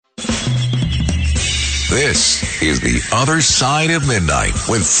This is The Other Side of Midnight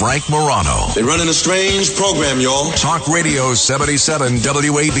with Frank Morano. They're running a strange program, y'all. Talk Radio 77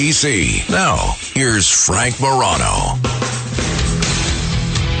 WABC. Now, here's Frank Morano.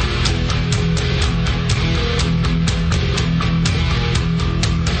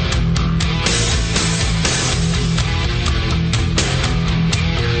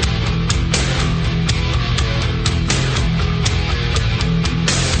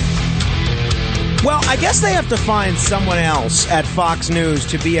 Well, I guess they have to find someone else at Fox News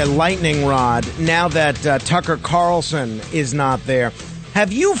to be a lightning rod now that Tucker Carlson is not there.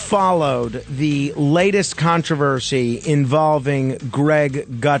 Have you followed the latest controversy involving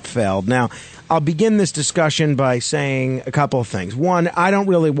Greg Gutfeld? Now, I'll begin this discussion by saying a couple of things. One, I don't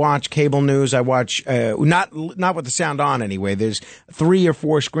really watch cable news. I watch not with the sound on anyway. There's 3 or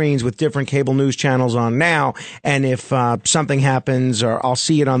 4 screens with different cable news channels on now, and if something happens or I'll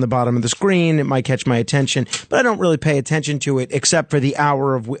see it on the bottom of the screen, it might catch my attention. But I don't really pay attention to it except for the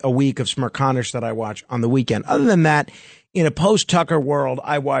hour of a week of Smirconish that I watch on the weekend. Other than that, in a post-Tucker world,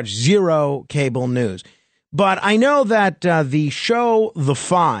 I watch zero cable news. But I know that the show The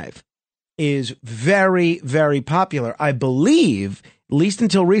Five is very, very popular. I believe, at least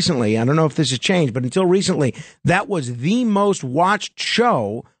until recently, I don't know if this has changed, but until recently, that was the most watched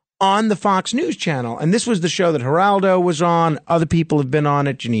show on the Fox News channel. And this was the show that Geraldo was on. Other people have been on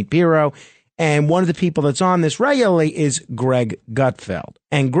it, Jeanette Pirro. And one of the people that's on this regularly is Greg Gutfeld.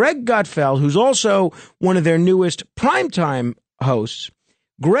 And Greg Gutfeld, who's also one of their newest primetime hosts,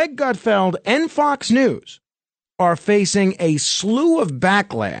 Greg Gutfeld and Fox News are facing a slew of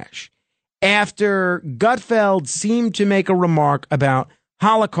backlash after Gutfeld seemed to make a remark about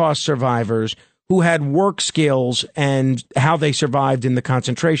Holocaust survivors who had work skills and how they survived in the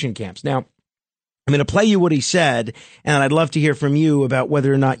concentration camps. Now, I'm going to play you what he said, and I'd love to hear from you about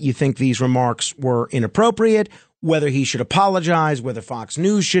whether or not you think these remarks were inappropriate, whether he should apologize, whether Fox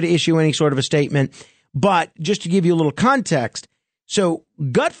News should issue any sort of a statement. But just to give you a little context, so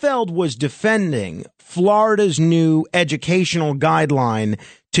Gutfeld was defending Florida's new educational guideline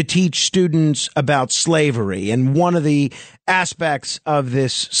to teach students about slavery. And one of the aspects of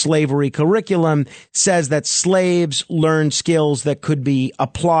this slavery curriculum says that slaves learn skills that could be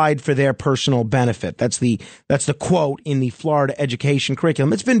applied for their personal benefit. That's the quote in the Florida education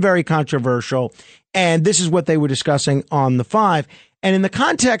curriculum. It's been very controversial. And this is what they were discussing on The Five. And in the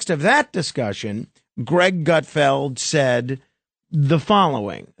context of that discussion, Greg Gutfeld said the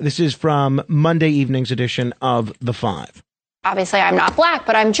following. This is from Monday evening's edition of The Five. Obviously, I'm not black,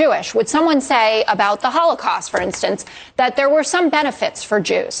 but I'm Jewish. Would someone say about the Holocaust, for instance, that there were some benefits for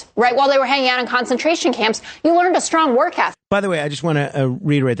Jews, right? While they were hanging out in concentration camps, you learned a strong work ethic. By the way, I just want to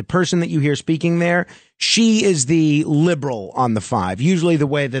reiterate, the person that you hear speaking there, she is the liberal on The Five. Usually the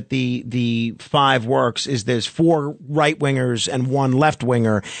way that the Five works is there's 4 right-wingers and 1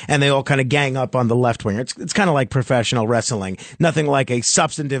 left-winger, and they all kind of gang up on the left-winger. It's kind of like professional wrestling. Nothing like a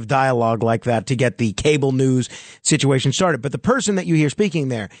substantive dialogue like that to get the cable news situation started. But the person that you hear speaking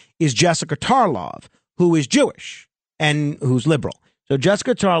there is Jessica Tarlov, who is Jewish and who's liberal. So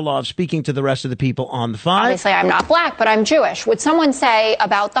Jessica Tarlov speaking to the rest of the people on The Five. Obviously, I'm not black, but I'm Jewish. Would someone say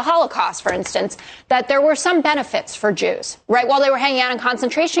about the Holocaust, for instance, that there were some benefits for Jews, right? While they were hanging out in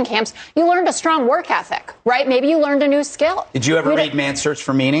concentration camps, you learned a strong work ethic, right? Maybe you learned a new skill. Did you ever read Man's Search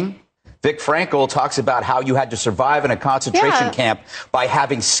for Meaning? Vic Frankl talks about how you had to survive in a concentration camp by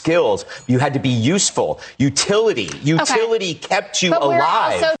having skills. You had to be useful. Utility kept you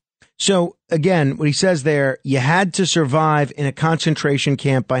alive. So, again, what he says there, you had to survive in a concentration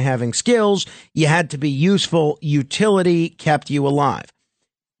camp by having skills. You had to be useful. Utility kept you alive.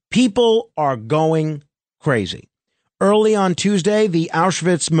 People are going crazy. Early on Tuesday, the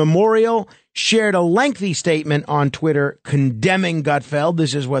Auschwitz Memorial shared a lengthy statement on Twitter condemning Gutfeld.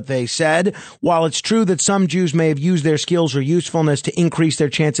 This is what they said. While it's true that some Jews may have used their skills or usefulness to increase their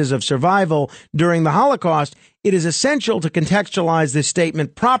chances of survival during the Holocaust, it is essential to contextualize this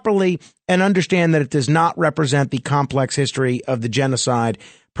statement properly and understand that it does not represent the complex history of the genocide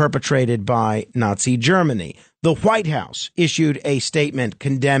perpetrated by Nazi Germany. The White House issued a statement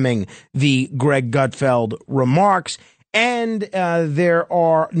condemning the Greg Gutfeld remarks. And there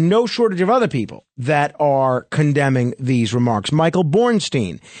are no shortage of other people that are condemning these remarks. Michael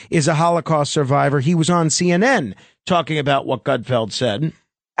Bornstein is a Holocaust survivor. He was on CNN talking about what Gutfeld said.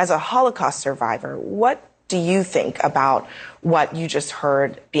 As a Holocaust survivor, what do you think about what you just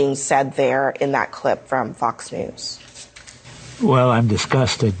heard being said there in that clip from Fox News? Well, I'm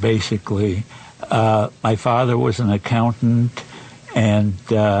disgusted, basically. My father was an accountant, and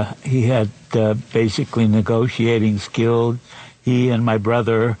he had basically negotiating skills. He and my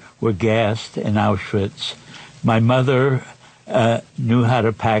brother were gassed in Auschwitz. My mother learned how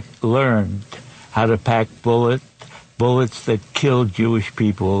to pack bullets that killed Jewish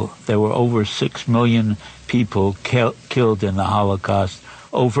people. There were over 6 million people killed in the Holocaust,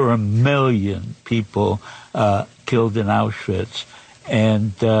 over 1 million people killed in Auschwitz.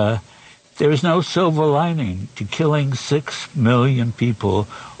 And there's no silver lining to killing 6 million people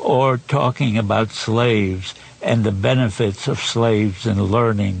or talking about slaves and the benefits of slaves and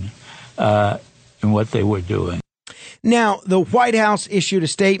learning and what they were doing. Now, the White House issued a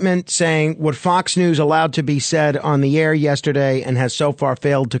statement saying what Fox News allowed to be said on the air yesterday and has so far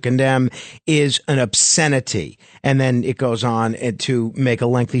failed to condemn is an obscenity. And then it goes on to make a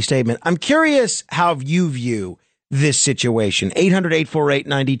lengthy statement. I'm curious how you view this situation.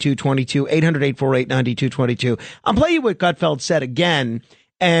 800-848-9222, 800-848-9222. I'll play you what Gutfeld said again,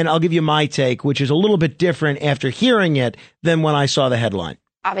 and I'll give you my take, which is a little bit different after hearing it than when I saw the headline.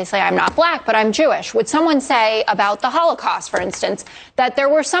 Obviously, I'm not black, but I'm Jewish. Would someone say about the Holocaust, for instance, that there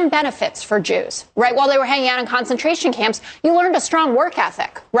were some benefits for Jews, right? While they were hanging out in concentration camps, you learned a strong work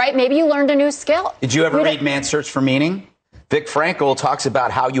ethic, right? Maybe you learned a new skill. Did you ever read Man's Search for Meaning? Vic Frankl talks about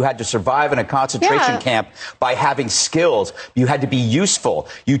how you had to survive in a concentration camp by having skills. You had to be useful.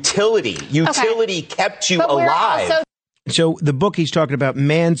 Utility kept you alive. So the book he's talking about,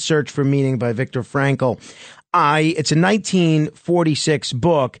 Man's Search for Meaning by Viktor Frankl. It's a 1946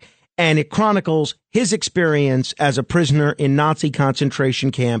 book, and it chronicles his experience as a prisoner in Nazi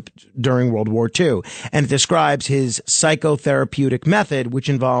concentration camp during World War II. And it describes his psychotherapeutic method, which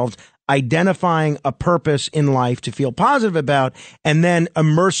involved identifying a purpose in life to feel positive about and then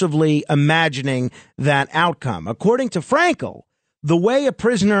immersively imagining that outcome. According to Frankl, the way a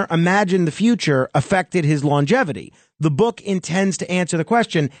prisoner imagined the future affected his longevity. The book intends to answer the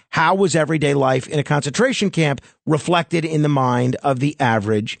question, how was everyday life in a concentration camp reflected in the mind of the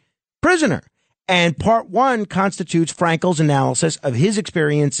average prisoner? And part one constitutes Frankl's analysis of his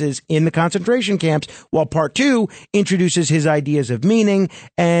experiences in the concentration camps, while part two introduces his ideas of meaning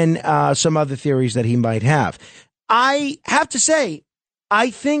and some other theories that he might have. I have to say, I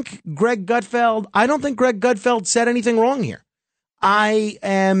don't think Greg Gutfeld said anything wrong here. I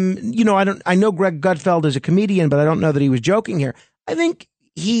know Greg Gutfeld is a comedian, but I don't know that he was joking here. I think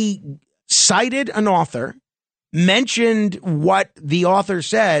he cited an author, mentioned what the author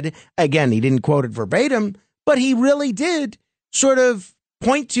said. Again, he didn't quote it verbatim, but he really did sort of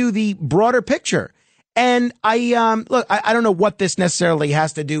point to the broader picture. And I don't know what this necessarily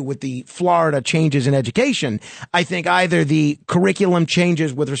has to do with the Florida changes in education. I think either the curriculum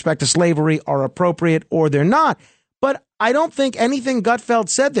changes with respect to slavery are appropriate or they're not. But I don't think anything Gutfeld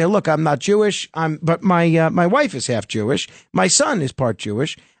said there. Look, I'm not Jewish, but my wife is half Jewish. My son is part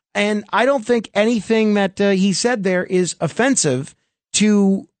Jewish. And I don't think anything that he said there is offensive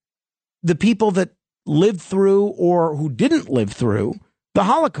to the people that lived through or who didn't live through the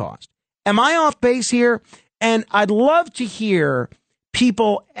Holocaust. Am I off base here? And I'd love to hear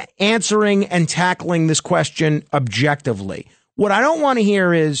people answering and tackling this question objectively. What I don't want to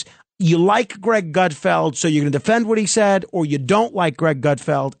hear is, you like Greg Gutfeld, so you're going to defend what he said, or you don't like Greg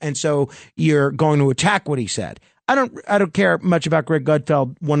Gutfeld, and so you're going to attack what he said. I don't care much about Greg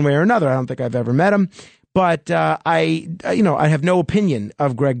Gutfeld one way or another. I don't think I've ever met him, but I have no opinion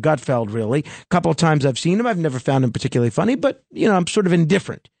of Greg Gutfeld, really. A couple of times I've seen him. I've never found him particularly funny, but, I'm sort of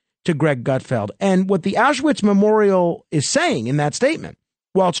indifferent to Greg Gutfeld. And what the Auschwitz Memorial is saying in that statement,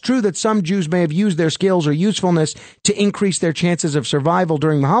 while it's true that some Jews may have used their skills or usefulness to increase their chances of survival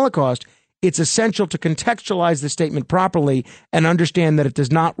during the Holocaust, it's essential to contextualize the statement properly and understand that it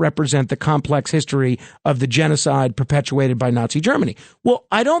does not represent the complex history of the genocide perpetuated by Nazi Germany. Well,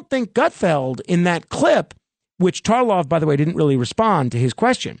 I don't think Gutfeld in that clip, which Tarlov, by the way, didn't really respond to his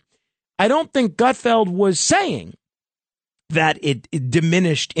question, I don't think Gutfeld was saying that it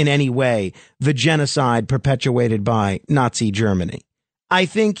diminished in any way the genocide perpetuated by Nazi Germany. I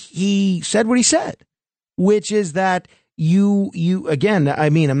think he said what he said, which is that you again,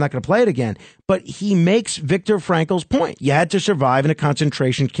 I'm not going to play it again, but he makes Viktor Frankl's point. You had to survive in a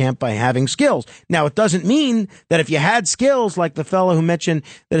concentration camp by having skills. Now, it doesn't mean that if you had skills, like the fellow who mentioned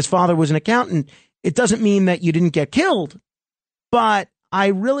that his father was an accountant, it doesn't mean that you didn't get killed. But I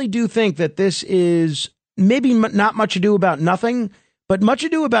really do think that this is maybe not much ado about nothing, but much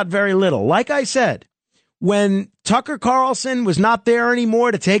ado about very little. Like I said, when Tucker Carlson was not there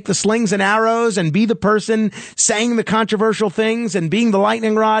anymore to take the slings and arrows and be the person saying the controversial things and being the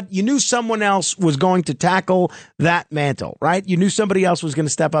lightning rod, you knew someone else was going to tackle that mantle, right? You knew somebody else was going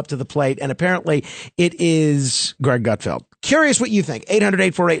to step up to the plate, and apparently it is Greg Gutfeld. Curious what you think.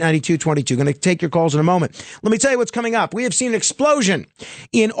 800-848-9222. Going to take your calls in a moment. Let me tell you what's coming up. We have seen an explosion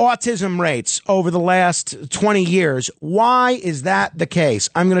in autism rates over the last 20 years. Why is that the case?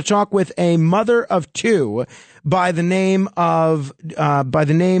 I'm going to talk with a mother of two by the name of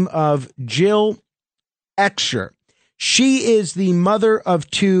Jill Excher. She is the mother of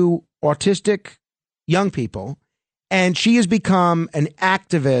two autistic young people, and she has become an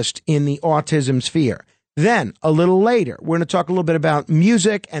activist in the autism sphere. Then, a little later, we're going to talk a little bit about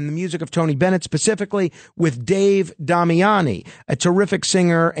music and the music of Tony Bennett, specifically with Dave Damiani, a terrific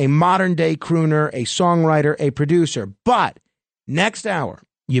singer, a modern-day crooner, a songwriter, a producer. But next hour,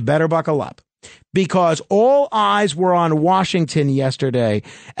 you better buckle up, because all eyes were on Washington yesterday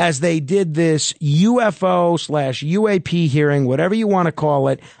as they did this UFO/UAP hearing, whatever you want to call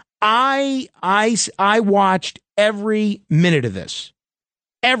it. I watched every minute of this.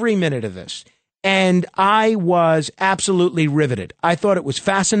 And I was absolutely riveted. I thought it was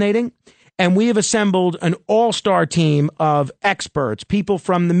fascinating. And we have assembled an all-star team of experts, people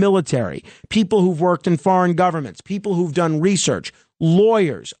from the military, people who've worked in foreign governments, people who've done research,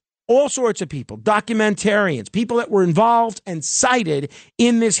 lawyers, all sorts of people, documentarians, people that were involved and cited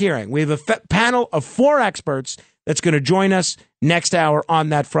in this hearing. We have a panel of 4 experts that's going to join us next hour on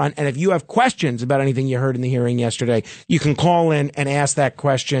that front. And if you have questions about anything you heard in the hearing yesterday, you can call in and ask that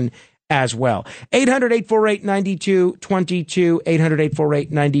question as well. 800-848-9222,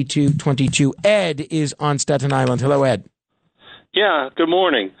 800-848-9222. Ed is on Staten Island. Hello, Ed. Yeah, good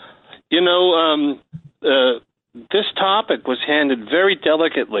morning. You know, this topic was handled very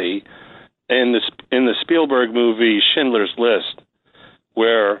delicately in the Spielberg movie Schindler's List,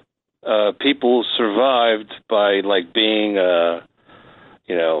 where people survived by like being a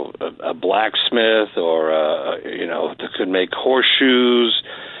blacksmith or that could make horseshoes.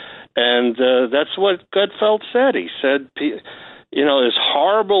 And that's what Gutfeld said. He said, as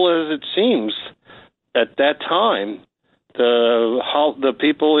horrible as it seems at that time, the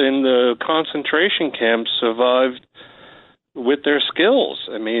people in the concentration camps survived with their skills.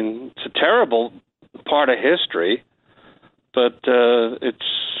 I mean, it's a terrible part of history, but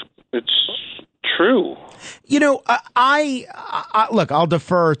it's true. You know, I look, I'll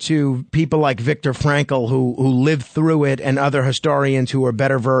defer to people like Viktor Frankl who lived through it and other historians who are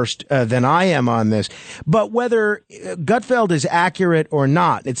better versed than I am on this. But whether Gutfeld is accurate or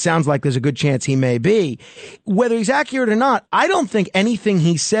not, it sounds like there's a good chance he may be. Whether he's accurate or not, I don't think anything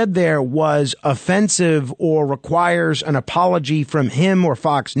he said there was offensive or requires an apology from him or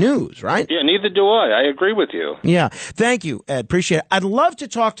Fox News, right? Yeah, neither do I. I agree with you. Yeah. Thank you, Ed. Appreciate it. I'd love to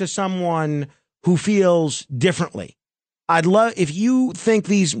talk to someone who feels differently. I'd love, if you think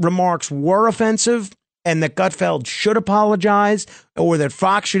these remarks were offensive and that Gutfeld should apologize or that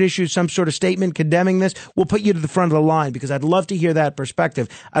Fox should issue some sort of statement condemning this, we'll put you to the front of the line because I'd love to hear that perspective.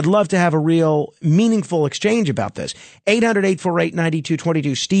 I'd love to have a real meaningful exchange about this.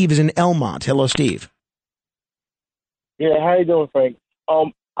 800-848-9222. Steve is in Elmont. Hello, Steve. Yeah, how you doing, Frank?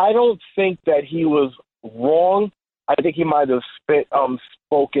 I don't think that he was wrong. I think he might have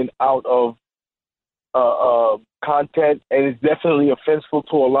spoken out of content, and it's definitely offensive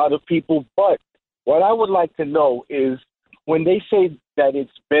to a lot of people. But what I would like to know is when they say that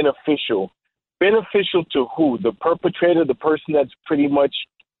it's beneficial to who? The perpetrator, the person that's pretty much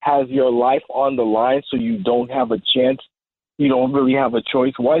has your life on the line, so you don't have a chance, you don't really have a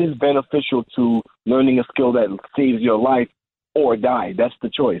choice. What is beneficial to learning a skill that saves your life or die? That's the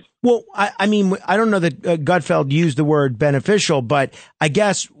choice. Well, I mean, I don't know that Gutfeld used the word beneficial, but I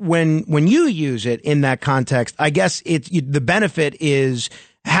guess when you use it in that context, I guess the benefit is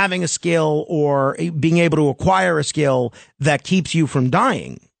having a skill or being able to acquire a skill that keeps you from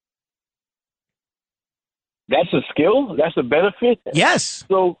dying. That's a skill? That's a benefit? Yes.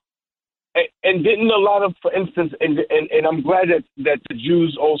 So, and didn't a lot of, for instance, and I'm glad that the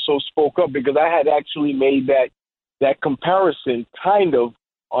Jews also spoke up, because I had actually made that comparison kind of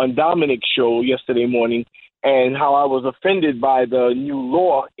on Dominic's show yesterday morning, and how I was offended by the new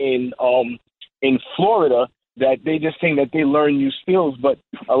law in Florida that they just saying that they learn new skills. But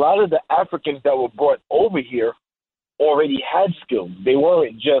a lot of the Africans that were brought over here already had skills. They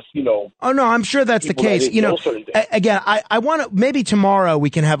weren't just, Oh, no, I'm sure that's the case. Again, I want to, maybe tomorrow we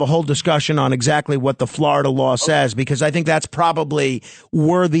can have a whole discussion on exactly what the Florida law says, because I think that's probably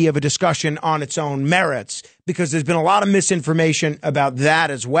worthy of a discussion on its own merits, because there's been a lot of misinformation about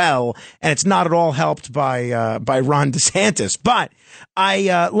that as well. And it's not at all helped by Ron DeSantis. But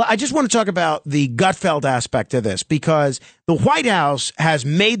I just want to talk about the Gutfeld aspect of this, because the White House has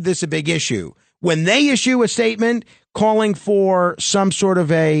made this a big issue. When they issue a statement calling for some sort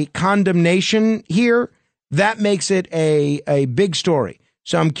of a condemnation here, that makes it a big story.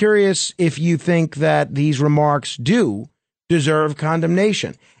 So I'm curious if you think that these remarks do deserve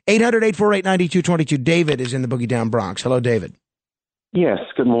condemnation. 800-848-9222. David is in the Boogie Down Bronx. Hello, David. Yes.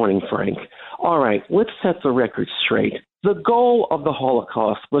 Good morning, Frank. All right. Let's set the record straight. The goal of the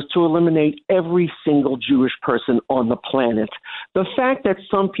Holocaust was to eliminate every single Jewish person on the planet. The fact that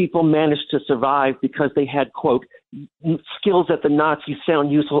some people managed to survive because they had, quote, skills that the Nazis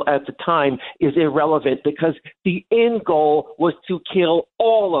found useful at the time is irrelevant, because the end goal was to kill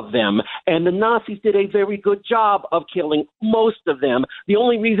all of them. And the Nazis did a very good job of killing most of them. The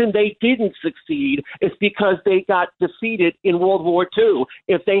only reason they didn't succeed is because they got defeated in World War II.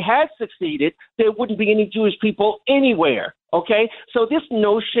 If they had succeeded, there wouldn't be any Jewish people anywhere. Okay, so this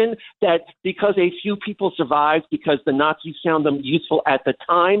notion that because a few people survived because the Nazis found them useful at the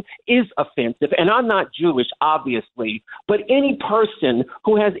time is offensive. And I'm not Jewish, obviously, but any person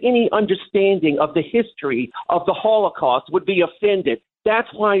who has any understanding of the history of the Holocaust would be offended. That's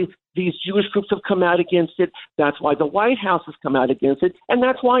why these Jewish groups have come out against it. That's why the White House has come out against it. And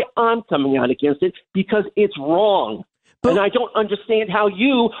that's why I'm coming out against it, because it's wrong. And I don't understand how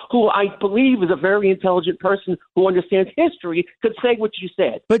you, who I believe is a very intelligent person who understands history, could say what you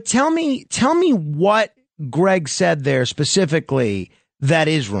said. But tell me what Greg said there specifically that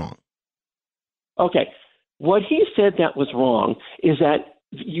is wrong. Okay. What he said that was wrong is that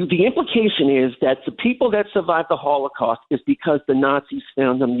the implication is that the people that survived the Holocaust is because the Nazis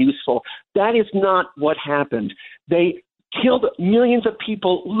found them useful. That is not what happened. They killed millions of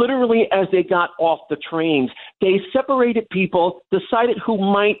people literally as they got off the trains. They separated people, decided who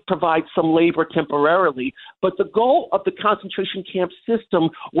might provide some labor temporarily, but the goal of the concentration camp system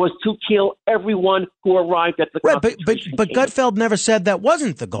was to kill everyone who arrived at the concentration camp. But Gutfeld never said that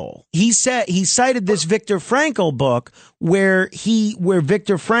wasn't the goal. He cited this Viktor Frankl book where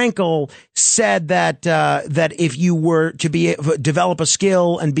Viktor Frankl said that if you were to develop a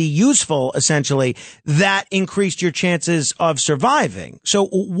skill and be useful, essentially, that increased your chances of surviving. So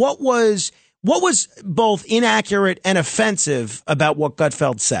what was both inaccurate and offensive about what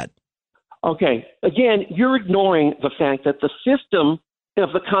Gutfeld said? Okay. Again, you're ignoring the fact that the system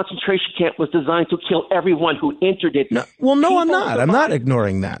of the concentration camp was designed to kill everyone who entered it. No, I'm not. I'm not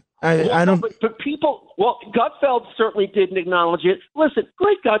ignoring that. I don't. But people, Gutfeld certainly didn't acknowledge it. Listen,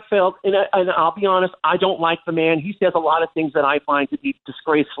 Greg Gutfeld, and I'll be honest, I don't like the man. He says a lot of things that I find to be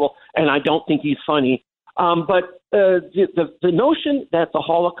disgraceful, and I don't think he's funny. But the notion that the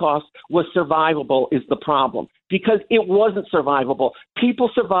Holocaust was survivable is the problem, because it wasn't survivable.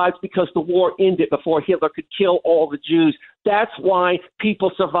 People survived because the war ended before Hitler could kill all the Jews. That's why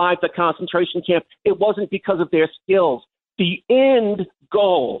people survived the concentration camp. It wasn't because of their skills. The end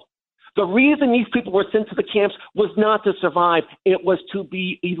goal, the reason these people were sent to the camps was not to survive. It was to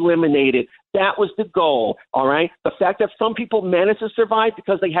be eliminated. That was the goal, all right? The fact that some people managed to survive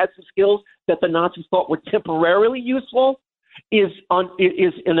because they had some skills that the Nazis thought were temporarily useful is an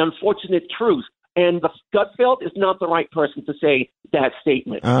unfortunate truth. And Gutfeld is not the right person to say that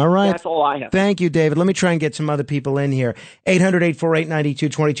statement. All right. That's all I have. Thank you, David. Let me try and get some other people in here.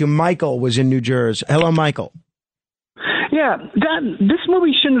 800-848-9222. Michael was in New Jersey. Hello, Michael. Yeah, this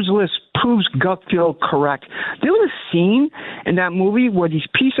movie Schindler's List proves Gutfeld correct. There was a scene in that movie where these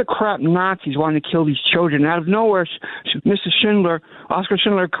piece of crap Nazis wanted to kill these children. Out of nowhere, Oscar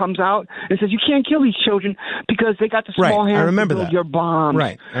Schindler, comes out and says, "You can't kill these children because they got the small hands to build your bombs."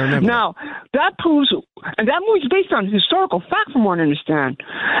 Right, I remember. Now that proves, and that movie's based on historical fact, from what I understand,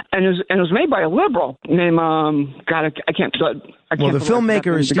 and it was made by a liberal named the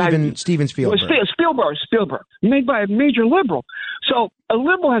filmmaker is Steven Spielberg. Spielberg, made by a major liberal. So a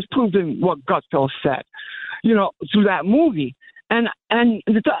liberal has proven what Gutfeld said, through that movie. And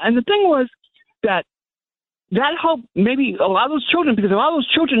the thing was that helped maybe a lot of those children, because a lot of those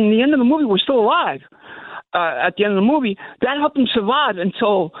children in the end of the movie were still alive. At the end of the movie, that helped them survive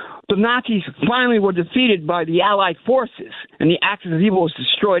until the Nazis finally were defeated by the Allied forces, and the Axis of Evil was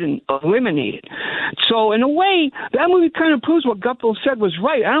destroyed and eliminated. So, in a way, that movie kind of proves what Gutfeld said was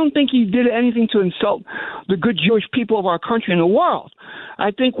right. I don't think he did anything to insult the good Jewish people of our country and the world.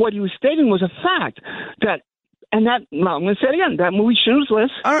 I think what he was stating was a fact that And that, well, I'm going to say it again, that movie Schindler's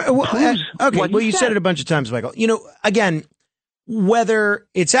List. All right, well, you said it a bunch of times, Michael. Again, whether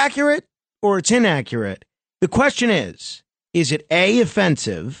it's accurate or it's inaccurate, the question is it A,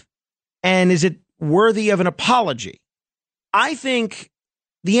 offensive, and is it worthy of an apology? I think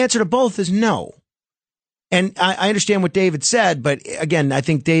the answer to both is no. And I understand what David said, but again, I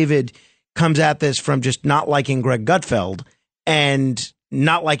think David comes at this from just not liking Greg Gutfeld and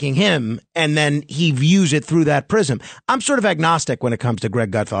not liking him, and then he views it through that prism. I'm sort of agnostic when it comes to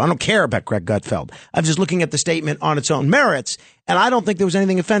Greg Gutfeld. I don't care about Greg Gutfeld. I'm just looking at the statement on its own merits, and I don't think there was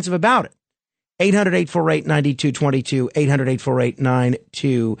anything offensive about it. 800-848-9222,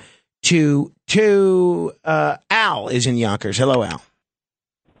 800-848-9222. Al is in Yonkers. Hello, Al.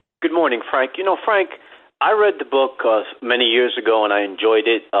 Good morning, Frank. Frank, I read the book many years ago, and I enjoyed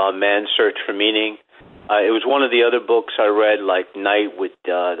it, Man's Search for Meaning. It was one of the other books I read, like Night with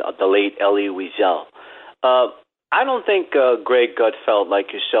the late Elie Wiesel. I don't think Greg Gutfeld,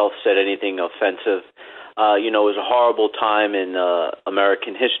 like yourself, said anything offensive. It was a horrible time in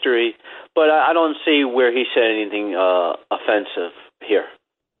American history, but I don't see where he said anything offensive here.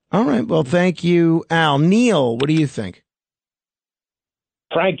 All right. Well, thank you, Al. Neil, what do you think?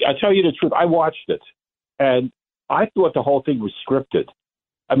 Frank, I tell you the truth. I watched it, and I thought the whole thing was scripted.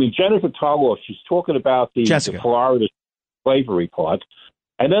 I mean, Jennifer Tarloff, she's talking about the Florida slavery part,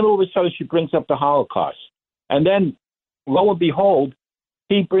 and then all of a sudden she brings up the Holocaust. And then, lo and behold,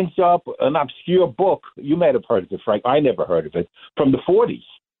 he brings up an obscure book. You may have heard of it, Frank. I never heard of it, from the 40s.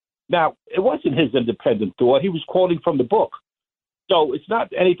 Now, it wasn't his independent thought. He was quoting from the book. So it's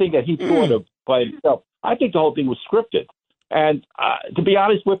not anything that he thought of by himself. I think the whole thing was scripted. And to be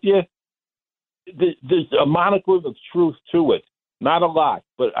honest with you, there's a modicum of truth to it. Not a lot,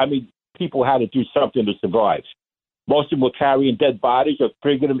 but, I mean, people had to do something to survive. Most of them were carrying dead bodies or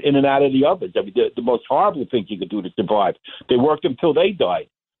bringing them in and out of the ovens. I mean, the most horrible things you could do to survive. They worked until they died.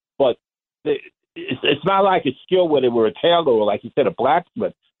 But it's not like a skill where they were a tailor or, like you said, a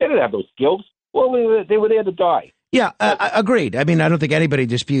blacksmith. They didn't have those skills. Well, they were there to die. Yeah, agreed. I mean, I don't think anybody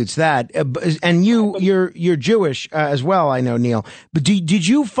disputes that. And you're Jewish as well, I know, Neil. But did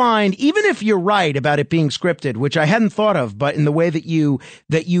you find, even if you're right about it being scripted, which I hadn't thought of, but in the way that you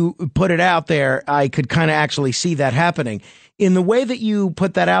put it out there, I could kind of actually see that happening. In the way that you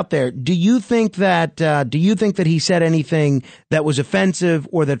put that out there, do you think that he said anything that was offensive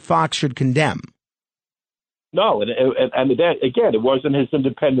or that Fox should condemn? No, and again, it wasn't his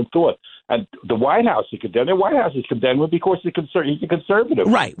independent thought. And the White House is condemned. The White House is condemned because he's a conservative.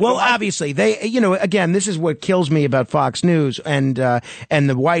 Right. Well, obviously, they, again, this is what kills me about Fox News and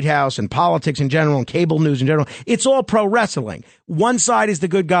the White House and politics in general and cable news in general. It's all pro wrestling. One side is the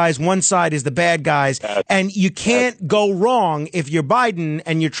good guys, one side is the bad guys, and you can't go wrong if you're Biden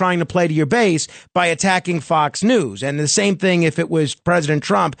and you're trying to play to your base by attacking Fox News. And the same thing if it was President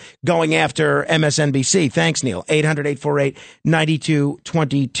Trump going after MSNBC. Thanks, Neil.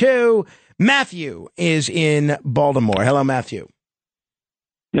 800-848-9222. Matthew is in Baltimore. Hello, Matthew.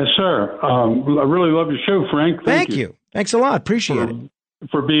 Yes, sir. I really love your show, Frank. Thank you. Thanks a lot. Appreciate it.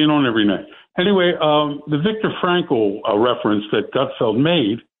 For being on every night. Anyway, the Viktor Frankl reference that Gutfeld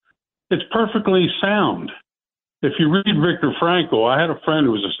made, it's perfectly sound. If you read Viktor Frankl, I had a friend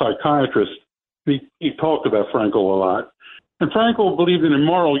who was a psychiatrist. He talked about Frankl a lot. And Frankl believed in a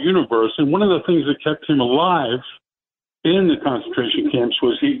moral universe, and one of the things that kept him alive in the concentration camps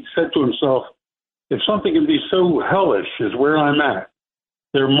was he said to himself, if something can be so hellish as where I'm at,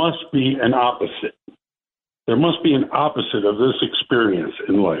 there must be an opposite. There must be an opposite of this experience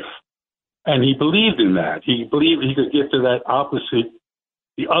in life. And he believed in that. He believed he could get to that opposite,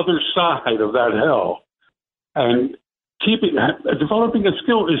 the other side of that hell. And developing a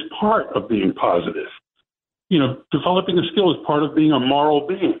skill is part of being positive. Developing a skill is part of being a moral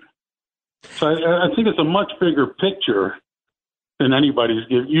being. So I think it's a much bigger picture than anybody's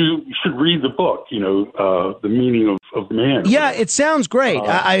given. You should read the book, The Meaning of Man. Yeah, it sounds great.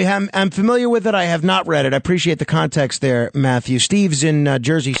 I'm familiar with it. I have not read it. I appreciate the context there, Matthew. Steve's in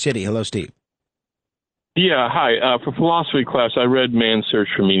Jersey City. Hello, Steve. Yeah, hi. For philosophy class, I read Man's Search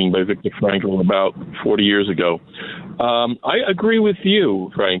for Meaning by Viktor Frankl about 40 years ago. I agree with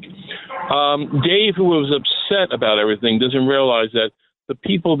you, Frank. Dave, who was upset about everything, doesn't realize that the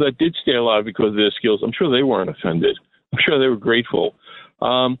people that did stay alive because of their skills, I'm sure they weren't offended. I'm sure they were grateful.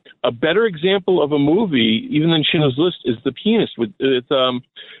 A better example of a movie, even than Schindler's List, is The Pianist with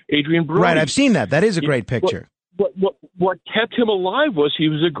Adrian Brody. Right, I've seen that. That is a great picture. What kept him alive was he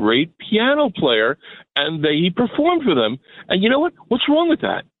was a great piano player, and he performed for them. And you know what? What's wrong with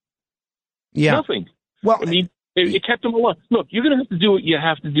that? Yeah. Nothing. Well, I mean, it kept him alive. Look, you're going to have to do what you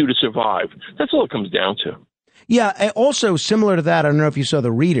have to do to survive. That's all it comes down to. Yeah. Also similar to that, I don't know if you saw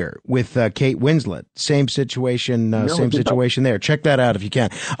The Reader with Kate Winslet. Same situation. Situation there. Check that out if you can.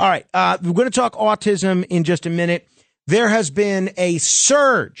 All right. We're going to talk autism in just a minute. There has been a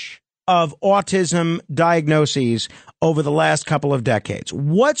surge of autism diagnoses over the last couple of decades.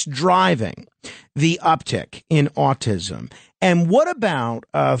 What's driving the uptick in autism? And what about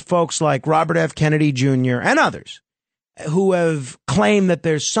folks like Robert F. Kennedy Jr. and others who have claimed that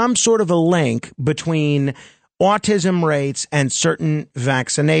there's some sort of a link between autism rates and certain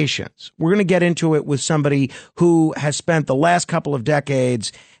vaccinations? We're going to get into it with somebody who has spent the last couple of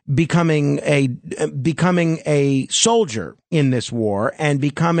decades becoming a soldier in this war and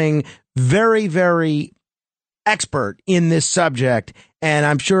becoming very, very expert in this subject. And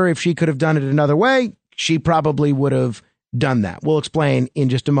I'm sure if she could have done it another way, she probably would have done that. We'll explain in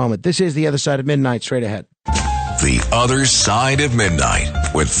just a moment. This is The Other Side of Midnight, straight ahead. The Other Side of Midnight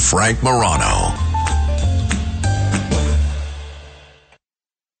with Frank Morano.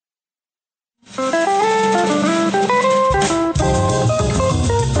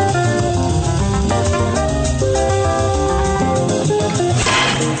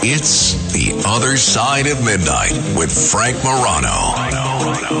 It's The Other Side of Midnight with Frank Morano.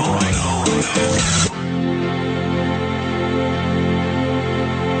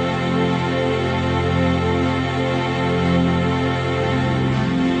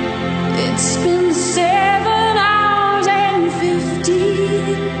 It's been 7 hours and 50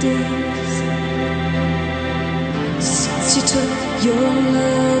 days since you took your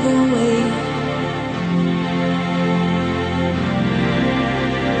love away.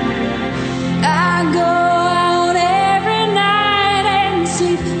 I go out every night and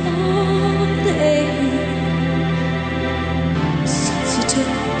sleep all day since you took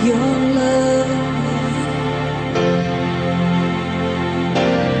your love away.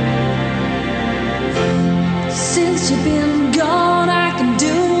 Since you've been gone, I can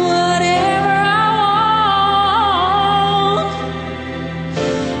do whatever I want.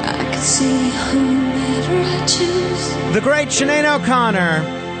 I can see whomever I choose. The great Sinead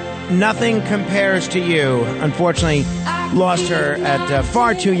O'Connor. Nothing Compares to You. Unfortunately, lost her at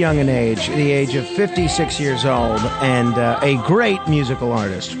far too young an age, the age of 56 years old, and a great musical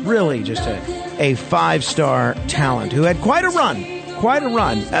artist. Really just a five-star talent who had quite a run.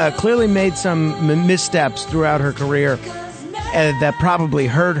 Clearly made some missteps throughout her career that probably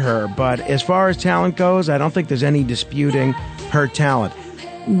hurt her. But as far as talent goes, I don't think there's any disputing her talent.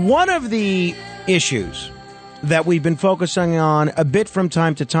 One of the issues that we've been focusing on a bit from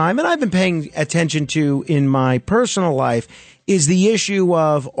time to time, and I've been paying attention to in my personal life, is the issue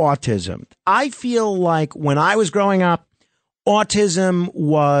of autism. I feel like when I was growing up, autism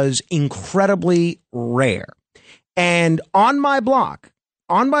was incredibly rare. And on my block,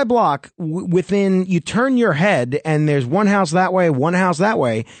 within, you turn your head and there's one house that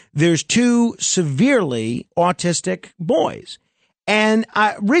way, there's two severely autistic boys. And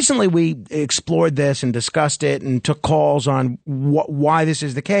recently we explored this and discussed it and took calls on why this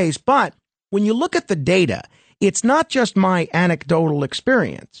is the case. But when you look at the data, it's not just my anecdotal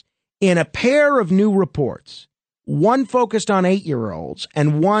experience. In a pair of new reports, one focused on 8-year-olds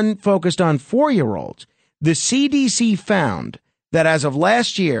and one focused on 4-year-olds, the CDC found that as of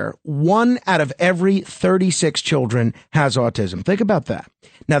last year, 1 out of every 36 children has autism. Think about that.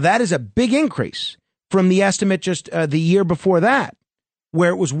 Now, that is a big increase from the estimate just the year before that,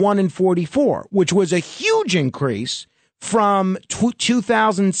 where it was 1 in 44, which was a huge increase from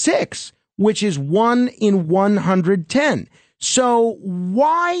 2006, which is 1 in 110. So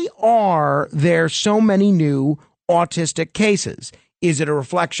why are there so many new autistic cases? Is it a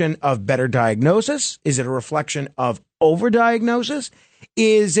reflection of better diagnosis? Is it a reflection of overdiagnosis?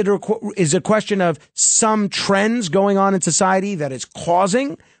 Is it a question of some trends going on in society that is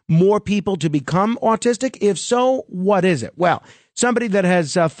causing more people to become autistic? If so, what is it? Well, somebody that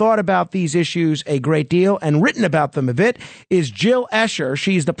has thought about these issues a great deal and written about them a bit is Jill Escher.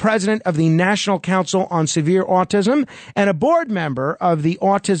 She's the president of the National Council on Severe Autism and a board member of the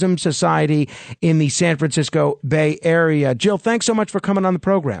Autism Society in the San Francisco Bay Area. Jill, thanks so much for coming on the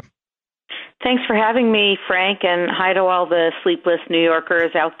program. Thanks for having me, Frank, and hi to all the sleepless New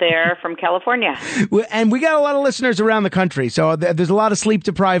Yorkers out there from California. And we got a lot of listeners around the country, so there's a lot of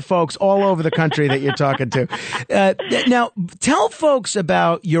sleep-deprived folks all over the country that you're talking to. Now, tell folks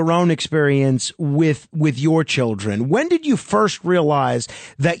about your own experience with your children. When did you first realize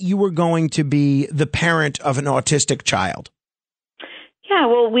that you were going to be the parent of an autistic child? Yeah,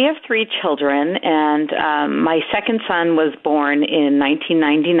 well, we have 3 children, and my second son was born in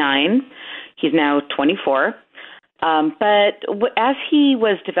 1999. He's now 24. But as he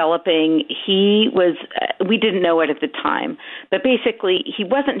was developing, we didn't know it at the time, but basically he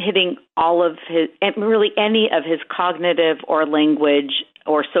wasn't hitting really any of his cognitive or language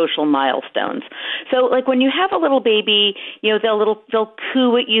or social milestones. So like when you have a little baby, they'll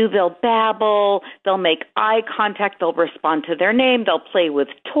coo at you, they'll babble, they'll make eye contact, they'll respond to their name, they'll play with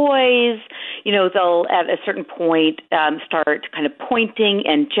toys, they'll at a certain point start kind of pointing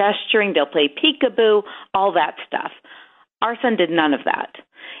and gesturing, they'll play peekaboo, all that stuff. Our son did none of that.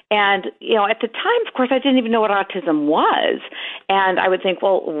 And, at the time, of course, I didn't even know what autism was. And I would think,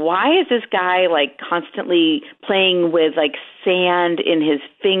 well, why is this guy like constantly playing with like sand in his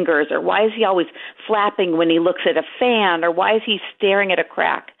fingers? Or why is he always flapping when he looks at a fan? Or why is he staring at a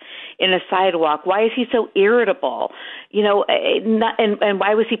crack in a sidewalk? Why is he so irritable? And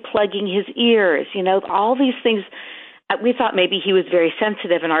why was he plugging his ears? All these things. We thought maybe he was very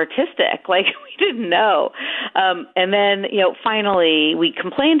sensitive and artistic. Like, we didn't know. And then, finally, we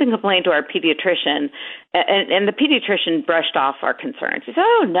complained to our pediatrician, and the pediatrician brushed off our concerns. He said,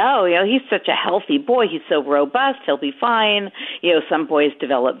 oh, no, he's such a healthy boy. He's so robust. He'll be fine. Some boys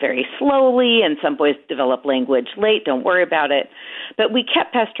develop very slowly, and some boys develop language late. Don't worry about it. But we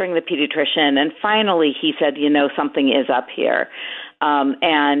kept pestering the pediatrician, and finally he said, something is up here.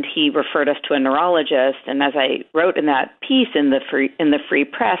 And he referred us to a neurologist. And as I wrote in that piece in the Free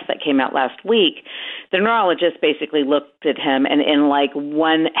Press that came out last week, the neurologist basically looked at him and in like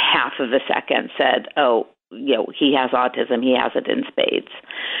 1/2 of a second said, oh, he has autism. He has it in spades.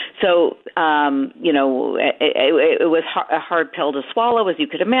 So, it was a hard pill to swallow, as you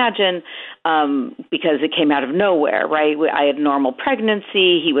could imagine, because it came out of nowhere, right? I had normal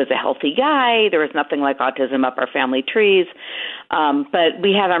pregnancy. He was a healthy guy. There was nothing like autism up our family trees. But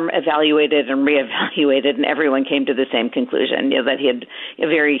we had him evaluated and reevaluated, and everyone came to the same conclusion, that he had a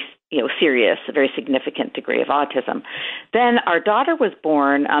very serious, a very significant degree of autism. Then our daughter was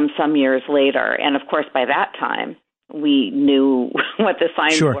born some years later, and of course by that time we knew what the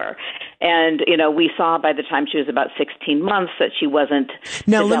signs were. And, we saw by the time she was about 16 months that she wasn't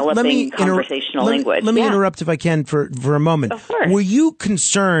developing conversational language. Let me interrupt if I can for a moment. Of course. Were you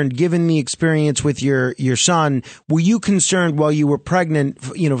concerned, given the experience with your son, were you concerned while you were pregnant,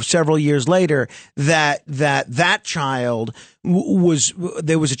 several years later, that child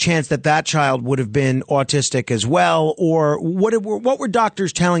there was a chance that child would have been autistic as well? Or what were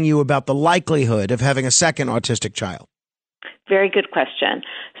doctors telling you about the likelihood of having a second autistic child? Very good question.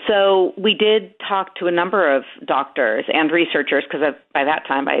 So we did talk to a number of doctors and researchers, because by that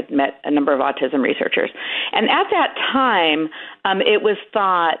time I had met a number of autism researchers. And at that time, it was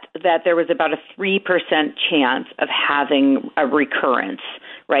thought that there was about a 3% chance of having a recurrence,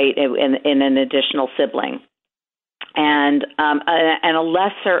 right, in an additional sibling. And a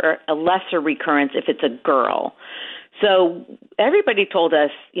lesser recurrence if it's a girl. So everybody told us,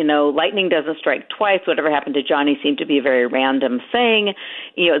 lightning doesn't strike twice. Whatever happened to Johnny seemed to be a very random thing.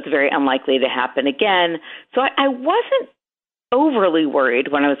 It's very unlikely to happen again. So I wasn't overly worried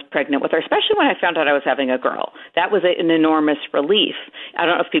when I was pregnant with her, especially when I found out I was having a girl. That was an enormous relief. I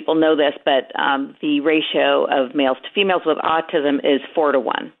don't know if people know this, but the ratio of males to females with autism is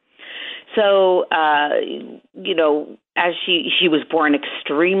 4-to-1. So, as she was born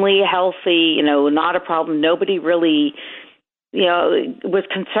extremely healthy, not a problem. Nobody really, was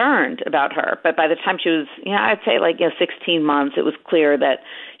concerned about her. But by the time she was, I'd say 16 months, it was clear that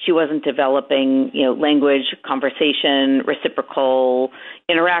she wasn't developing, language, conversation, reciprocal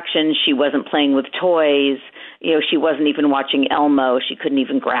interaction. She wasn't playing with toys. She wasn't even watching Elmo. She couldn't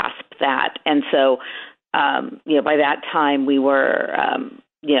even grasp that. And so, by that time we were,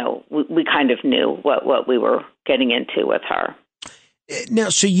 we kind of knew what we were getting into with her. Now,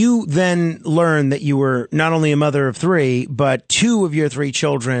 so you then learned that you were not only a mother of 3, but 2 of your 3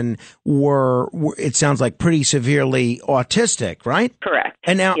 children were it sounds like, pretty severely autistic, right? Correct.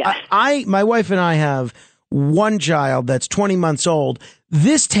 And now yes. My wife and I have one child that's 20 months old.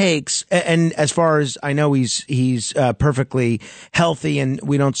 This takes, and as far as I know, he's perfectly healthy, and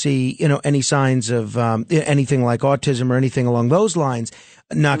we don't see, any signs of anything like autism or anything along those lines.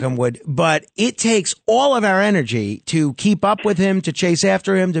 Knock on wood. But it takes all of our energy to keep up with him, to chase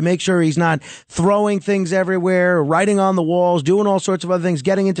after him, to make sure he's not throwing things everywhere, writing on the walls, doing all sorts of other things,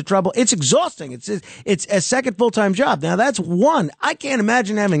 getting into trouble. It's exhausting. It's a second full-time job. Now that's 1. I can't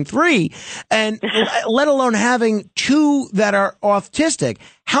imagine having 3, and let alone having 2 that are autistic.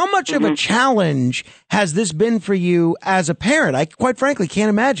 How much of a challenge has this been for you as a parent? I quite frankly can't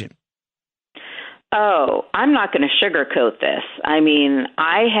imagine. Oh, I'm not going to sugarcoat this. I mean,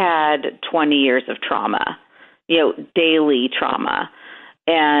 I had 20 years of trauma, daily trauma.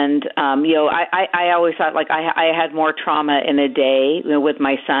 And, I always thought like I had more trauma in a day with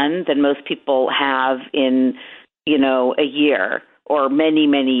my son than most people have in, a year or many,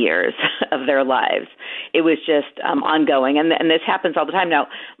 many years of their lives. It was just ongoing. And this happens all the time. Now,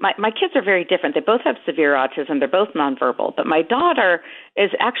 my kids are very different. They both have severe autism. They're both nonverbal. But my daughter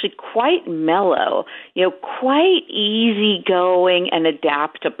is actually quite mellow, quite easygoing and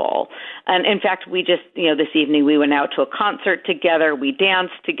adaptable. And in fact, we just, this evening we went out to a concert together. We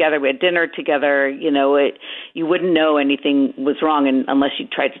danced together. We had dinner together. You wouldn't know anything was wrong unless you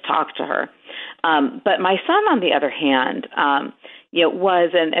tried to talk to her. But my son, on the other hand,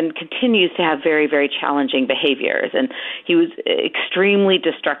 was and continues to have very, very challenging behaviors. And he was extremely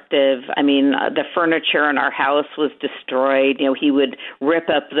destructive. I mean, the furniture in our house was destroyed. He would rip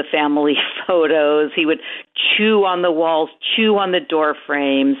up the family photos. He would chew on the walls, chew on the door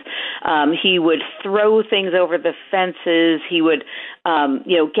frames. He would throw things over the fences. He would,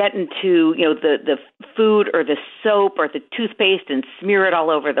 get into, the food or the soap or the toothpaste and smear it all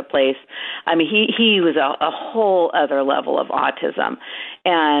over the place. I mean, he was a whole other level of autism.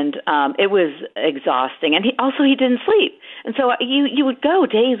 And it was exhausting. And he didn't sleep. And so you would go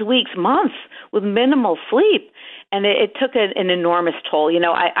days, weeks, months with minimal sleep. And it took an enormous toll.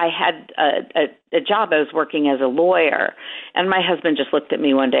 I had a job. I was working as a lawyer, and my husband just looked at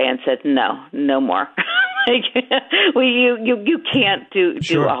me one day and said, no more. You can't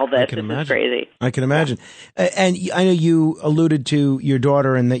do all this. This is crazy. I can imagine. And I know you alluded to your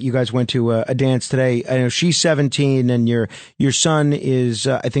daughter and that you guys went to a dance today. I know she's 17 and your son is,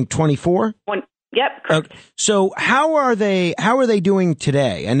 I think, 24? Yep. Correct. So how are they doing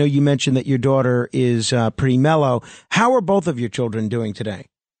today? I know you mentioned that your daughter is pretty mellow. How are both of your children doing today?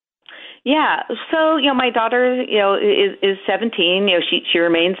 Yeah. So, my daughter, is 17. She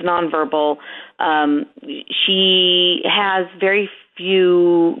remains nonverbal. She has very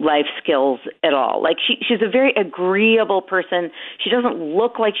few life skills at all. Like she's a very agreeable person. She doesn't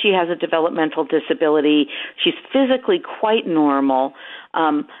look like she has a developmental disability. She's physically quite normal.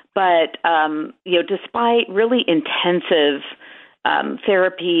 But despite really intensive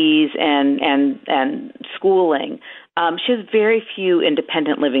therapies and schooling, she has very few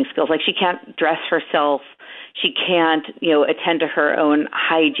independent living skills. Like she can't dress herself. She can't, attend to her own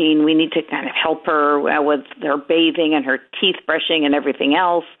hygiene. We need to kind of help her with her bathing and her teeth brushing and everything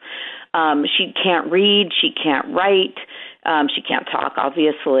else. She can't read. She can't write. She can't talk,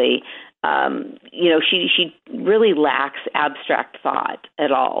 obviously. She really lacks abstract thought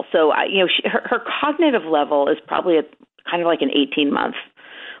at all. So, her cognitive level is probably kind of like an 18-month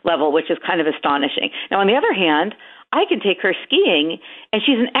level, which is kind of astonishing. Now, on the other hand, I can take her skiing, and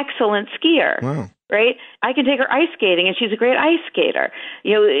she's an excellent skier. Wow. Right? I can take her ice skating, and she's a great ice skater.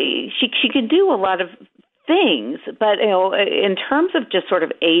 She can do a lot of things, but in terms of just sort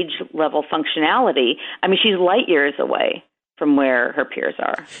of age level functionality, I mean, she's light years away from where her peers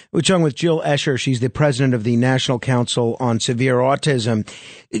are. We're talking with Jill Escher. She's the president of the National Council on Severe Autism.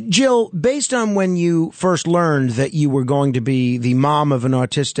 Jill, based on when you first learned that you were going to be the mom of an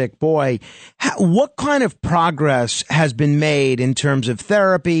autistic boy, what kind of progress has been made in terms of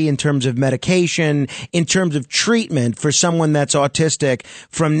therapy, in terms of medication, in terms of treatment for someone that's autistic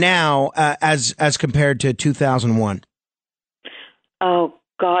from now as compared to 2001? Oh,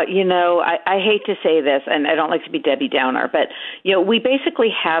 God, I hate to say this, and I don't like to be Debbie Downer, but, we basically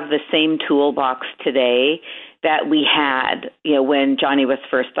have the same toolbox today that we had, when Johnny was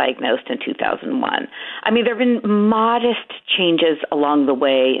first diagnosed in 2001. I mean, there have been modest changes along the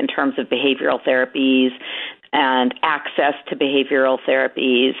way in terms of behavioral therapies and access to behavioral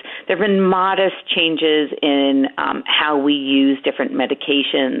therapies. There have been modest changes in how we use different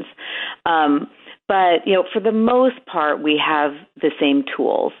medications. But, for the most part, we have the same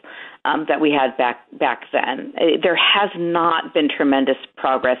tools that we had back then. There has not been tremendous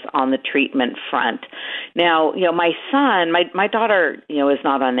progress on the treatment front. Now, my son, my daughter, is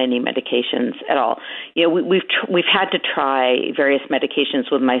not on any medications at all. We've had to try various medications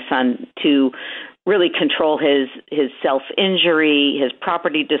with my son to really control his self-injury, his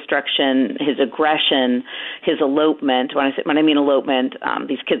property destruction, his aggression, his elopement. When I mean elopement,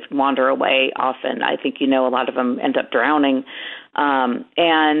 these kids wander away often. I think a lot of them end up drowning.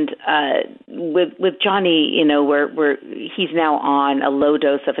 And with Johnny, he's now on a low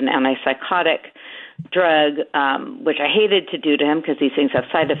dose of an antipsychotic drug, which I hated to do to him because these things have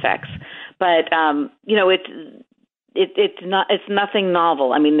side effects. But it's nothing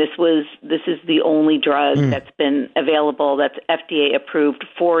novel. I mean, this is the only drug that's been available that's FDA approved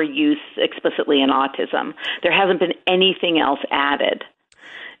for use explicitly in autism. There hasn't been anything else added.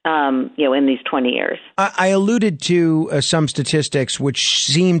 in these 20 years. I alluded to some statistics which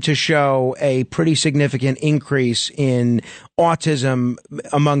seem to show a pretty significant increase in autism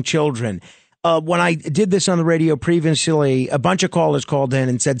among children. When I did this on the radio previously, a bunch of callers called in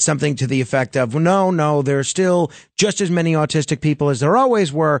and said something to the effect of, no, there's still just as many autistic people as there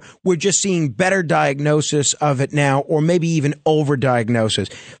always were. We're just seeing better diagnosis of it now, or maybe even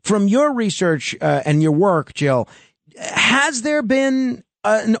overdiagnosis. From your research and your work, Jill, has there been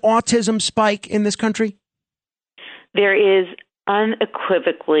an autism spike in this country? There is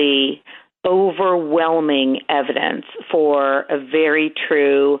unequivocally overwhelming evidence for a very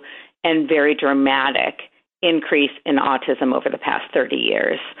true and very dramatic increase in autism over the past 30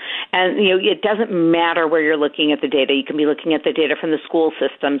 years. And, it doesn't matter where you're looking at the data. You can be looking at the data from the school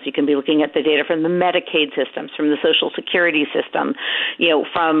systems. You can be looking at the data from the Medicaid systems, from the Social Security system,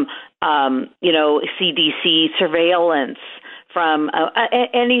 from, CDC surveillance, from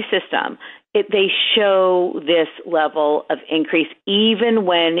any system. They show this level of increase even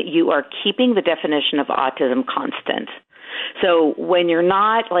when you are keeping the definition of autism constant. So when you're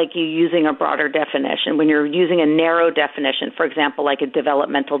not using a broader definition, when you're using a narrow definition, for example, like a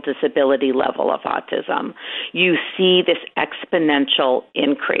developmental disability level of autism, you see this exponential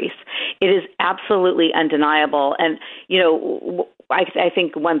increase. It is absolutely undeniable. And, I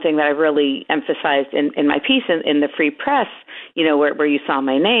think one thing that I really emphasized in my piece in the Free Press, where you saw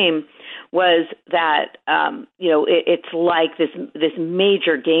my name, was that it's like this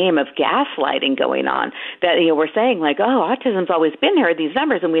major game of gaslighting going on. That we're saying autism's always been here, these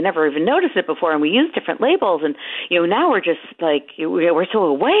numbers, and we never even noticed it before, and we use different labels, and now we're just we're so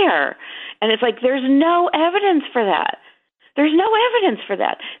aware, and it's like there's no evidence for that. There's no evidence for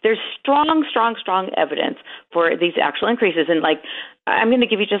that. There's strong evidence for these actual increases. And I'm going to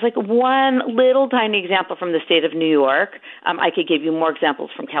give you just one little tiny example from the state of New York. I could give you more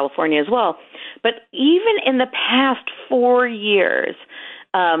examples from California as well. But even in the past 4 years,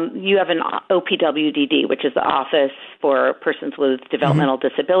 you have an OPWDD, which is the Office for Persons with Developmental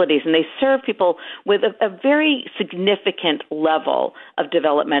Disabilities, and they serve people with a very significant level of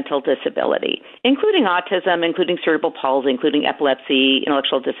developmental disability, including autism, including cerebral palsy, including epilepsy,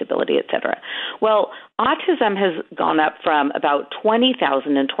 intellectual disability, et cetera. Well, autism has gone up from about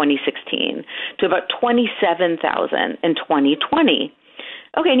 20,000 in 2016 to about 27,000 in 2020.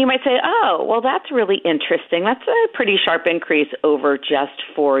 Okay, and you might say, oh, well, that's really interesting. That's a pretty sharp increase over just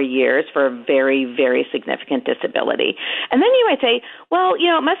 4 years for a very, very significant disability. And then you might say, well,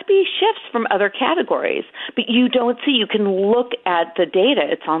 it must be shifts from other categories. But you don't see. You can look at the data.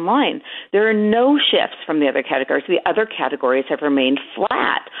 It's online. There are no shifts from the other categories. The other categories have remained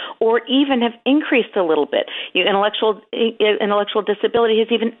flat or even have increased a little bit. Intellectual disability has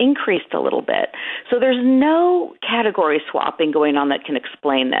even increased a little bit. So there's no category swapping going on that can explain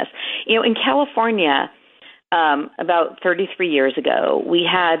this. In California, about 33 years ago, we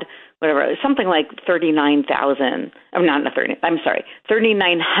had something like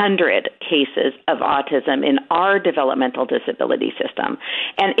 3,900 cases of autism in our developmental disability system.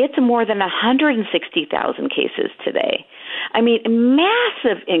 And it's more than 160,000 cases today. I mean,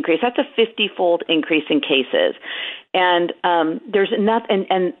 massive increase. That's a 50-fold increase in cases. And there's nothing,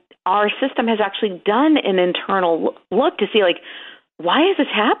 and our system has actually done an internal look to see, why is this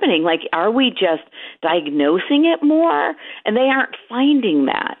happening? Are we just diagnosing it more? And they aren't finding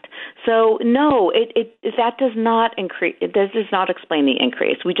that. So no, that does not increase. It does not explain the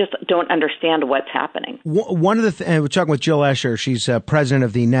increase. We just don't understand what's happening. One of the we're talking with Jill Escher. She's president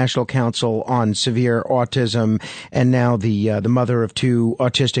of the National Council on Severe Autism, and now the mother of 2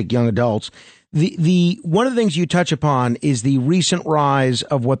 autistic young adults. The one of the things you touch upon is the recent rise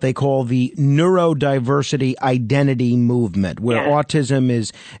of what they call the neurodiversity identity movement, where autism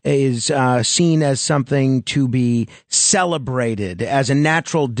is seen as something to be celebrated, as a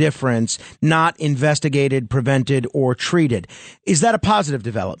natural difference, not investigated, prevented, or treated. Is that a positive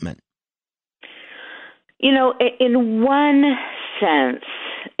development? In one sense,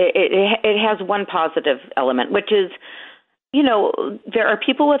 it has one positive element, which is, there are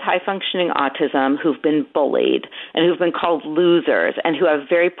people with high-functioning autism who've been bullied and who've been called losers and who have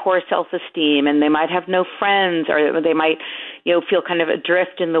very poor self-esteem, and they might have no friends, or they might, feel kind of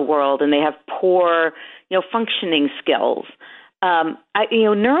adrift in the world, and they have poor, functioning skills.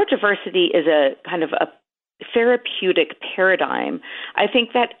 Neurodiversity is a kind of a therapeutic paradigm. I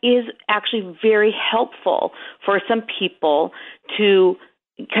think that is actually very helpful for some people to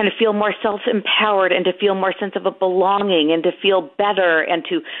kind of feel more self-empowered and to feel more sense of a belonging and to feel better and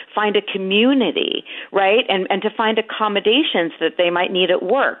to find a community, right? And to find accommodations that they might need at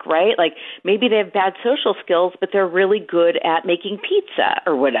work, right? Like maybe they have bad social skills, but they're really good at making pizza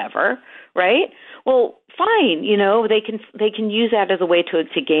or whatever, right? Well, fine, they can use that as a way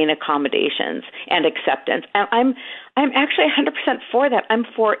to gain accommodations and acceptance. And I'm actually 100% for that. I'm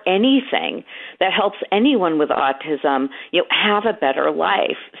for anything that helps anyone with autism, have a better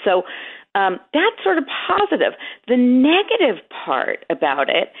life. So that's sort of positive. The negative part about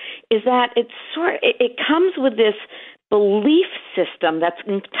it is that it comes with this belief system that's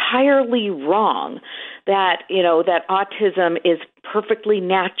entirely wrong, that that autism is perfectly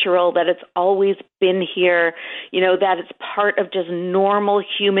natural, that it's always been here, that it's part of just normal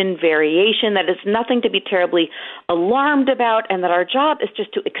human variation, that it's nothing to be terribly alarmed about, and that our job is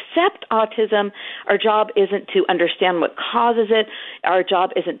just to accept autism. Our job isn't to understand what causes it. Our job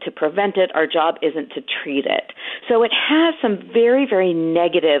isn't to prevent it. Our job isn't to treat it. So it has some very, very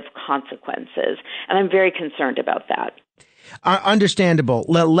negative consequences, and I'm very concerned about that. Understandable.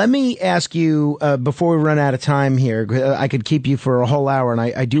 Let me ask you before we run out of time here. I could keep you for a whole hour, and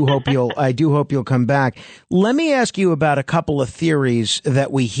I do hope you'll come back. Let me ask you about a couple of theories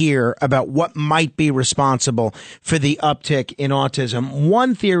that we hear about what might be responsible for the uptick in autism.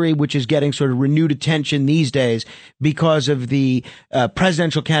 One theory, which is getting sort of renewed attention these days because of the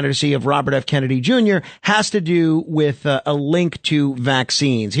presidential candidacy of Robert F. Kennedy Jr., has to do with a link to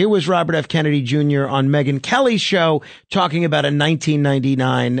vaccines. Here was Robert F. Kennedy Jr. on Megyn Kelly's show talking about a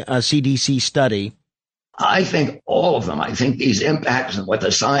 1999 CDC study. I think all of them. I think these impacts and what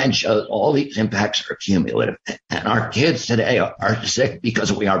the science shows, all these impacts are cumulative. And our kids today are sick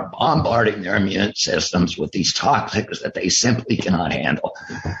because we are bombarding their immune systems with these toxics that they simply cannot handle.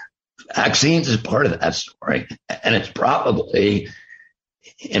 Vaccines is part of that story. And it's probably,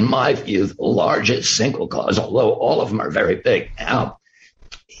 in my view, the largest single cause, although all of them are very big. Now,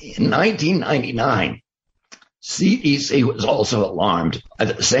 in 1999, CDC was also alarmed by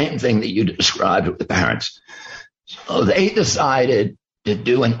the same thing that you described with the parents. So they decided to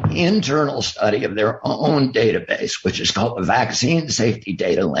do an internal study of their own database, which is called the Vaccine Safety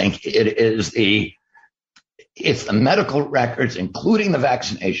Data Link. It's the medical records, including the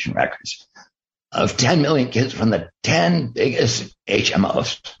vaccination records, of 10 million kids from the 10 biggest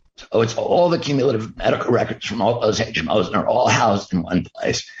HMOs. So it's all the cumulative medical records from all those HMOs, and they're all housed in one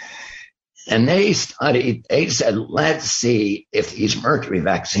place. And they said, let's see if these mercury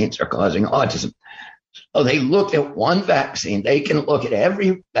vaccines are causing autism. So they looked at one vaccine. They can look at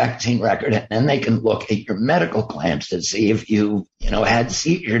every vaccine record, and then they can look at your medical claims to see if you had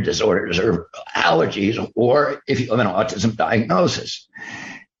seizure disorders or allergies, or if you have an autism diagnosis.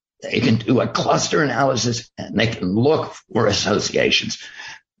 They can do a cluster analysis, and they can look for associations.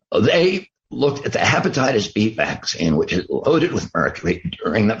 So they looked at the hepatitis B vaccine, which is loaded with mercury,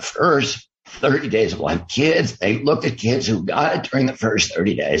 during the first 30 days of life. They looked at kids who got it during the first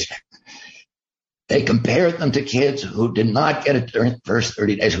 30 days. They compared them to kids who did not get it during the first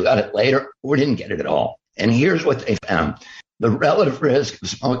 30 days, who got it later or didn't get it at all. And here's what they found. The relative risk of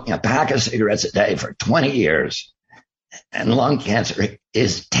smoking a pack of cigarettes a day for 20 years and lung cancer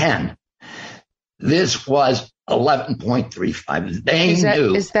is 10. This was 11.35. They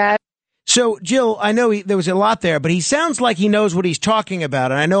knew. Is that? So, Jill, I know there was a lot there, but he sounds like he knows what he's talking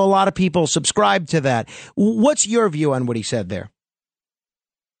about, and I know a lot of people subscribe to that. What's your view on what he said there?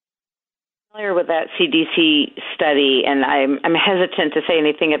 I'm familiar with that CDC study, and I'm hesitant to say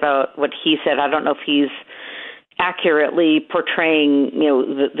anything about what he said. I don't know if he's accurately portraying,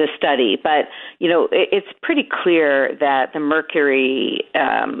 the study, but it's pretty clear that the mercury,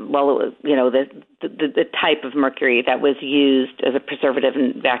 the type of mercury that was used as a preservative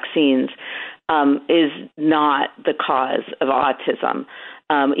in vaccines, is not the cause of autism.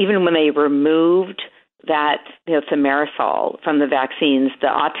 Even when they removed that thimerosal from the vaccines, the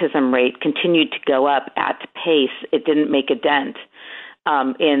autism rate continued to go up at pace. It didn't make a dent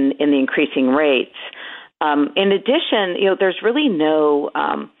in the increasing rates. In addition, there's really no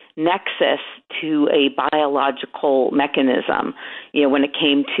nexus to a biological mechanism, when it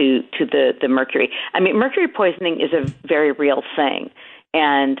came to the mercury. I mean, mercury poisoning is a very real thing.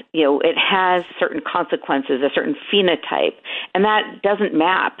 And, it has certain consequences, a certain phenotype, and that doesn't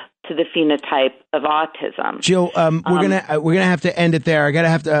map to the phenotype of autism. Jill, we're gonna have to end it there. I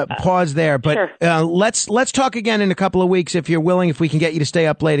have to pause there, but sure. Let's talk again in a couple of weeks if you're willing. If we can get you to stay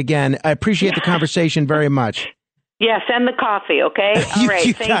up late again, I appreciate the conversation very much. Yeah, send the coffee, okay? All right,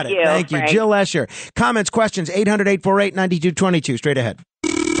 you got it. Thank you, Jill Escher. Comments, questions, 800-848-9222. Straight ahead.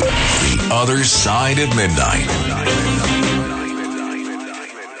 The Other Side of Midnight.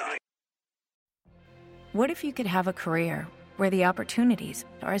 What if you could have a career where the opportunities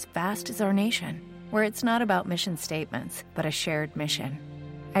are as vast as our nation, where it's not about mission statements, but a shared mission?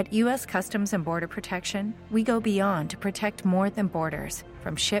 At U.S. Customs and Border Protection, we go beyond to protect more than borders.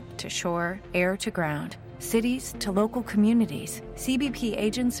 From ship to shore, air to ground, cities to local communities, CBP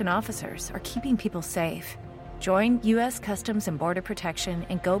agents and officers are keeping people safe. Join U.S. Customs and Border Protection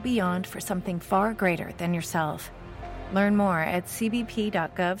and go beyond for something far greater than yourself. Learn more at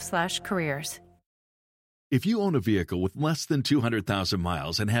cbp.gov/careers. If you own a vehicle with less than 200,000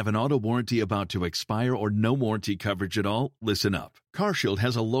 miles and have an auto warranty about to expire or no warranty coverage at all, listen up. CarShield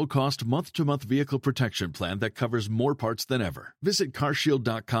has a low-cost month-to-month vehicle protection plan that covers more parts than ever. Visit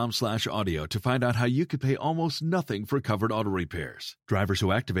carshield.com/audio to find out how you could pay almost nothing for covered auto repairs. Drivers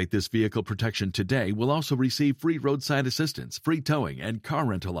who activate this vehicle protection today will also receive free roadside assistance, free towing, and car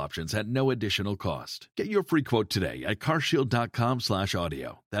rental options at no additional cost. Get your free quote today at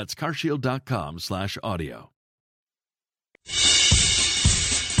carshield.com/audio. That's carshield.com/audio.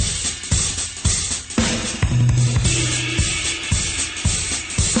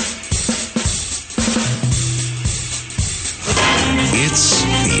 It's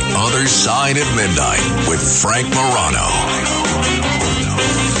The Other Side of Midnight with Frank Morano.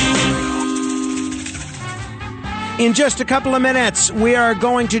 In just a couple of minutes, we are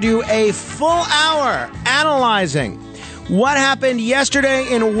going to do a full hour analyzing what happened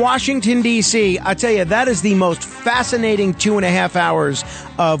yesterday in Washington, D.C. I tell you, that is the most fascinating 2.5 hours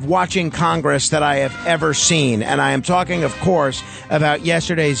of watching Congress that I have ever seen. And I am talking, of course, about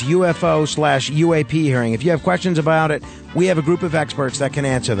yesterday's UFO/UAP hearing. If you have questions about it, we have a group of experts that can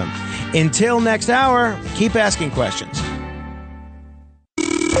answer them. Until next hour, keep asking questions.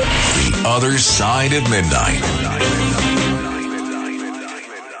 The Other Side of Midnight.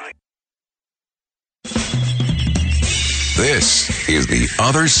 This is The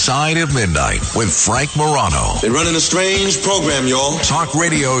Other Side of Midnight with Frank Morano. They're running a strange program, y'all. Talk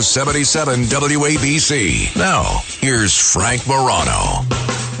Radio 77 WABC. Now, here's Frank Morano.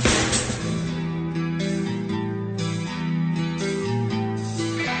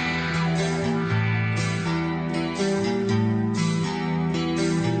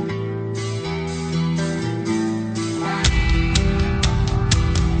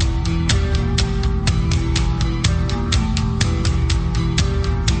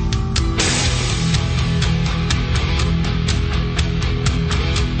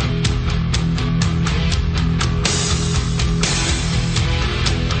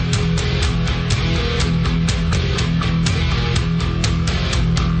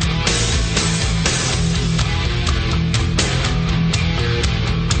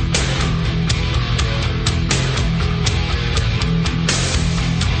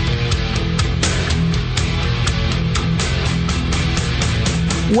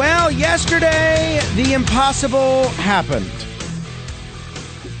 Well, yesterday, the impossible happened.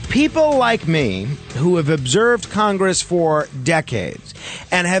 People like me, who have observed Congress for decades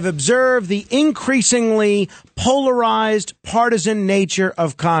and have observed the increasingly polarized, partisan nature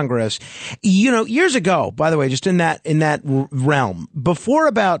of Congress, years ago, by the way, just in that realm, before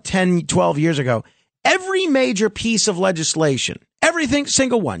about 10, 12 years ago, every major piece of legislation, everything,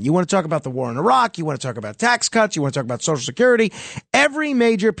 single one. You want to talk about the war in Iraq, you want to talk about tax cuts, you want to talk about Social Security. Every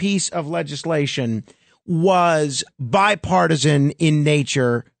major piece of legislation was bipartisan in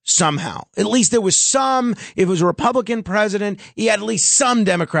nature somehow. At least there was some. If it was a Republican president, he had at least some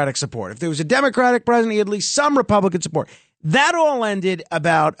Democratic support. If there was a Democratic president, he had at least some Republican support. That all ended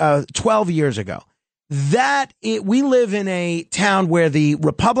about 12 years ago. We live in a town where the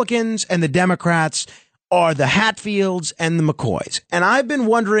Republicans and the Democrats are the Hatfields and the McCoys. And I've been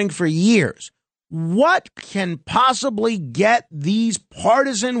wondering for years, what can possibly get these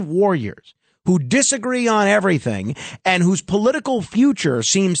partisan warriors who disagree on everything and whose political future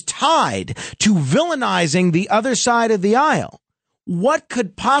seems tied to villainizing the other side of the aisle? What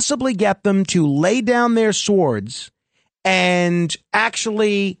could possibly get them to lay down their swords and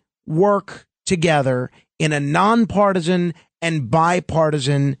actually work together in a nonpartisan and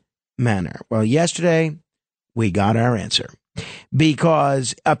bipartisan manner? Well, yesterday we got our answer,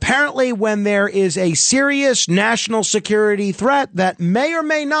 because apparently when there is a serious national security threat that may or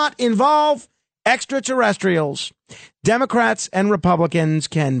may not involve extraterrestrials, Democrats and Republicans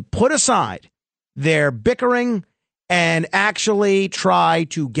can put aside their bickering and actually try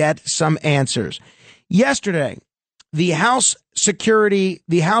to get some answers. Yesterday, the House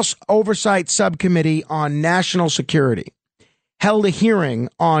Oversight Subcommittee on National Security held a hearing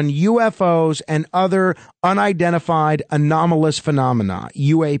on UFOs and other unidentified anomalous phenomena,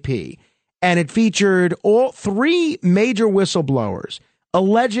 UAP, and it featured all three major whistleblowers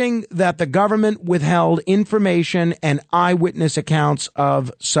alleging that the government withheld information and eyewitness accounts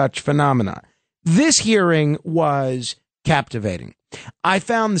of such phenomena. This hearing was captivating. I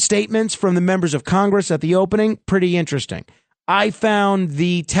found the statements from the members of Congress at the opening pretty interesting. I found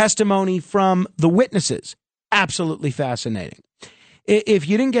the testimony from the witnesses absolutely fascinating. If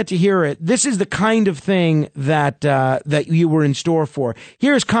you didn't get to hear it, this is the kind of thing that you were in store for.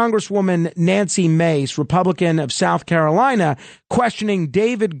 Here's Congresswoman Nancy Mace, Republican of South Carolina, questioning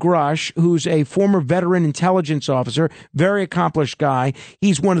David Grush, who's a former veteran intelligence officer, very accomplished guy.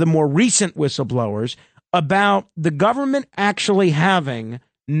 He's one of the more recent whistleblowers, about the government actually having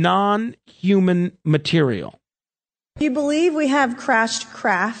non-human material. You believe we have crashed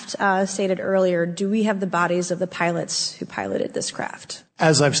craft, stated earlier. Do we have the bodies of the pilots who piloted this craft?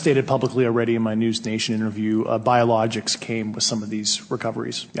 As I've stated publicly already in my News Nation interview, Biologics came with some of these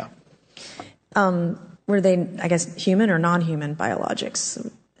recoveries. Yeah. Were they, I guess, human or non-human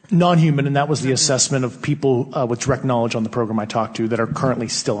biologics? Non-human, and that was the assessment of people with direct knowledge on the program I talked to that are currently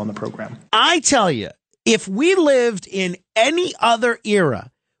still on the program. I tell you, if we lived in any other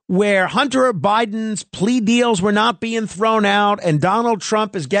era where Hunter Biden's plea deals were not being thrown out and Donald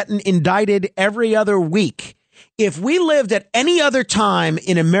Trump is getting indicted every other week, if we lived at any other time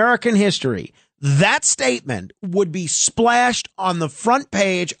in American history, that statement would be splashed on the front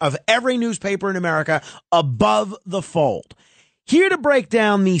page of every newspaper in America above the fold. Here to break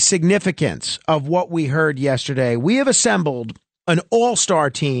down the significance of what we heard yesterday, we have assembled an all-star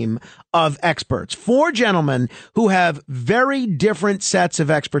team of experts, 4 gentlemen who have very different sets of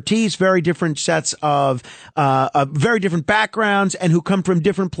expertise, very different sets of very different backgrounds, and who come from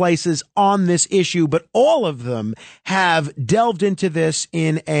different places on this issue. But all of them have delved into this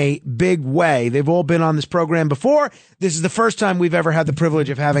in a big way. They've all been on this program before. This is the first time we've ever had the privilege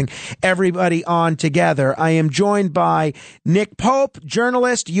of having everybody on together. I am joined by Nick Pope,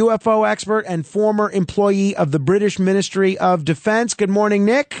 journalist, UFO expert, and former employee of the British Ministry of Defense. Good morning,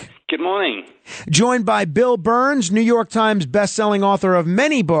 Nick. Good morning. Joined by Bill Burns, New York Times bestselling author of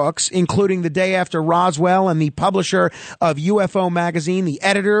many books, including The Day After Roswell, and the publisher of UFO Magazine, the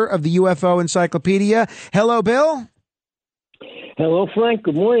editor of the UFO Encyclopedia. Hello, Bill. Hello, Frank.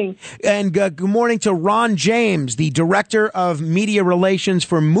 Good morning. And good morning to Ron James, the director of media relations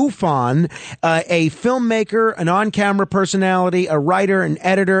for MUFON, a filmmaker, an on-camera personality, a writer, an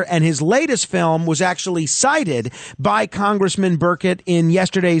editor, and his latest film was actually cited by Congressman Burkett in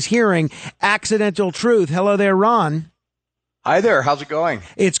yesterday's hearing, Accidental Truth. Hello there, Ron. Hi there. How's it going?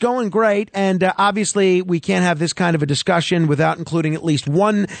 It's going great. And obviously, we can't have this kind of a discussion without including at least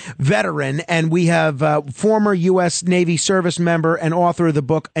one veteran. And we have former U.S. Navy service member and author of the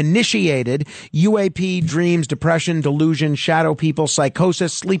book Initiated, UAP, Dreams, Depression, Delusion, Shadow People,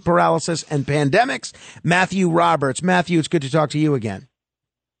 Psychosis, Sleep Paralysis, and Pandemics, Matthew Roberts. Matthew, it's good to talk to you again.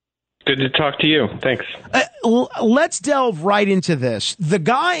 Good to talk to you. Thanks. Let's delve right into this. The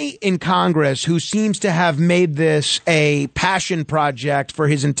guy in Congress who seems to have made this a passion project for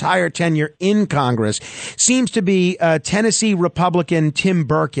his entire tenure in Congress seems to be Tennessee Republican Tim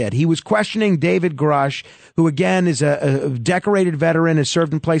Burkett. He was questioning David Grush, who again is a decorated veteran, has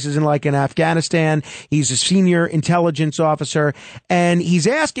served in places in Afghanistan. He's a senior intelligence officer, and he's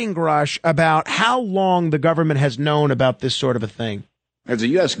asking Grush about how long the government has known about this sort of a thing. Has the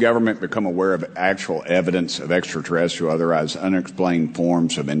U.S. government become aware of actual evidence of extraterrestrial, otherwise unexplained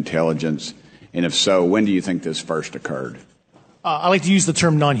forms of intelligence? And if so, when do you think this first occurred? I like to use the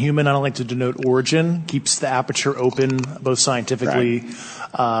term non-human. I don't like to denote origin. Keeps the aperture open, both scientifically.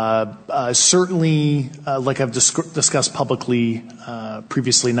 Right. Certainly, like I've discussed publicly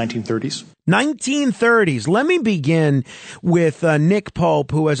previously, 1930s. 1930s. Let me begin with Nick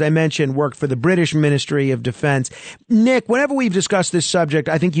Pope, who, as I mentioned, worked for the British Ministry of Defense. Nick, whenever we've discussed this subject,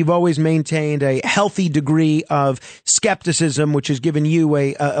 I think you've always maintained a healthy degree of skepticism, which has given you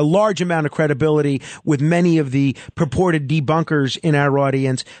a large amount of credibility with many of the purported debunkers in our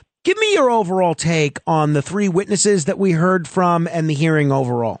audience. Give me your overall take on the 3 witnesses that we heard from and the hearing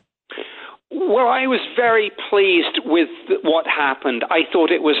overall. Well, I was very pleased with what happened. I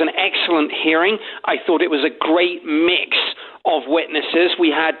thought it was an excellent hearing. I thought it was a great mix of witnesses.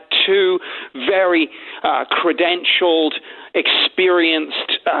 We had 2 very credentialed,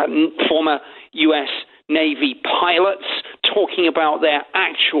 experienced former U.S. Navy pilots talking about their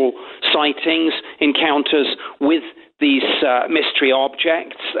actual sightings, encounters with these mystery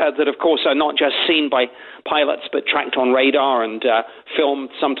objects that, of course, are not just seen by pilots but tracked on radar and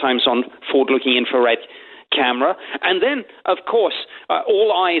filmed sometimes on forward-looking infrared camera. And then, of course,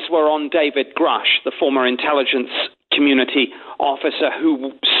 all eyes were on David Grush, the former intelligence community officer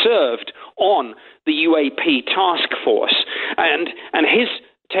who served on the UAP task force. And his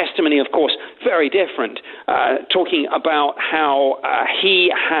testimony, of course, very different, talking about how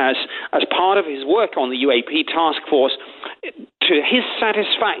he has, as part of his work on the UAP task force, to his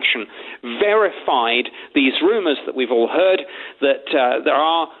satisfaction, verified these rumors that we've all heard, that there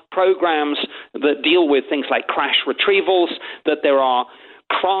are programs that deal with things like crash retrievals, that there are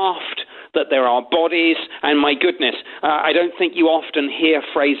craft, that there are bodies, and my goodness, I don't think you often hear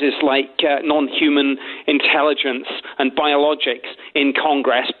phrases like non-human intelligence and biologics in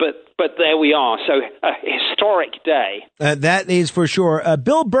Congress, but there we are. So a historic day. That is for sure.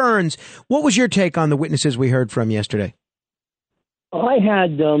 Bill Burns, what was your take on the witnesses we heard from yesterday? I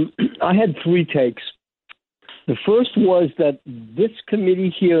had three takes. The first was that this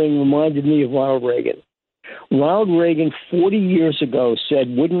committee hearing reminded me of Ronald Reagan. Ronald Reagan 40 years ago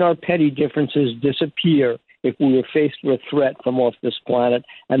said, wouldn't our petty differences disappear if we were faced with a threat from off this planet?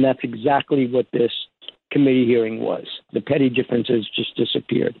 And that's exactly what this committee hearing was. The petty differences just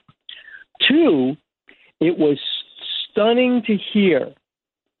disappeared. Two, it was stunning to hear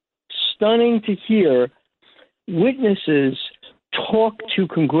witnesses talk to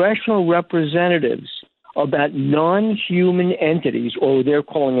congressional representatives about non-human entities, or they're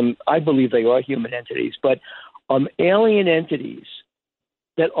calling them, I believe they are human entities, but alien entities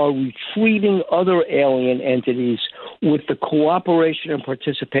that are retrieving other alien entities with the cooperation and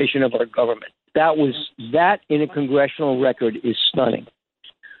participation of our government. That in a congressional record is stunning.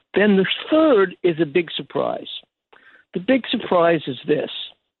 Then the third is a big surprise. The big surprise is this.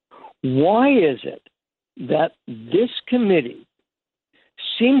 Why is it that this committee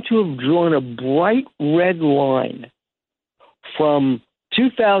seemed to have drawn a bright red line from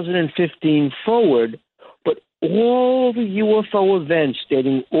 2015 forward, but all the UFO events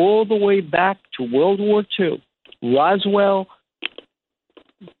dating all the way back to World War II, Roswell,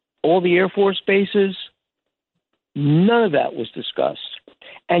 all the Air Force bases, none of that was discussed.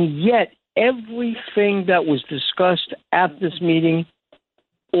 And yet everything that was discussed at this meeting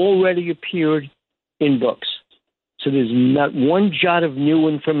already appeared in books. So there's not one jot of new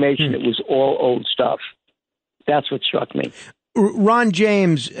information. It was all old stuff. That's what struck me. Ron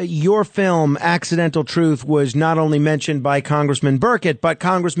James, your film, Accidental Truth, was not only mentioned by Congressman Burkett, but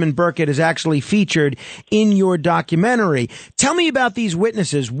Congressman Burkett is actually featured in your documentary. Tell me about these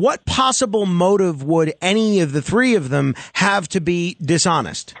witnesses. What possible motive would any of the three of them have to be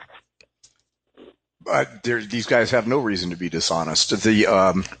dishonest? These guys have no reason to be dishonest.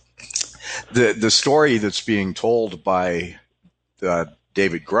 The story that's being told by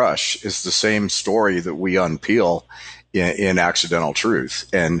David Grush is the same story that we unpeel in Accidental Truth.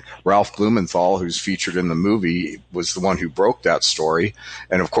 And Ralph Blumenthal, who's featured in the movie, was the one who broke that story.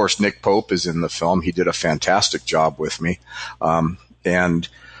 And of course, Nick Pope is in the film. He did a fantastic job with me.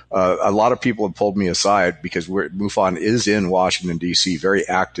 A lot of people have pulled me aside because MUFON is in Washington, D.C., very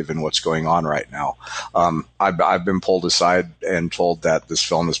active in what's going on right now. I've been pulled aside and told that this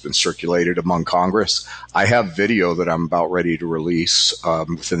film has been circulated among Congress. I have video that I'm about ready to release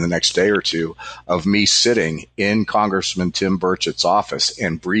within the next day or two of me sitting in Congressman Tim Burchett's office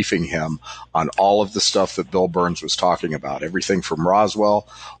and briefing him on all of the stuff that Bill Burns was talking about, everything from Roswell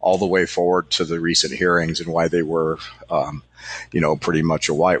all the way forward to the recent hearings and why they were pretty much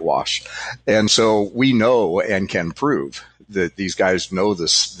a whitewash. And so we know and can prove that these guys know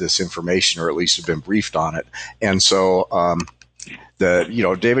this information, or at least have been briefed on it. And so,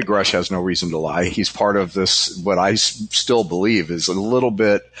 David Grush has no reason to lie. He's part of this, what I still believe is a little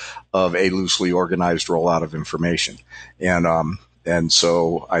bit of a loosely organized rollout of information. And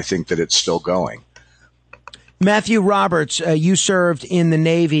so I think that it's still going. Matthew Roberts, you served in the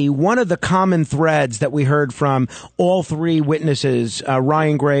Navy. One of the common threads that we heard from all three witnesses,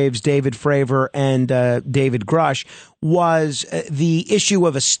 Ryan Graves, David Fravor, and David Grush, was the issue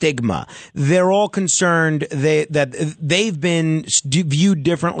of a stigma. They're all concerned that they've been viewed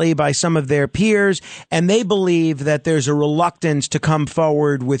differently by some of their peers, and they believe that there's a reluctance to come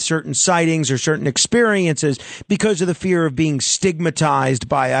forward with certain sightings or certain experiences because of the fear of being stigmatized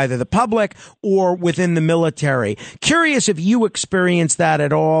by either the public or within the military. Curious if you experienced that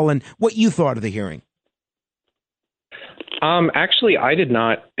at all and what you thought of the hearing. Actually, I did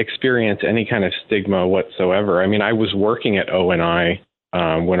not experience any kind of stigma whatsoever. I mean, I was working at ONI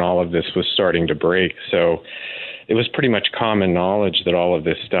when all of this was starting to break, so it was pretty much common knowledge that all of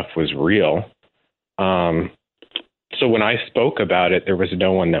this stuff was real. So when I spoke about it, there was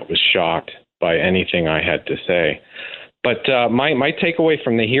no one that was shocked by anything I had to say. But my takeaway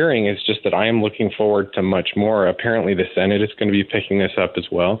from the hearing is just that I am looking forward to much more. Apparently, the Senate is going to be picking this up as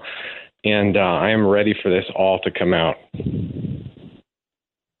well. And I am ready for this all to come out.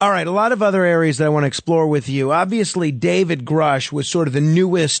 All right, a lot of other areas that I want to explore with you. Obviously, David Grush was sort of the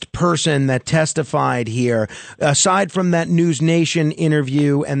newest person that testified here. Aside from that News Nation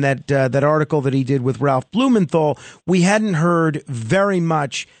interview and that article that he did with Ralph Blumenthal, we hadn't heard very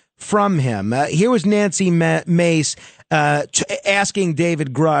much from him. Here was Nancy Mace asking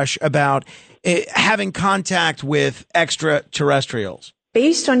David Grush about having contact with extraterrestrials.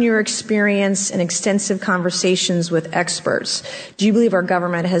 Based on your experience and extensive conversations with experts, do you believe our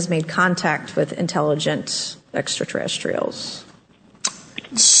government has made contact with intelligent extraterrestrials?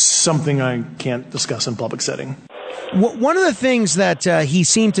 Something I can't discuss in public setting. One of the things that he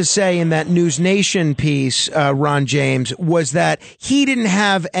seemed to say in that News Nation piece, Ron James, was that he didn't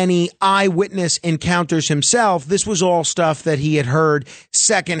have any eyewitness encounters himself. This was all stuff that he had heard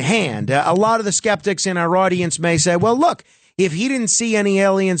secondhand. A lot of the skeptics in our audience may say, well, look, if he didn't see any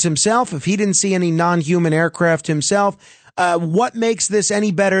aliens himself, if he didn't see any non-human aircraft himself, what makes this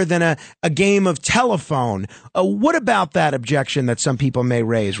any better than a game of telephone? What about that objection that some people may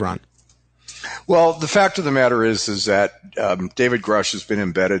raise, Ron? Well, the fact of the matter is that David Grush has been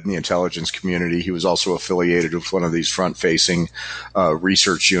embedded in the intelligence community. He was also affiliated with one of these front-facing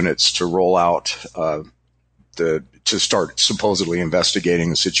research units to roll out to start supposedly investigating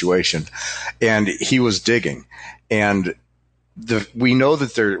the situation, and he was digging. And we know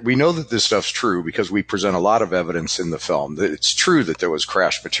that this stuff's true because we present a lot of evidence in the film. It's true that there was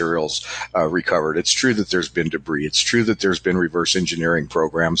crash materials recovered. It's true that there's been debris. It's true that there's been reverse engineering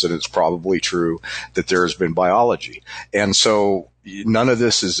programs, and it's probably true that there has been biology. And so none of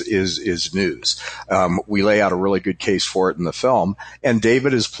this is news. We lay out a really good case for it in the film, and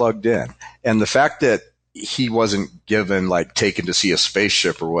David is plugged in. And the fact that he wasn't taken to see a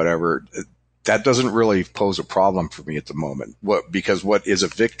spaceship or whatever, that doesn't really pose a problem for me at the moment. Because what is a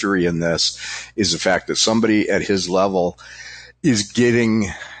victory in this is the fact that somebody at his level is getting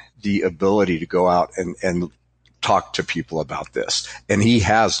the ability to go out and talk to people about this. And he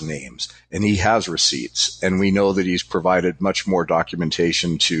has names and he has receipts. And we know that he's provided much more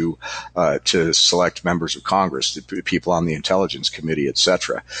documentation to select members of Congress, to people on the Intelligence Committee, et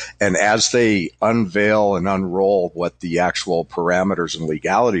cetera. And as they unveil and unroll what the actual parameters and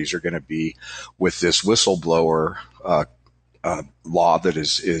legalities are going to be with this whistleblower law that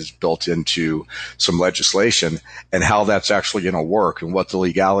is built into some legislation, and how that's actually going to work, and what the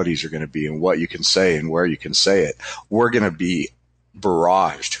legalities are going to be, and what you can say and where you can say it, we're going to be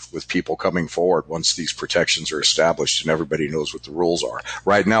barraged with people coming forward once these protections are established and everybody knows what the rules are.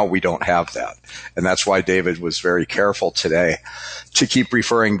 Right now, we don't have that. And that's why David was very careful today to keep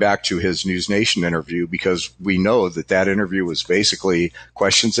referring back to his News Nation interview, because we know that interview was basically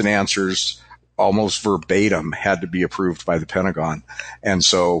questions and answers almost verbatim, had to be approved by the Pentagon. And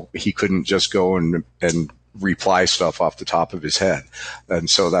so he couldn't just go and reply stuff off the top of his head. And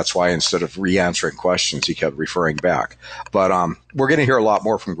so that's why instead of re-answering questions, he kept referring back. But we're going to hear a lot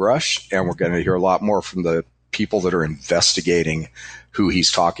more from Grush, and we're going to hear a lot more from the people that are investigating who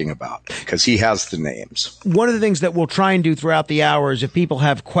he's talking about, because he has the names. One of the things that we'll try and do throughout the hours, if people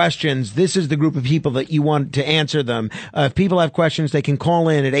have questions, this is the group of people that you want to answer them. If people have questions, they can call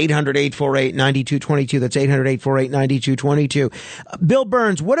in at 800-848-9222. That's 800-848-9222. Bill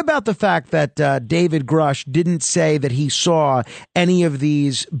Burns, what about the fact that David Grush didn't say that he saw any of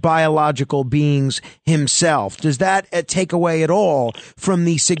these biological beings himself? Does that take away at all from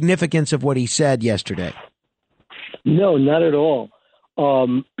the significance of what he said yesterday? No, not at all.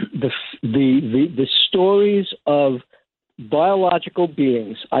 The stories of biological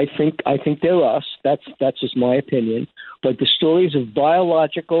beings, I think they're us. That's just my opinion. But the stories of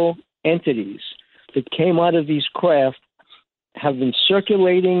biological entities that came out of these craft have been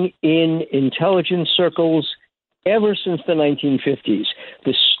circulating in intelligence circles ever since the 1950s.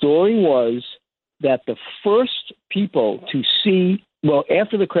 The story was that the first people to see,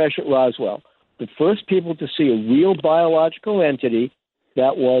 after the crash at Roswell, the first people to see a real biological entity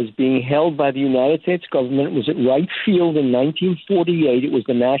that was being held by the United States government was at Wright Field in 1948. It was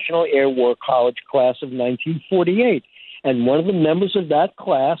the National Air War College class of 1948. And one of the members of that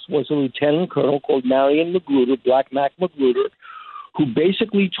class was a lieutenant colonel called Marion Magruder, Black Mac Magruder, who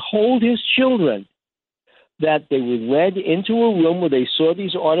basically told his children that they were led into a room where they saw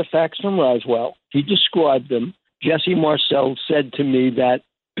these artifacts from Roswell. He described them. Jesse Marcel said to me that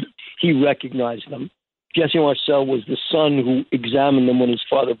he recognized them. Jesse Marcel was the son who examined them when his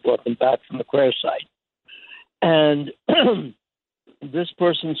father brought them back from the crash site. And this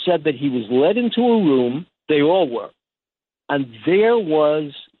person said that he was led into a room, they all were, and there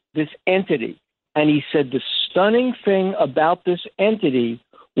was this entity. And he said the stunning thing about this entity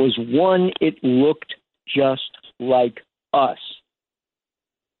was, one, it looked just like us.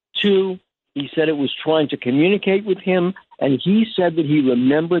 2, he said it was trying to communicate with him, and he said that he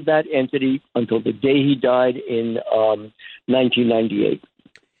remembered that entity until the day he died in 1998.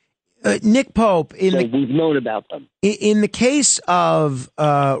 Nick Pope, we've known about them. In the case of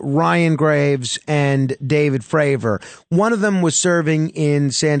Ryan Graves and David Fravor, one of them was serving in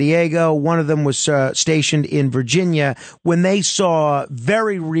San Diego, one of them was stationed in Virginia, when they saw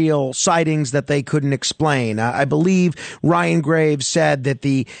very real sightings that they couldn't explain. I believe Ryan Graves said that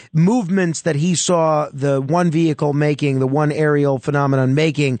the movements that he saw the one vehicle making, the one aerial phenomenon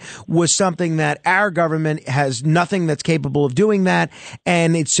making, was something that our government has nothing that's capable of doing that,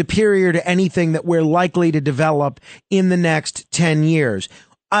 and it's superior to anything that we're likely to develop in the next 10 years.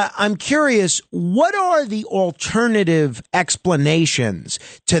 I'm curious, what are the alternative explanations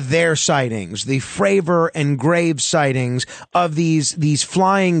to their sightings, the Fravor and Graves sightings of these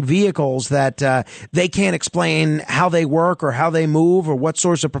flying vehicles that they can't explain how they work or how they move or what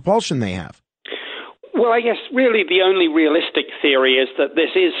source of propulsion they have? Well, I guess really the only realistic theory is that this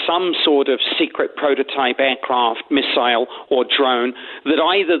is some sort of secret prototype aircraft, missile, or drone that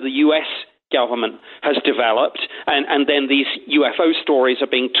either the U.S. government has developed, and then these UFO stories are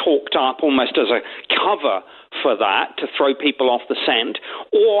being talked up almost as a cover for that to throw people off the scent,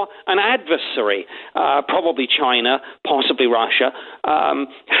 or an adversary, probably China, possibly Russia,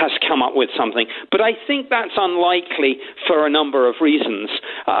 has come up with something. But I think that's unlikely for a number of reasons.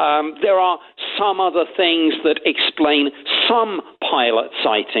 There are some other things that explain some pilot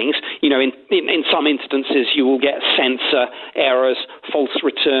sightings. You know, in some instances you will get sensor errors, false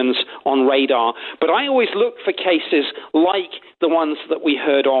returns on radar. But I always look for cases like the ones that we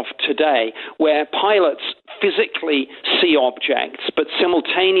heard of today, where pilots physically see objects, but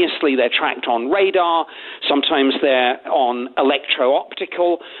simultaneously they're tracked on radar, sometimes they're on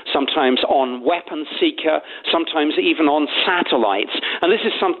electro-optical, sometimes on weapon seeker, sometimes even on satellites. And this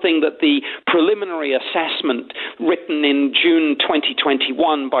is something that the preliminary assessment written in June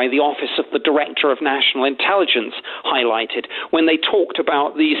 2021 by the Office of the Director of National Intelligence highlighted when they talked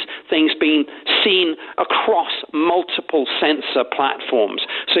about these things being seen across multiple sensor platforms.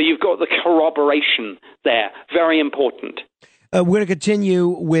 So you've got the corroboration there. Very important. We're going to continue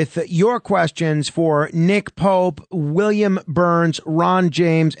with your questions for Nick Pope, William Burns, Ron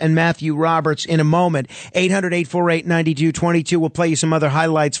James, and Matthew Roberts in a moment. 800-848-9222. We'll play you some other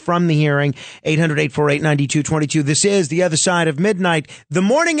highlights from the hearing. 800-848-9222. This is The Other Side of Midnight, the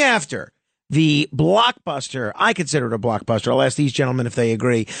morning after the blockbuster, I consider it a blockbuster, I'll ask these gentlemen if they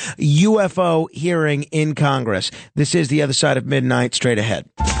agree, UFO hearing in Congress. This is The Other Side of Midnight, straight ahead.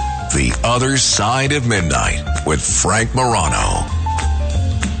 The Other Side of Midnight with Frank Morano.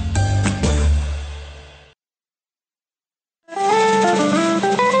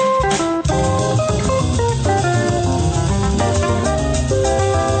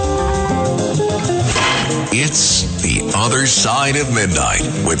 It's The Other Side of Midnight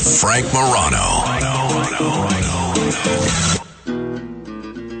with Frank Morano.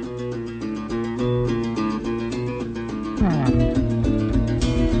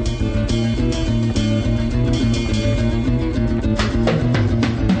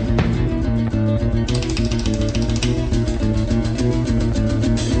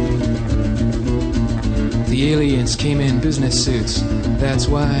 The aliens came in business suits, that's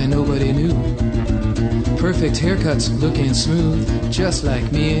why nobody knew. Perfect haircuts, looking smooth, just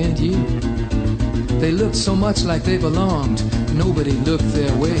like me and you. They looked so much like they belonged, nobody looked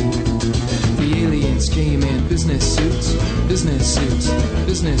their way. The aliens came in business suits, business suits,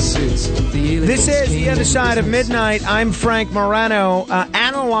 business suits. The aliens This is The Other Side of Midnight. I'm Frank Morano,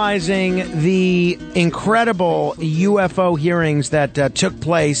 analyzing the incredible UFO hearings that took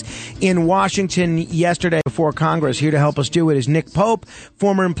place in Washington yesterday before Congress. Here to help us do it is Nick Pope,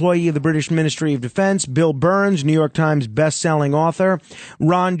 former employee of the British Ministry of Defense, Bill Burns, New York Times best-selling author,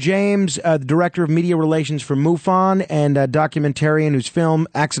 Ron James, the Director of Media Relations for MUFON and a documentarian whose film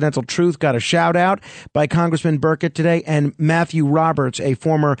Accidental Truth got a shout-out by Congressman Burkett today, and Matthew Roberts, a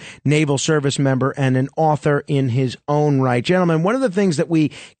former Naval Service member and an author in his own right. Gentlemen, one of the things that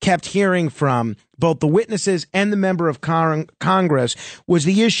we kept hearing from both the witnesses and the member of Congress was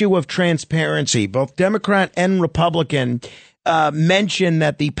the issue of transparency. Both Democrat and Republican mention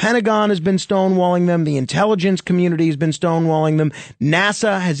that the Pentagon has been stonewalling them, the intelligence community has been stonewalling them,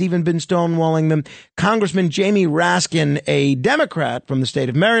 NASA has even been stonewalling them. Congressman Jamie Raskin, a Democrat from the state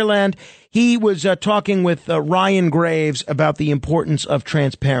of Maryland, he was talking with Ryan Graves about the importance of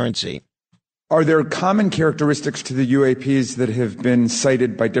transparency. Are there common characteristics to the UAPs that have been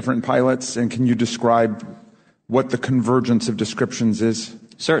cited by different pilots, and can you describe what the convergence of descriptions is?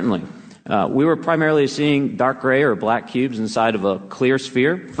 Certainly. We were primarily seeing dark gray or black cubes inside of a clear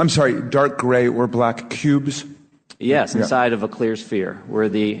sphere. I'm sorry, dark gray or black cubes? Yes, inside of a clear sphere, where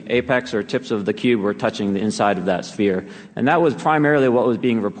the apex or tips of the cube were touching the inside of that sphere. And that was primarily what was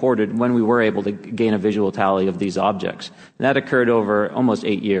being reported when we were able to gain a visual tally of these objects. And that occurred over almost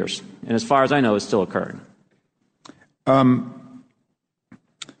 8 years. And as far as I know, it's still occurring. I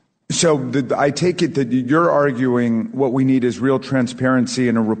take it that you're arguing what we need is real transparency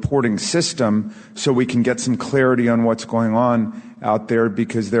in a reporting system so we can get some clarity on what's going on out there,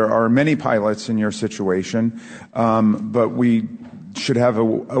 because there are many pilots in your situation, but we should have a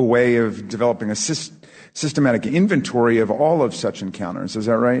way of developing a systematic inventory of all of such encounters. Is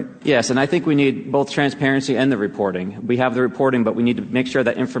that right? Yes, and I think we need both transparency and the reporting. We have the reporting, but we need to make sure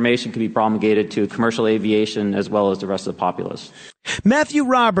that information can be promulgated to commercial aviation as well as the rest of the populace. Matthew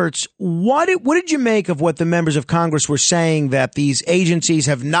Roberts, what did you make of what the members of Congress were saying, that these agencies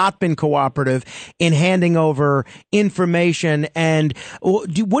have not been cooperative in handing over information? And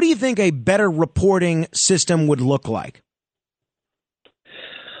what do you think a better reporting system would look like?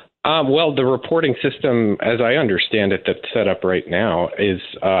 Well, the reporting system, as I understand it, that's set up right now is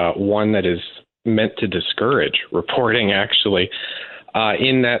one that is meant to discourage reporting, actually,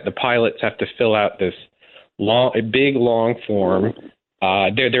 in that the pilots have to fill out this big long form.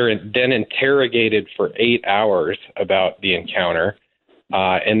 They're then interrogated for 8 hours about the encounter,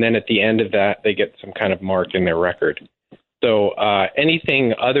 and then at the end of that, they get some kind of mark in their record. So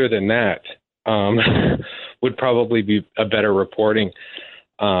anything other than that would probably be a better reporting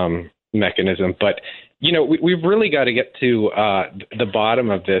mechanism. But, we've really got to get to the bottom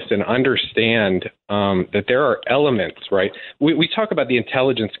of this and understand that there are elements, right? We talk about the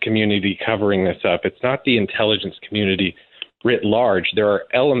intelligence community covering this up. It's not the intelligence community writ large. There are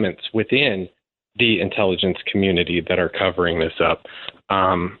elements within the intelligence community that are covering this up.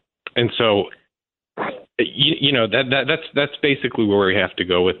 And so, that's basically where we have to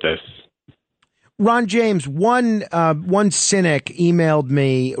go with this. Ron James, one cynic emailed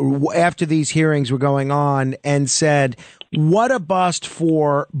me after these hearings were going on and said, what a bust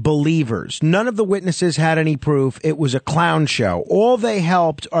for believers. None of the witnesses had any proof. It was a clown show. All they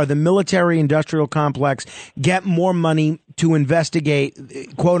helped are the military-industrial complex get more money to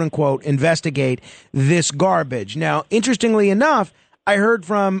investigate, quote unquote, investigate this garbage. Now, interestingly enough, I heard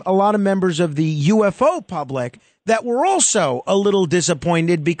from a lot of members of the UFO public that were also a little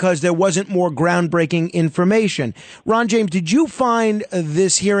disappointed because there wasn't more groundbreaking information. Ron James, did you find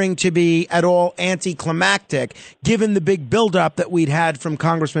this hearing to be at all anticlimactic, given the big buildup that we'd had from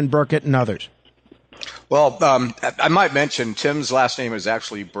Congressman Burkett and others? Well, I might mention Tim's last name is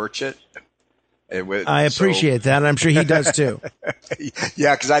actually Burchett. I appreciate that, and I'm sure he does too.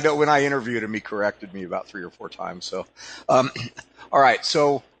 Yeah, because I know when I interviewed him, he corrected me about 3 or 4 times. So, all right.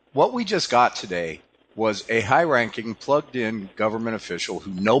 So what we just got today was a high-ranking, plugged-in government official who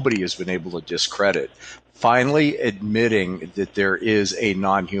nobody has been able to discredit, finally admitting that there is a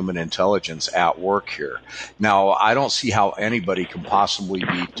non-human intelligence at work here. Now, I don't see how anybody can possibly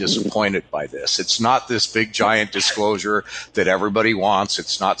be disappointed by this. It's not this big, giant disclosure that everybody wants.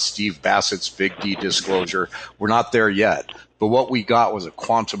 It's not Steve Bassett's big D disclosure. We're not there yet. But what we got was a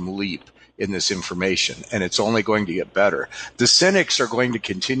quantum leap in this information, and it's only going to get better. The cynics are going to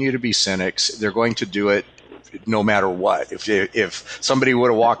continue to be cynics. They're going to do it no matter what. If somebody would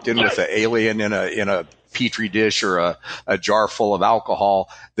have walked in with an alien in a petri dish or a jar full of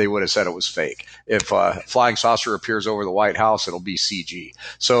alcohol, they would have said it was fake. If a flying saucer appears over the White House, it'll be CG.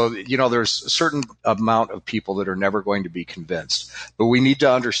 So, there's a certain amount of people that are never going to be convinced. But we need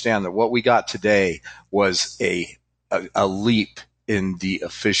to understand that what we got today was a leap in the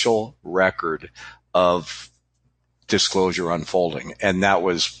official record of disclosure unfolding, and that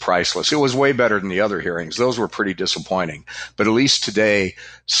was priceless. It was way better than the other hearings. Those were pretty disappointing. But at least today,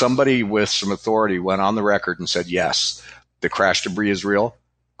 somebody with some authority went on the record and said, yes, the crash debris is real,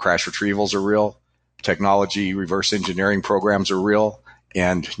 crash retrievals are real, technology reverse engineering programs are real,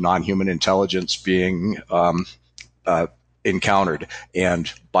 and non-human intelligence being encountered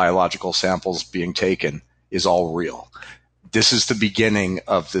and biological samples being taken is all real. This is the beginning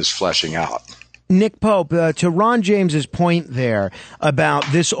of this fleshing out. Nick Pope, to Ron James's point there about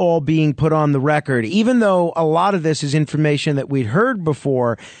this all being put on the record, even though a lot of this is information that we'd heard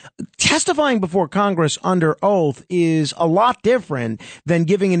before, testifying before Congress under oath is a lot different than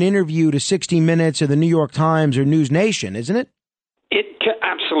giving an interview to 60 Minutes or the New York Times or News Nation, isn't it?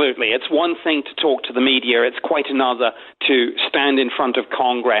 Absolutely. It's one thing to talk to the media. It's quite another to stand in front of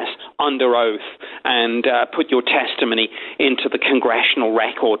Congress under oath and put your testimony into the congressional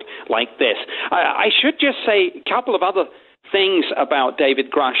record like this. I should just say a couple of other things about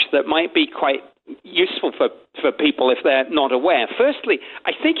David Grush that might be quite useful for people if they're not aware. Firstly,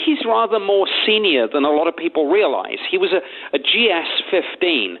 I think he's rather more senior than a lot of people realize. He was a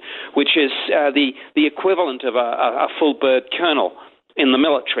GS-15, which is the equivalent of a full bird colonel in the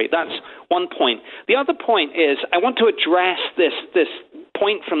military. That's one point. The other point is I want to address this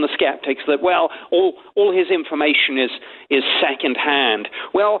point from the skeptics that, well, all his information is second-hand.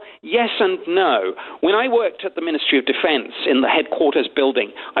 Well, yes and no. When I worked at the Ministry of Defense in the headquarters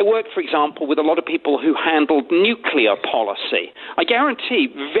building, I worked, for example, with a lot of people who handled nuclear policy. I guarantee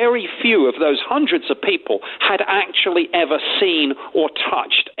very few of those hundreds of people had actually ever seen or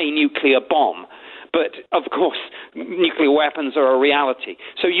touched a nuclear bomb. But, of course, nuclear weapons are a reality.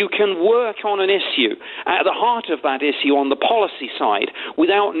 So you can work on an issue at the heart of that issue on the policy side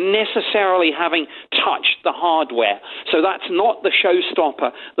without necessarily having touched the hardware. So that's not the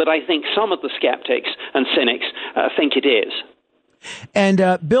showstopper that I think some of the skeptics and cynics think it is.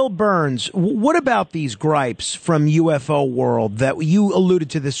 And Bill Burns, what about these gripes from UFO World that you alluded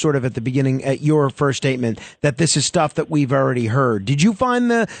to this sort of at the beginning at your first statement, that this is stuff that we've already heard? Did you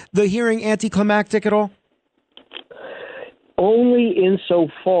find the hearing anticlimactic at all? Only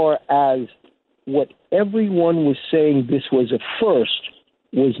insofar as what everyone was saying this was a first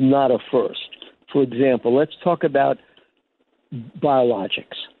was not a first. For example, let's talk about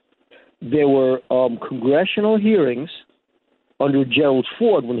biologics. There were congressional hearings under Gerald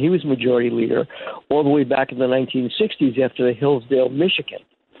Ford when he was majority leader, all the way back in the 1960s after the Hillsdale, Michigan.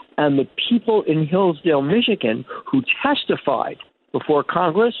 And the people in Hillsdale, Michigan, who testified before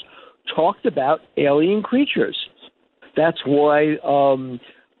Congress talked about alien creatures. That's why J.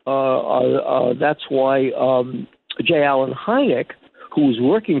 Allen Hynek, who was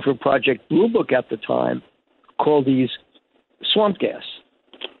working for Project Blue Book at the time, called these swamp gas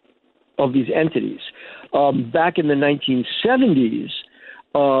of these entities. Back in the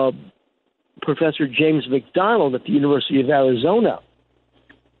 1970s, Professor James McDonald at the University of Arizona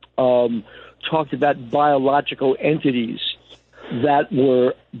talked about biological entities that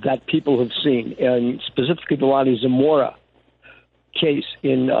people have seen, and specifically the Lonnie Zamora case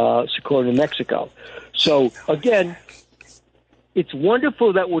in Socorro, New Mexico. So again, it's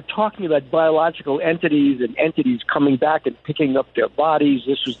wonderful that we're talking about biological entities and entities coming back and picking up their bodies.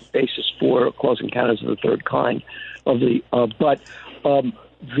 This was the basis for Close Encounters of the Third Kind. The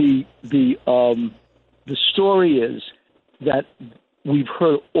story is that we've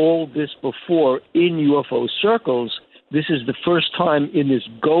heard all this before in UFO circles. This is the first time in this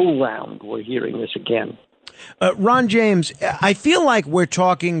go-round we're hearing this again. Ron James, I feel like we're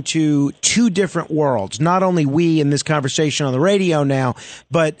talking to two different worlds, not only we in this conversation on the radio now,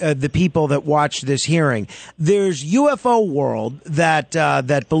 but the people that watch this hearing. There's UFO World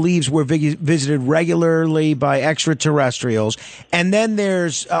that believes we're visited regularly by extraterrestrials. And then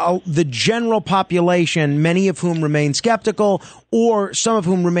there's the general population, many of whom remain skeptical or some of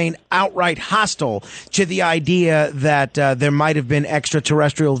whom remain outright hostile to the idea that there might have been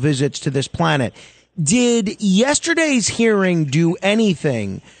extraterrestrial visits to this planet. Did yesterday's hearing do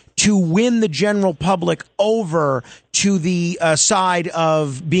anything to win the general public over to the side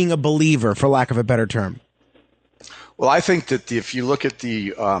of being a believer, for lack of a better term? Well, I think that if you look at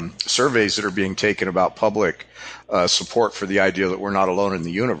the surveys that are being taken about public support for the idea that we're not alone in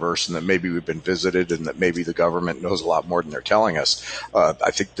the universe and that maybe we've been visited and that maybe the government knows a lot more than they're telling us,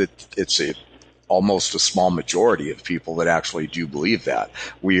 I think that it's almost a small majority of people that actually do believe that.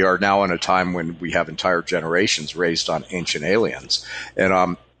 We are now in a time when we have entire generations raised on ancient aliens.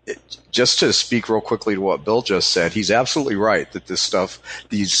 And just to speak real quickly to what Bill just said, he's absolutely right that this stuff,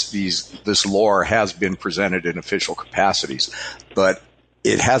 this lore has been presented in official capacities, but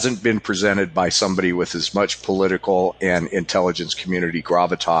it hasn't been presented by somebody with as much political and intelligence community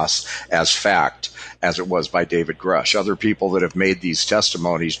gravitas as fact as it was by David Grush. Other people that have made these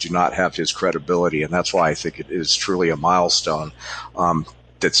testimonies do not have his credibility, and that's why I think it is truly a milestone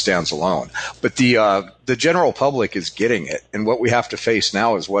that stands alone. But the general public is getting it, and what we have to face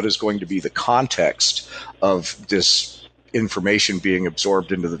now is what is going to be the context of this information being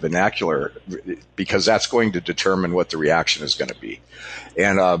absorbed into the vernacular, because that's going to determine what the reaction is going to be.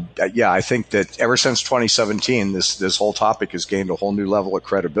 And I think that ever since 2017, this whole topic has gained a whole new level of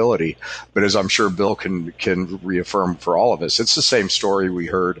credibility. But as I'm sure Bill can reaffirm for all of us, it's the same story we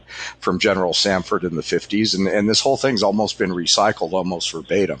heard from General Samford in the 50s, and this whole thing's almost been recycled almost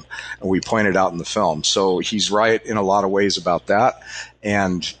verbatim, and we pointed out in the film. So he's right in a lot of ways about that,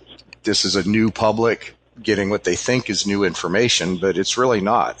 and this is a new public getting what they think is new information, but it's really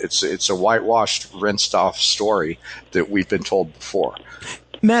not. It's a whitewashed, rinsed off story that we've been told before.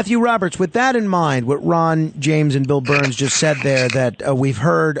 Matthew Roberts, with that in mind, what Ron James and Bill Burns just said there, that we've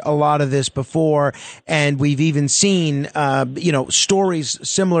heard a lot of this before, and we've even seen, stories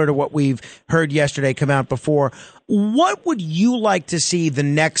similar to what we've heard yesterday come out before. What would you like to see the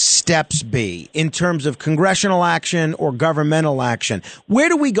next steps be in terms of congressional action or governmental action? Where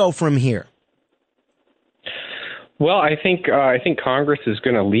do we go from here? Well, I think Congress is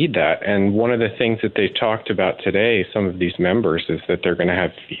going to lead that. And one of the things that they talked about today, some of these members, is that they're going to have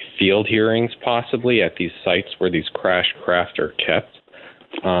field hearings possibly at these sites where these crashed craft are kept.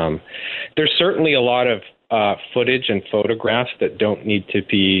 There's certainly a lot of footage and photographs that don't need to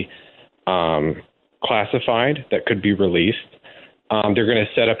be classified that could be released. They're going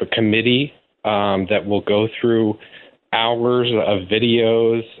to set up a committee that will go through hours of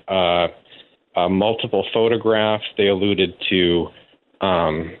videos, multiple photographs. They alluded to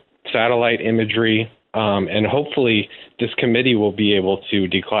satellite imagery, and hopefully this committee will be able to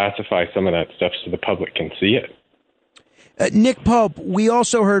declassify some of that stuff so the public can see it. Nick Pope, we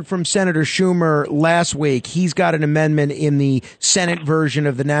also heard from Senator Schumer last week. He's got an amendment in the Senate version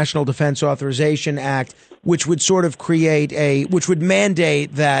of the National Defense Authorization Act, which would sort of which would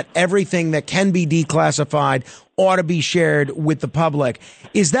mandate that everything that can be declassified ought to be shared with the public.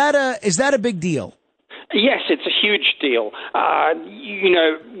 Is that a big deal? Yes, it's a huge deal.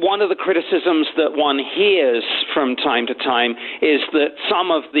 One of the criticisms that one hears from time to time is that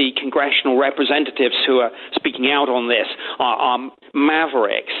some of the congressional representatives who are speaking out on this are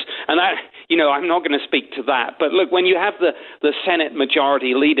mavericks. And that, I'm not going to speak to that. But look, when you have the Senate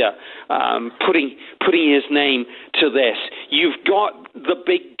Majority Leader putting his name to this, you've got the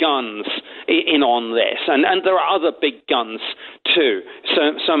big guns in on this. And there are other big guns too.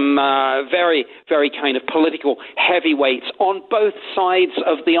 So some very, very kind of political heavyweights on both sides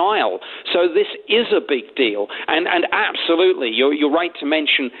of the aisle. So this is a big deal. And absolutely, you're right to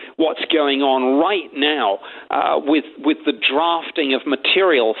mention what's going on right now with the drafting of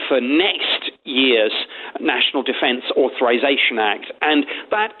material for next year's National Defense Authorization Act. And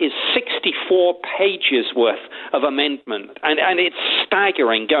that is 64 pages worth of amendment. And it's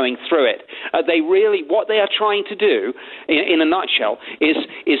staggering going through it. What they are trying to do, in a nutshell, is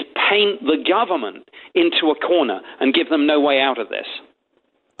paint the government into a corner and give them no way out of this.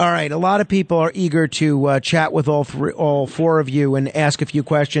 All right. A lot of people are eager to chat with all four of you and ask a few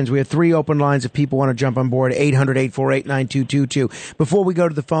questions. We have 3 open lines if people want to jump on board, 800-848-9222. Before we go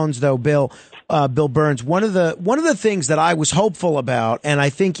to the phones, though, Bill Burns, one of the things that I was hopeful about, and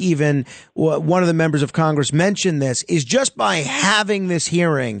I think even one of the members of Congress mentioned this, is just by having this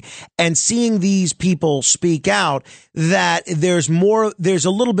hearing and seeing these people speak out, that there's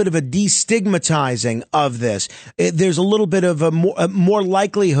a little bit of a destigmatizing of this. There's a little bit of a more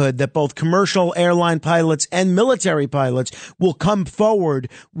likelihood that both commercial airline pilots and military pilots will come forward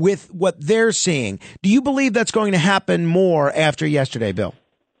with what they're seeing. Do you believe that's going to happen more after yesterday, Bill?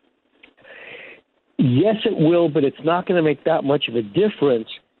 Yes, it will, but it's not going to make that much of a difference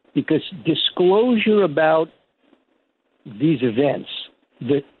because disclosure about these events,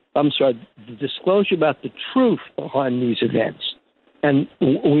 the disclosure about the truth behind these events, and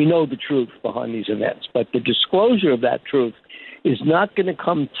we know the truth behind these events, but the disclosure of that truth is not going to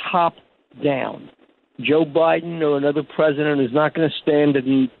come top down. Joe Biden or another president is not going to stand at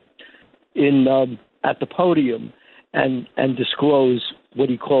the podium and disclose what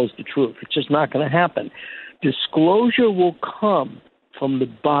he calls the truth. It's just not going to happen. Disclosure will come from the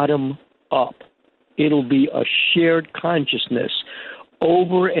bottom up. It'll be a shared consciousness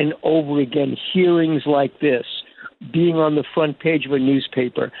over and over again, hearings like this, being on the front page of a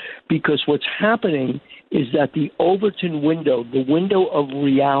newspaper, because what's happening is that the Overton window, the window of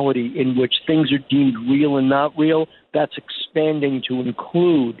reality in which things are deemed real and not real, that's expanding to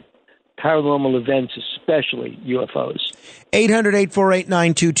include paranormal events, especially UFOs.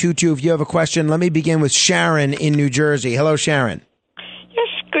 800-848-9222. If you have a question, let me begin with Sharon in New Jersey. Hello, Sharon. Yes,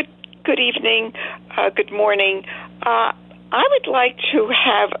 good evening, good morning. I would like to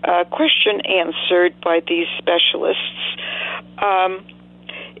have a question answered by these specialists,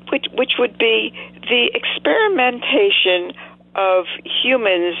 which would be the experimentation of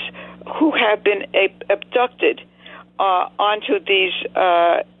humans who have been abducted onto these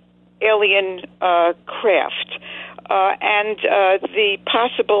alien craft, and the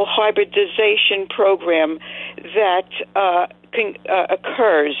possible hybridization program that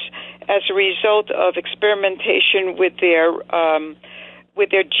occurs as a result of experimentation with their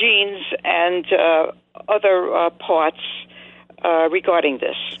genes and other parts regarding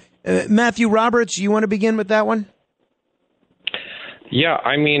this. Matthew Roberts, you want to begin with that one? Yeah,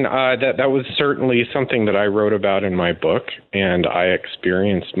 I mean, that was certainly something that I wrote about in my book, and I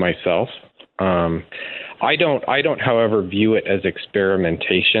experienced myself. I don't, however, view it as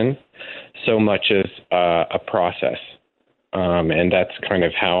experimentation so much as a process, and that's kind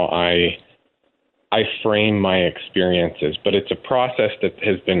of how I frame my experiences. But it's a process that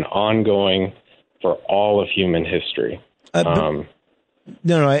has been ongoing for all of human history. Bill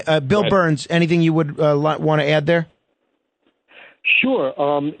Burns, anything you would want to add there? Sure.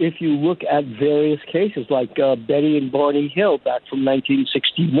 If you look at various cases like Betty and Barney Hill back from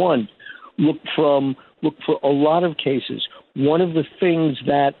 1961, look for a lot of cases. One of the things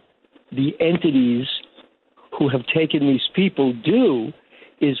that the entities who have taken these people do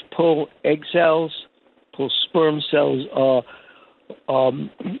is pull egg cells, pull sperm cells.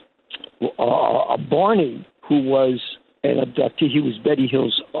 Barney, who was an abductee, he was Betty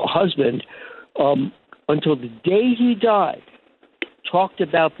Hill's husband, until the day he died, talked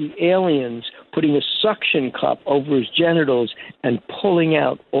about the aliens putting a suction cup over his genitals and pulling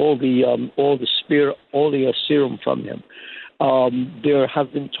out all the serum from him. There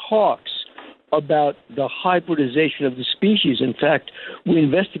have been talks about the hybridization of the species. In fact, we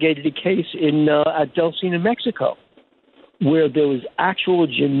investigated a case at Delcina, Mexico, where there was actual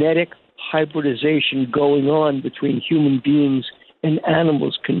genetic hybridization going on between human beings and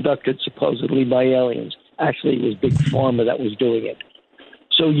animals conducted supposedly by aliens. Actually, it was Big Pharma that was doing it.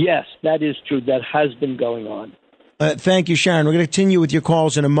 So, yes, that is true. That has been going on. Thank you, Sharon. We're going to continue with your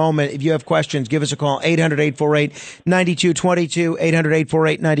calls in a moment. If you have questions, give us a call, 800-848-9222,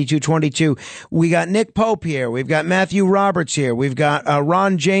 800-848-9222. We got Nick Pope here. We've got Matthew Roberts here. We've got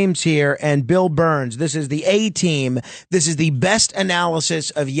Ron James here and Bill Burns. This is the A-Team. This is the best analysis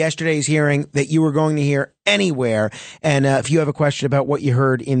of yesterday's hearing that you were going to hear anywhere. And if you have a question about what you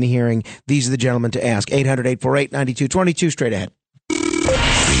heard in the hearing, these are the gentlemen to ask. 800-848-9222, straight ahead.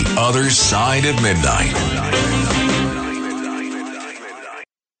 The Other Side of Midnight.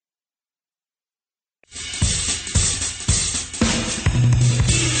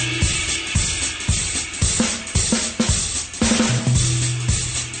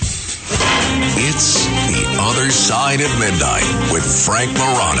 It's The Other Side of Midnight with Frank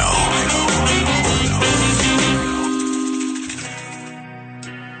Morano.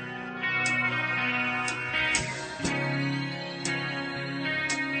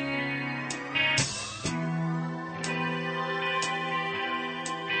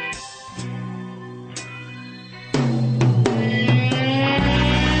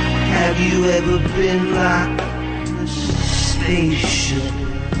 Have you ever been locked in a spaceship?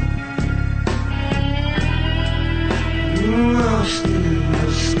 Lost in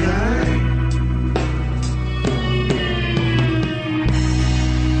the sky,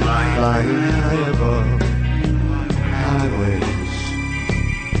 flying high above highways,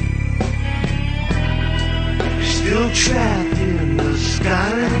 still trapped in the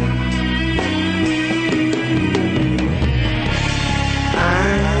sky.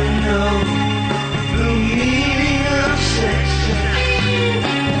 I know the meaning of sex.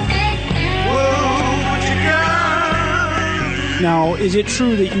 Now, is it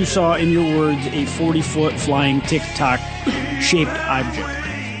true that you saw, in your words, a 40-foot flying tic-tac-shaped object?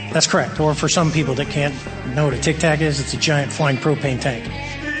 That's correct. Or for some people that can't know what a tic-tac is, it's a giant flying propane tank.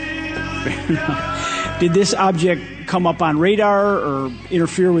 Did this object come up on radar or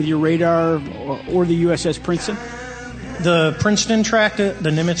interfere with your radar or the USS Princeton? The Princeton tracked it, the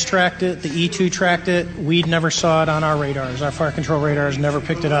Nimitz tracked it, the E-2 tracked it. We never saw it on our radars. Our fire control radars never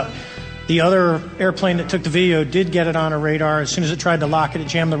picked it up. The other airplane that took the video did get it on a radar. As soon as it tried to lock it, it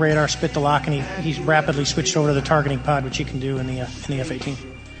jammed the radar, spit the lock, and he rapidly switched over to the targeting pod, which you can do in the F-18.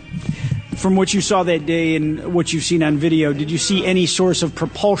 From what you saw that day and what you've seen on video, did you see any source of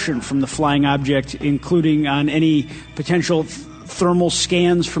propulsion from the flying object, including on any potential thermal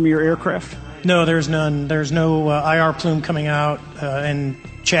scans from your aircraft? No, there's none. There's no IR plume coming out, and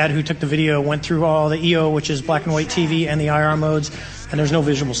Chad, who took the video, went through all the EO, which is black and white TV, and the IR modes, and there's no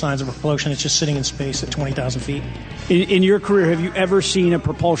visible signs of propulsion. It's just sitting in space at 20,000 feet. In your career, have you ever seen a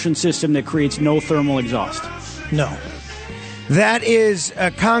propulsion system that creates no thermal exhaust? No. That is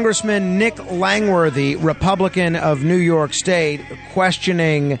Congressman Nick Langworthy, Republican of New York State,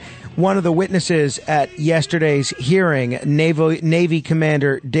 questioning one of the witnesses at yesterday's hearing, Navy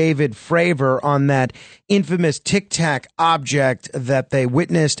Commander David Fravor, on that infamous tic-tac object that they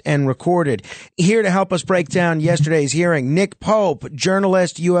witnessed and recorded. Here to help us break down yesterday's hearing, Nick Pope,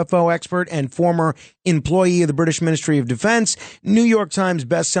 journalist, UFO expert, and former employee of the British Ministry of Defense, New York Times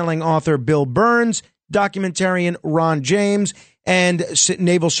bestselling author Bill Burns, documentarian Ron James, and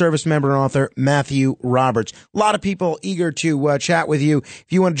Naval Service member and author Matthew Roberts. A lot of people eager to chat with you. If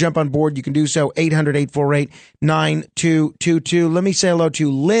you want to jump on board, you can do so, 800-848-9222. Let me say hello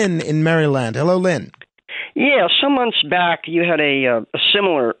to Lynn in Maryland. Hello, Lynn. Yeah, some months back you had a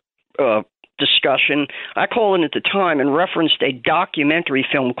similar discussion. I called in at the time and referenced a documentary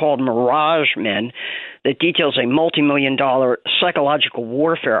film called Mirage Men that details a multi-million-dollar psychological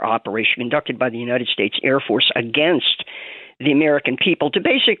warfare operation conducted by the United States Air Force against the American people to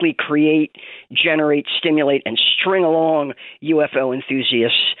basically create, generate, stimulate, and string along UFO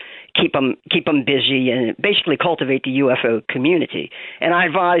enthusiasts, keep them busy, and basically cultivate the UFO community. And I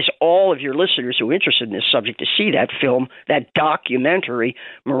advise all of your listeners who are interested in this subject to see that film, that documentary,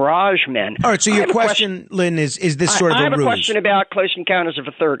 Mirage Men. All right, so your question, Lynn, is this sort of a ruse? I have a question about Close Encounters of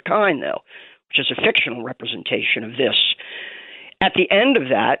a Third Kind, though, which is a fictional representation of this. At the end of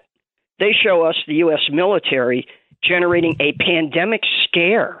that, they show us the U.S. military generating a pandemic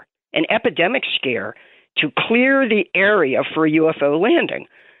scare, an epidemic scare, to clear the area for a UFO landing.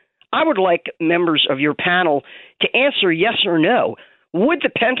 I would like members of your panel to answer yes or no. Would the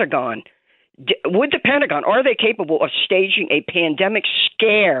Pentagon, are they capable of staging a pandemic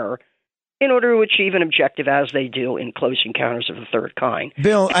scare in order to achieve an objective as they do in Close Encounters of the Third Kind?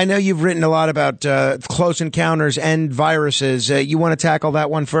 Bill, I know you've written a lot about close encounters and viruses. You want to tackle that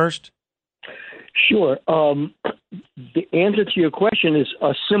one first? Sure. The answer to your question is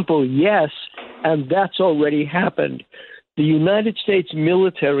a simple yes, and that's already happened. The United States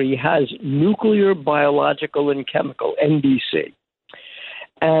military has nuclear, biological, and chemical, NBC.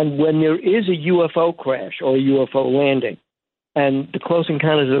 And when there is a UFO crash or a UFO landing, and the Close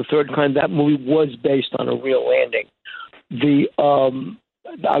Encounters of the Third Kind, that movie was based on a real landing.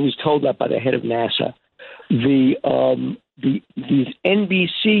 I was told that by the head of NASA. These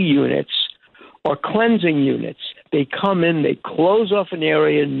NBC units are cleansing units. They come in, they close off an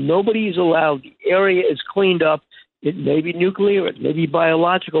area, nobody is allowed. The area is cleaned up. It may be nuclear, it may be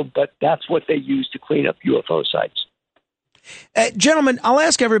biological, but that's what they use to clean up UFO sites. Gentlemen, I'll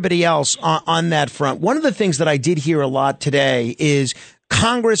ask everybody else on that front. One of the things that I did hear a lot today is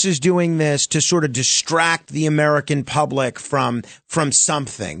Congress is doing this to sort of distract the American public from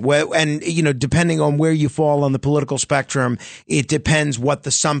something. And, you know, depending on where you fall on the political spectrum, it depends what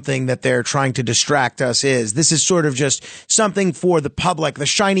the something that they're trying to distract us is. This is sort of just something for the public, the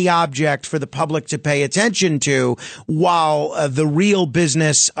shiny object for the public to pay attention to, while the real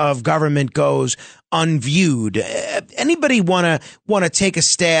business of government goes unviewed. Anybody want to take a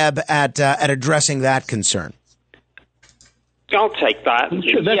stab at addressing that concern? I'll take that.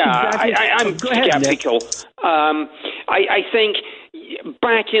 Sure, exactly. I'm skeptical. I think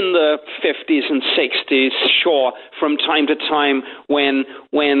back in the 50s and 60s, sure, from time to time when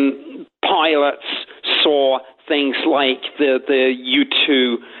pilots saw things like the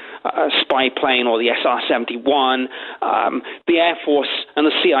U-2 spy plane or the SR-71, the Air Force and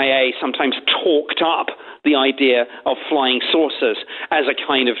the CIA sometimes talked up the idea of flying saucers as a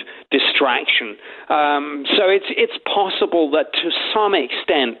kind of distraction. So it's possible that to some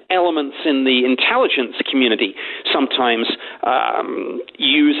extent elements in the intelligence community sometimes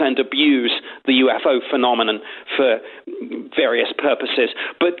use and abuse the UFO phenomenon for various purposes.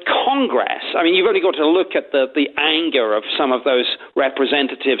 But Congress, I mean, you've only got to look at the anger of some of those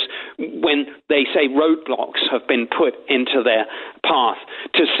representatives when they say roadblocks have been put into their path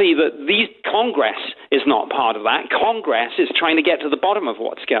to see that Congress is not part of that. Congress is trying to get to the bottom of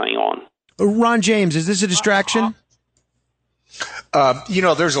what's going on. Ron James, is this a distraction?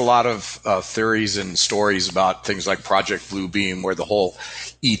 There's a lot of theories and stories about things like Project Bluebeam, where the whole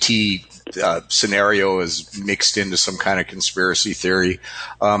ET scenario is mixed into some kind of conspiracy theory.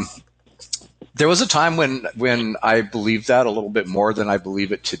 There was a time when I believed that a little bit more than I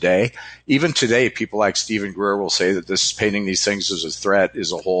believe it today. Even today, people like Stephen Greer will say that this painting these things as a threat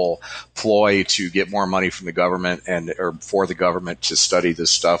is a whole ploy to get more money from the government or for the government to study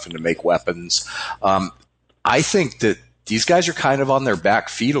this stuff and to make weapons. I think that these guys are kind of on their back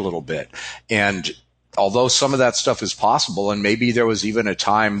feet a little bit. And although some of that stuff is possible, and maybe there was even a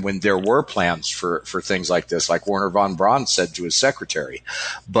time when there were plans for things like this, like Werner von Braun said to his secretary.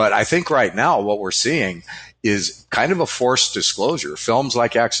 But I think right now what we're seeing is kind of a forced disclosure. Films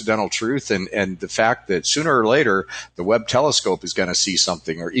like Accidental Truth and the fact that sooner or later the Webb telescope is going to see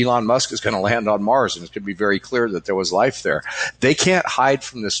something, or Elon Musk is going to land on Mars, and it's going to be very clear that there was life there. They can't hide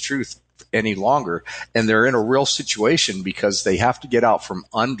from this truth any longer, and they're in a real situation because they have to get out from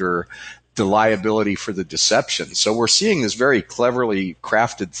under the liability for the deception. So we're seeing this very cleverly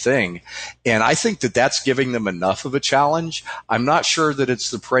crafted thing. And I think that that's giving them enough of a challenge. I'm not sure that it's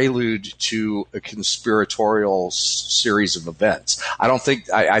the prelude to a conspiratorial series of events. I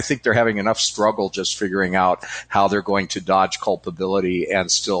think they're having enough struggle just figuring out how they're going to dodge culpability and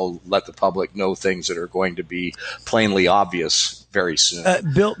still let the public know things that are going to be plainly obvious very soon.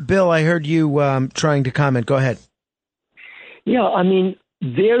 Bill, I heard you trying to comment. Go ahead. Yeah, I mean,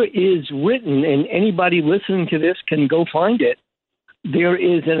 there is written, and anybody listening to this can go find it, there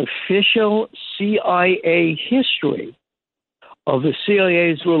is an official CIA history of the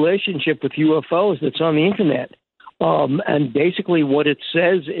CIA's relationship with UFOs that's on the internet. And basically what it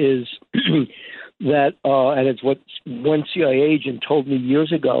says is that, and it's what one CIA agent told me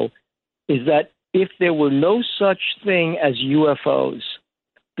years ago, is that if there were no such thing as UFOs,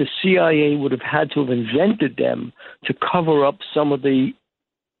 the CIA would have had to have invented them to cover up some of the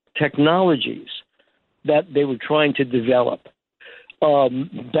technologies that they were trying to develop.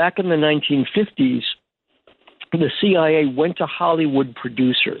 Back in the 1950s, the CIA went to Hollywood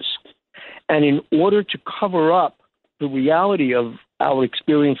producers, and in order to cover up the reality of our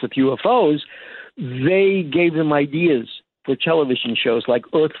experience with UFOs, they gave them ideas for television shows like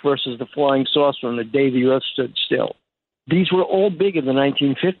Earth versus the Flying Saucer and The Day the Earth Stood Still. These were all big in the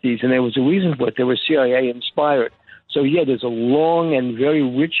 1950s, and there was a reason for it. They were CIA inspired. So, yeah, there's a long and very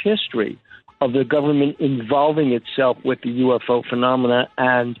rich history of the government involving itself with the UFO phenomena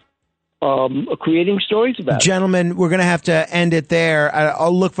and creating stories about it. Gentlemen, we're going to have to end it there.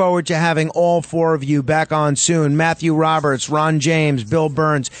 I'll look forward to having all four of you back on soon. Matthew Roberts, Ron James, Bill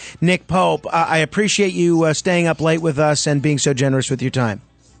Burns, Nick Pope. I appreciate you staying up late with us and being so generous with your time.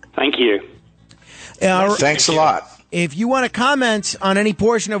 Thank you. Thanks a lot. If you want to comment on any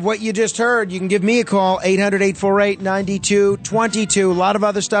portion of what you just heard, you can give me a call, 800-848-9222. A lot of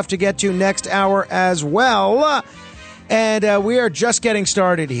other stuff to get to next hour as well. And we are just getting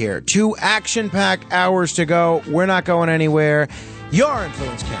started here. 2 action-packed hours to go. We're not going anywhere. Your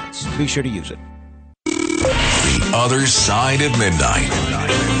influence counts. Be sure to use it. The Other Side of Midnight.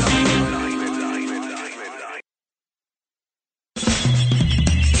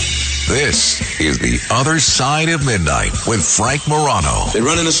 This is The Other Side of Midnight with Frank Morano. They're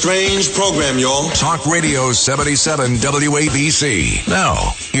running a strange program, y'all. Talk Radio 77 WABC. Now,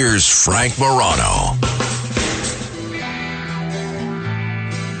 here's Frank Morano.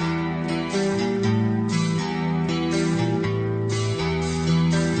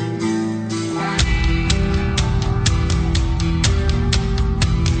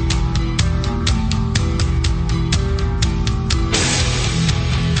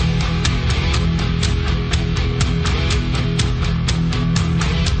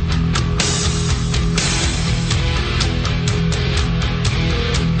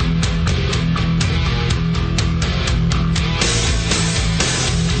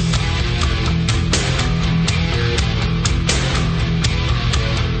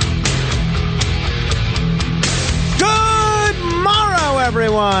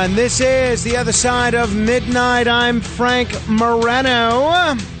 This is The Other Side of Midnight. I'm Frank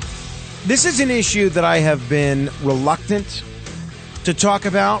Morano. This is an issue that I have been reluctant to talk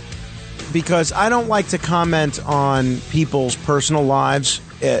about because I don't like to comment on people's personal lives,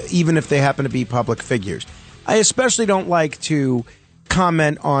 even if they happen to be public figures. I especially don't like to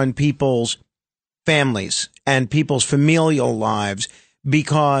comment on people's families and people's familial lives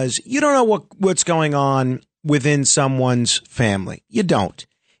because you don't know what's going on within someone's family. You don't.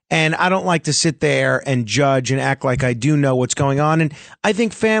 And I don't like to sit there and judge and act like I do know what's going on. And I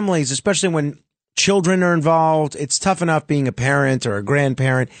think families, especially when children are involved, it's tough enough being a parent or a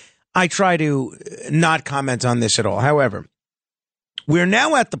grandparent. I try to not comment on this at all. However, we're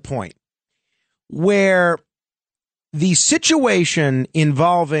now at the point where the situation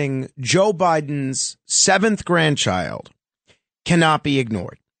involving Joe Biden's 7th grandchild cannot be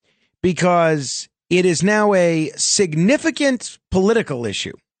ignored because it is now a significant political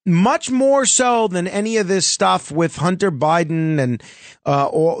issue. Much more so than any of this stuff with Hunter Biden and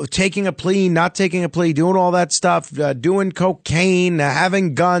or taking a plea, not taking a plea, doing all that stuff, doing cocaine,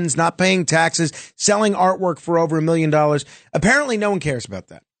 having guns, not paying taxes, selling artwork for over $1 million. Apparently, no one cares about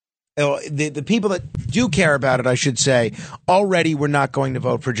that. The people that do care about it, I should say, already were not going to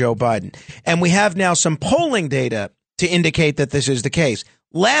vote for Joe Biden. And we have now some polling data to indicate that this is the case.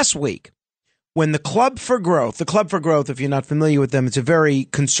 Last week, when the Club for Growth, if you're not familiar with them, it's a very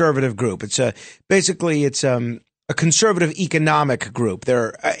conservative group. It's basically a conservative economic group.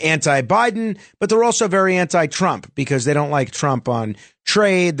 They're anti-Biden, but they're also very anti-Trump because they don't like Trump on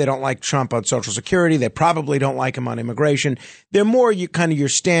trade. They don't like Trump on Social Security. They probably don't like him on immigration. They're more your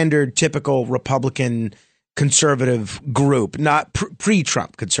standard, typical Republican conservative group, not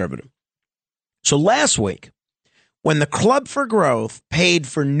pre-Trump conservative. So last week, when the Club for Growth paid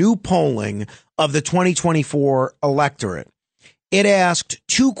for new polling of the 2024 electorate, it asked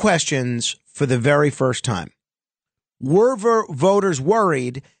two questions for the very first time. Were voters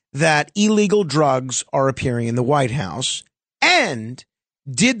worried that illegal drugs are appearing in the White House? And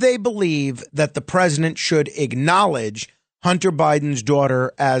did they believe that the president should acknowledge Hunter Biden's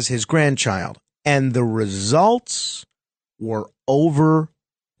daughter as his grandchild? And the results were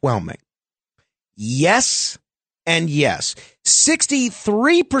overwhelming. Yes and yes.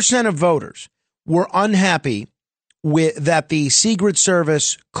 63% of voters were unhappy with that the Secret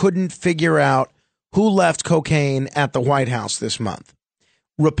Service couldn't figure out who left cocaine at the White House this month.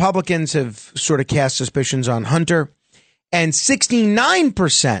 Republicans have sort of cast suspicions on Hunter, and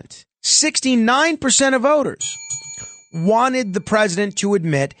 69% of voters wanted the president to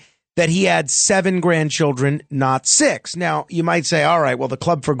admit that he had 7 grandchildren, not 6. Now, you might say, all right, well, the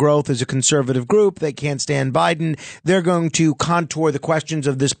Club for Growth is a conservative group. They can't stand Biden. They're going to contour the questions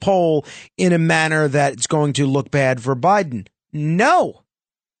of this poll in a manner that it's going to look bad for Biden. No.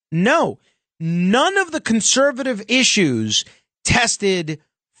 None of the conservative issues tested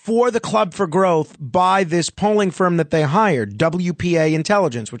for the Club for Growth by this polling firm that they hired, WPA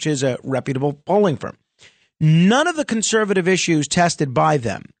Intelligence, which is a reputable polling firm. None of the conservative issues tested by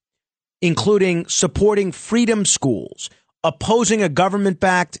them, including supporting freedom schools, opposing a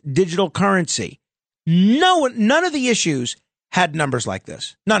government-backed digital currency. None of the issues had numbers like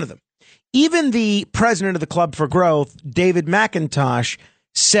this. None of them. Even the president of the Club for Growth, David McIntosh,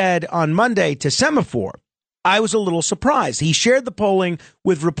 said on Monday to Semaphore, I was a little surprised. He shared the polling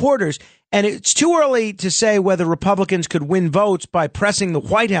with reporters, and it's too early to say whether Republicans could win votes by pressing the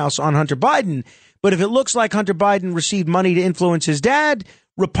White House on Hunter Biden. But if it looks like Hunter Biden received money to influence his dad,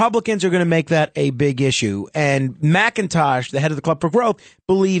 Republicans are going to make that a big issue. And McIntosh, the head of the Club for Growth,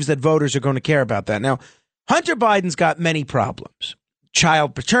 believes that voters are going to care about that. Now, Hunter Biden's got many problems.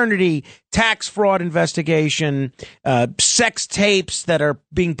 Child paternity, tax fraud investigation, sex tapes that are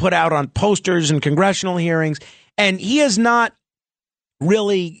being put out on posters in congressional hearings. And he has not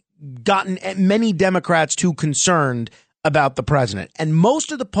really gotten many Democrats too concerned about the president. And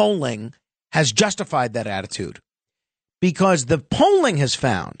most of the polling has justified that attitude, because the polling has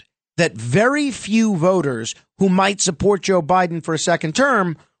found that very few voters who might support Joe Biden for a second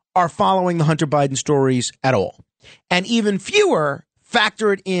term are following the Hunter Biden stories at all. And even fewer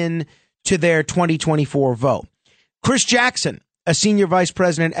factor it in to their 2024 vote. Chris Jackson, a senior vice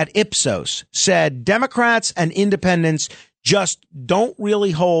president at Ipsos, said Democrats and independents just don't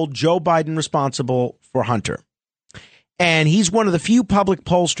really hold Joe Biden responsible for Hunter. And he's one of the few public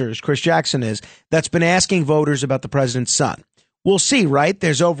pollsters, Chris Jackson is, that's been asking voters about the president's son. We'll see, right?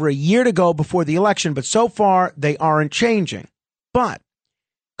 There's over a year to go before the election, but so far they aren't changing. But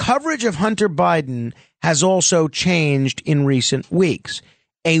coverage of Hunter Biden has also changed in recent weeks.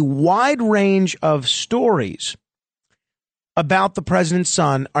 A wide range of stories about the president's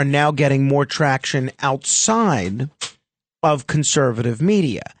son are now getting more traction outside of conservative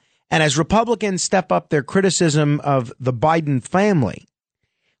media. And as Republicans step up their criticism of the Biden family,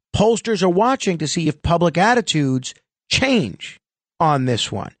 pollsters are watching to see if public attitudes change on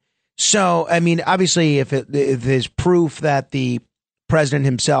this one. So, I mean, obviously, if there's proof that the president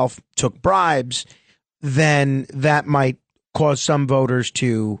himself took bribes, then that might cause some voters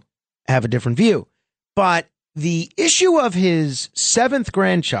to have a different view. But the issue of his 7th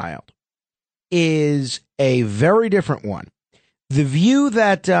grandchild is a very different one. The view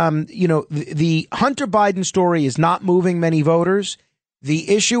that, the Hunter Biden story is not moving many voters. The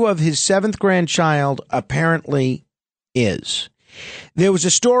issue of his 7th grandchild apparently is. There was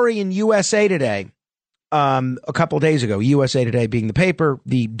a story in USA Today a couple of days ago, USA Today being the paper,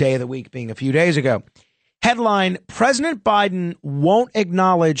 the day of the week being a few days ago. Headline, President Biden won't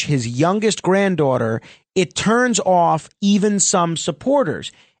acknowledge his youngest granddaughter. It turns off even some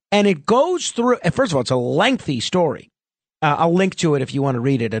supporters. And it goes through, first of all, it's a lengthy story. I'll link to it if you want to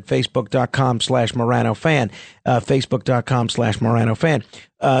read it at facebook.com/Morano fan, facebook.com/Morano fan.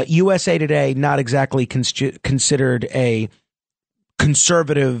 USA Today, not exactly considered a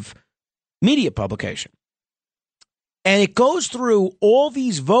conservative media publication. And it goes through all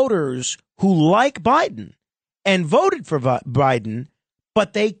these voters who like Biden and voted for Biden,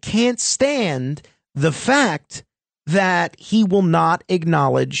 but they can't stand the fact that he will not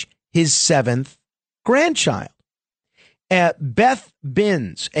acknowledge his 7th grandchild. Beth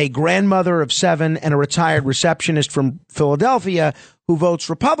Binns, a grandmother of 7 and a retired receptionist from Philadelphia who votes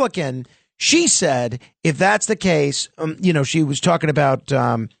Republican, she said, if that's the case, she was talking about,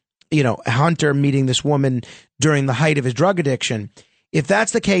 Hunter meeting this woman during the height of his drug addiction. If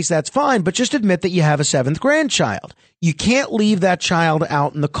that's the case, that's fine, but just admit that you have a 7th grandchild. You can't leave that child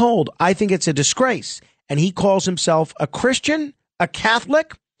out in the cold. I think it's a disgrace. And he calls himself a Christian, a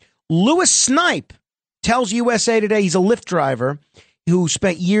Catholic. Louis Snipe tells USA Today he's a Lyft driver who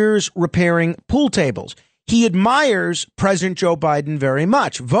spent years repairing pool tables. He admires President Joe Biden very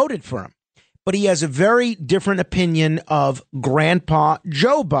much, voted for him, but he has a very different opinion of Grandpa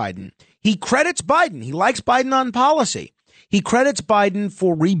Joe Biden. He credits Biden. He likes Biden on policy. He credits Biden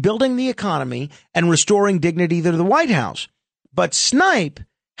for rebuilding the economy and restoring dignity to the White House. But Snipe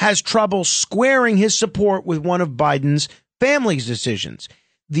has trouble squaring his support with one of Biden's family's decisions.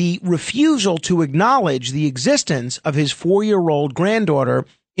 The refusal to acknowledge the existence of his 4-year-old granddaughter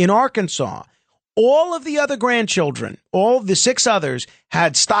in Arkansas. All of the other grandchildren, all of the 6 others,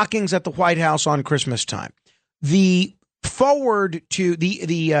 had stockings at the White House on Christmas time. The forward to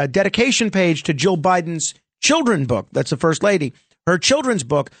the dedication page to Jill Biden's children book, that's the First Lady, her children's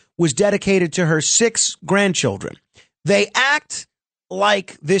book was dedicated to her 6 grandchildren. They act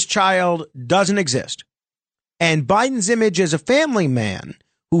like this child doesn't exist. And Biden's image as a family man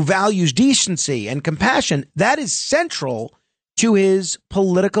who values decency and compassion, that is central to his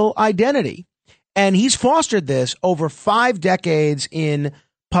political identity. And he's fostered this over 5 decades in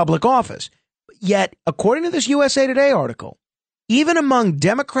public office. Yet, according to this USA Today article, even among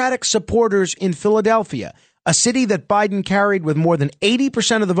Democratic supporters in Philadelphia, a city that Biden carried with more than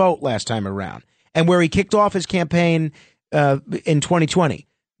 80% of the vote last time around, and where he kicked off his campaign in 2020,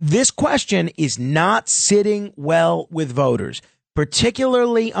 this question is not sitting well with voters,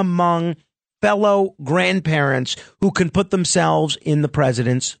 particularly among fellow grandparents who can put themselves in the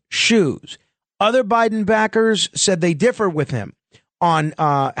president's shoes. Other Biden backers said they differ with him on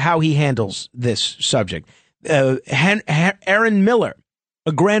how he handles this subject. Aaron Miller,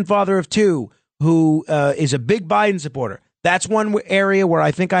 a grandfather of 2, who is a big Biden supporter. That's one area where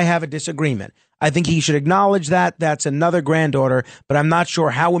I think I have a disagreement. I think he should acknowledge that. That's another granddaughter, but I'm not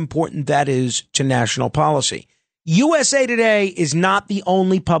sure how important that is to national policy. USA Today is not the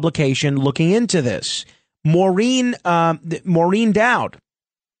only publication looking into this. Maureen Dowd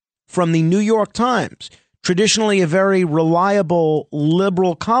from the New York Times, traditionally a very reliable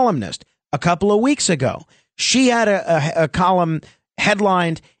liberal columnist, a couple of weeks ago, she had a column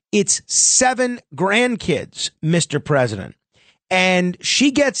headlined, "It's 7 grandkids, Mr. President." And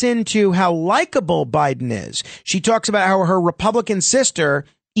she gets into how likable Biden is. She talks about how her Republican sister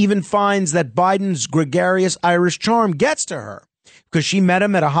even finds that Biden's gregarious Irish charm gets to her because she met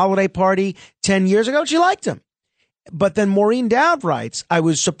him at a holiday party 10 years ago. She liked him. But then Maureen Dowd writes, "I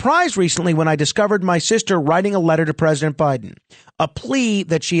was surprised recently when I discovered my sister writing a letter to President Biden, a plea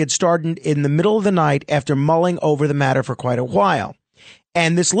that she had started in the middle of the night after mulling over the matter for quite a while.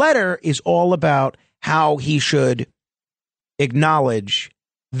 And this letter is all about how he should acknowledge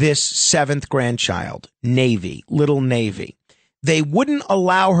this 7th grandchild, Navy, little Navy. They wouldn't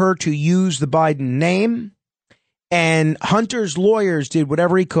allow her to use the Biden name, and Hunter's lawyers did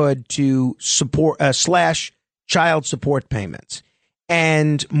whatever he could to support slash child support payments.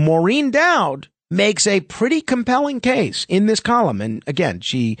 And Maureen Dowd makes a pretty compelling case in this column. And again,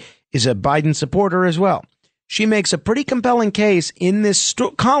 she is a Biden supporter as well. She makes a pretty compelling case in this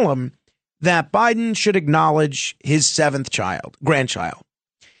column that Biden should acknowledge his 7th grandchild.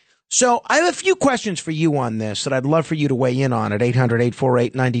 So I have a few questions for you on this that I'd love for you to weigh in on at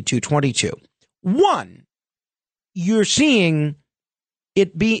 800-848-9222. One, you're seeing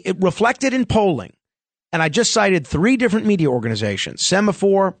it reflected in polling. And I just cited 3 different media organizations,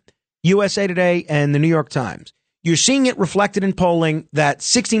 Semaphore, USA Today, and the New York Times. You're seeing it reflected in polling that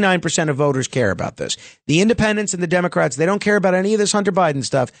 69% of voters care about this. The independents and the Democrats, they don't care about any of this Hunter Biden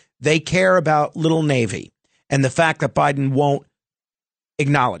stuff. They care about little Navy and the fact that Biden won't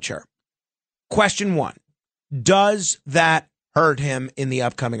acknowledge her. Question 1, does that hurt him in the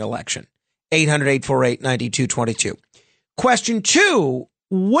upcoming election? 800-848-9222. Question 2,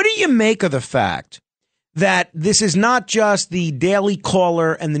 what do you make of the fact that this is not just the Daily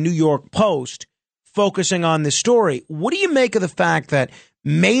Caller and the New York Post focusing on this story? What do you make of the fact that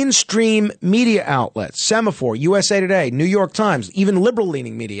mainstream media outlets, Semaphore, USA Today, New York Times, even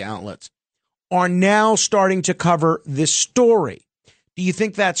liberal-leaning media outlets, are now starting to cover this story? Do you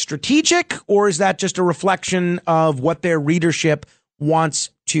think that's strategic, or is that just a reflection of what their readership wants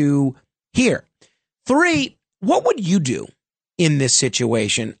to hear? 3, what would you do in this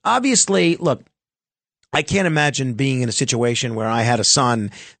situation? Obviously, look, I can't imagine being in a situation where I had a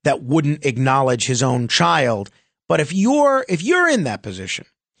son that wouldn't acknowledge his own child. But if you're in that position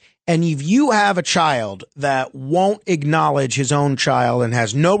and if you have a child that won't acknowledge his own child and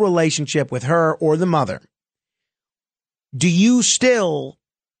has no relationship with her or the mother, do you still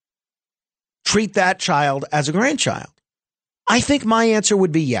treat that child as a grandchild? I think my answer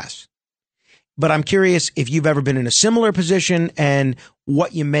would be yes. But I'm curious if you've ever been in a similar position and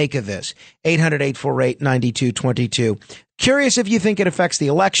what you make of this. 800-848-9222. Curious if you think it affects the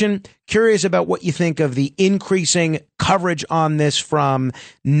election. Curious about what you think of the increasing coverage on this from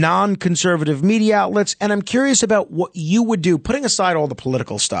non-conservative media outlets. And I'm curious about what you would do, putting aside all the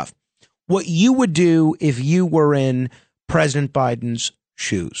political stuff, what you would do if you were in President Biden's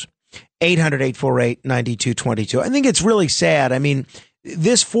shoes. 800-848-9222. I think it's really sad. I mean,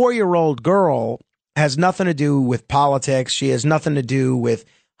 this 4-year-old girl has nothing to do with politics. She has nothing to do with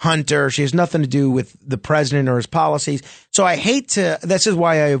Hunter. She has nothing to do with the president or his policies. So I hate to, this is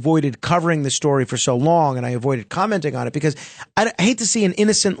why I avoided covering the story for so long and I avoided commenting on it, because I hate to see an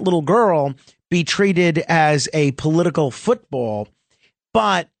innocent little girl be treated as a political football.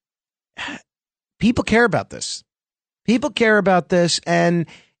 But people care about this. People care about this. And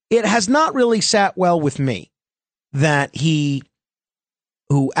it has not really sat well with me that he,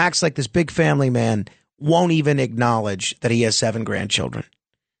 who acts like this big family man, won't even acknowledge that he has 7 grandchildren.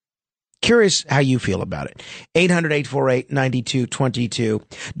 Curious how you feel about it. 800-848-9222.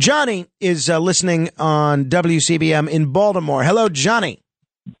 Johnny is listening on WCBM in Baltimore. Hello, Johnny.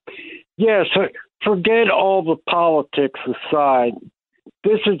 Yes, forget all the politics aside.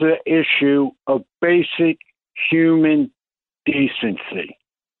 This is an issue of basic human decency.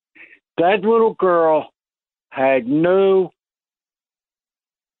 That little girl had no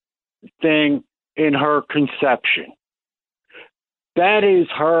thing in her conception. That is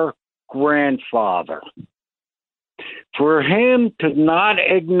her grandfather. For him to not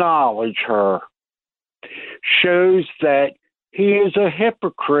acknowledge her shows that he is a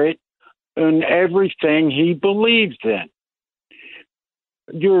hypocrite in everything he believes in.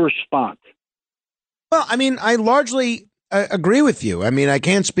 Your response? Well, I mean, I largely agree with you. I mean, I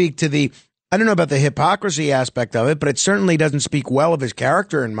can't speak to I don't know about the hypocrisy aspect of it, but it certainly doesn't speak well of his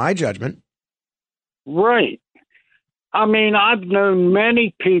character in my judgment. Right. I mean, I've known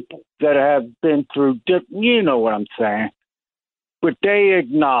many people that have been through, you know what I'm saying, but they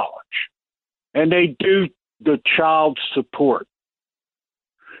acknowledge and they do the child support.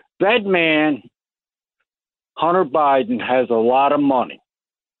 That man, Hunter Biden, has a lot of money.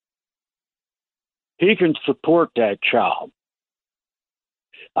 He can support that child.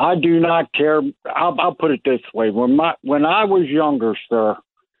 I do not care. I'll put it this way. When I was younger, sir,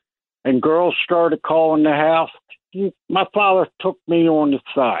 and girls started calling the house, my father took me on the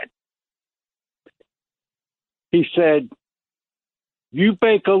side. He said, you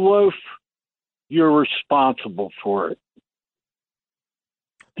bake a loaf, you're responsible for it.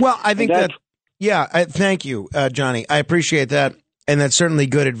 Well, I think thank you, Johnny. I appreciate that. And that's certainly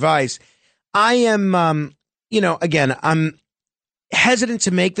good advice. I am, again, I'm hesitant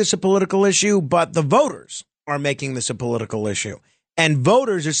to make this a political issue, but the voters are making this a political issue. And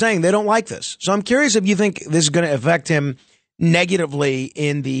voters are saying they don't like this. So I'm curious if you think this is going to affect him negatively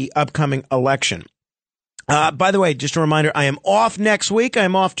in the upcoming election. By the way, just a reminder, I am off next week.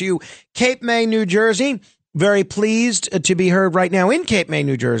 I'm off to Cape May, New Jersey. Very pleased to be heard right now in Cape May,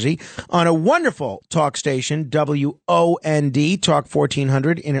 New Jersey, on a wonderful talk station, WOND, Talk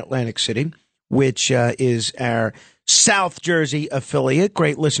 1400 in Atlantic City, which is our South Jersey affiliate.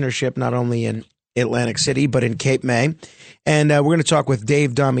 Great listenership, not only in Atlantic City, but in Cape May. And we're going to talk with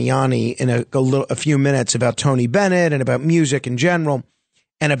Dave Damiani in a few minutes about Tony Bennett and about music in general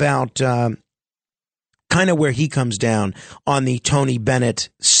and about kind of where he comes down on the Tony Bennett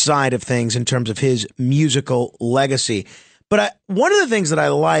side of things in terms of his musical legacy. But one of the things that I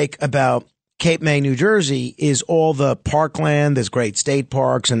like about Cape May, New Jersey is all the parkland. There's great state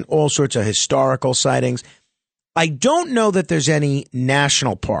parks and all sorts of historical sightings. I don't know that there's any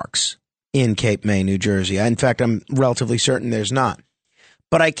national parks in Cape May, New Jersey. In fact, I'm relatively certain there's not.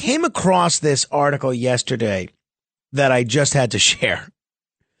 But I came across this article yesterday that I just had to share,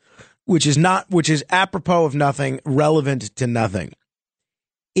 which is apropos of nothing, relevant to nothing.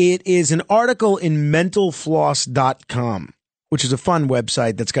 It is an article in mentalfloss.com, which is a fun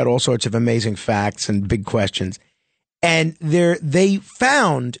website that's got all sorts of amazing facts and big questions. And they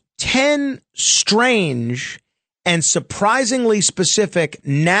found 10 strange and surprisingly specific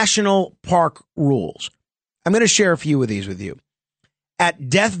national park rules. I'm going to share a few of these with you. At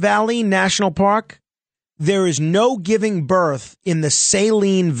Death Valley National Park, there is no giving birth in the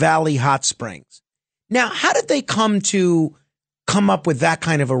Saline Valley Hot Springs. Now, how did they come up with that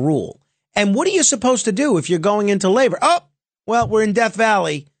kind of a rule? And what are you supposed to do if you're going into labor? Oh, well, we're in Death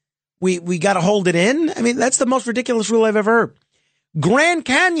Valley. We got to hold it in. I mean, that's the most ridiculous rule I've ever heard. Grand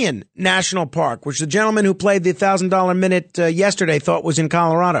Canyon National Park, which the gentleman who played the $1,000 minute yesterday thought was in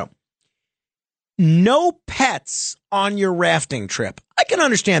Colorado. No pets on your rafting trip. I can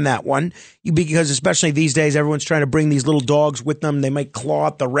understand that one because especially these days, everyone's trying to bring these little dogs with them. They might claw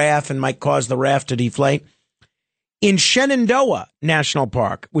at the raft and might cause the raft to deflate. In Shenandoah National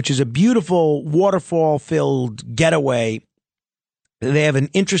Park, which is a beautiful waterfall-filled getaway, they have an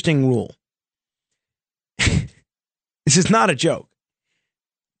interesting rule. This is not a joke.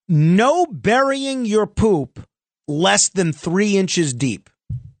 No burying your poop less than 3 inches deep.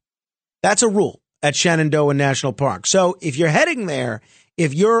 That's a rule at Shenandoah National Park. So if you're heading there,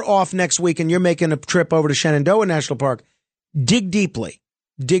 if you're off next week and you're making a trip over to Shenandoah National Park, dig deeply.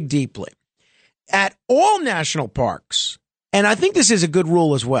 Dig deeply. At all national parks, and I think this is a good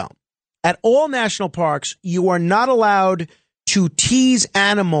rule as well, at all national parks, you are not allowed to tease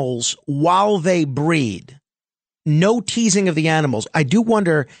animals while they breed. No teasing of the animals. I do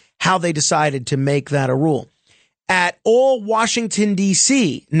wonder how they decided to make that a rule. At all Washington,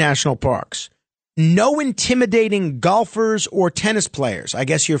 D.C. national parks, no intimidating golfers or tennis players. I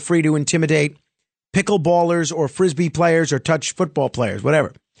guess you're free to intimidate pickleballers or frisbee players or touch football players,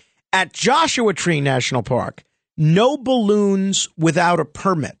 whatever. At Joshua Tree National Park, no balloons without a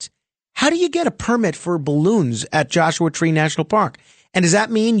permit. How do you get a permit for balloons at Joshua Tree National Park? And does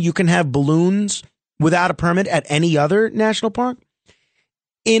that mean you can have balloons without a permit at any other national park?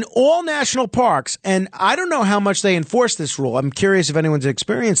 In all national parks, and I don't know how much they enforce this rule. I'm curious if anyone's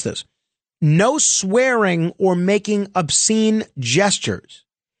experienced this. No swearing or making obscene gestures.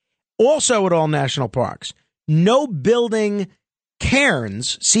 Also at all national parks, no building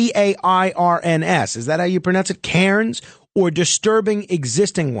cairns, C-A-I-R-N-S. Is that how you pronounce it? Cairns, or disturbing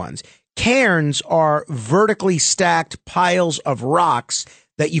existing ones. Cairns are vertically stacked piles of rocks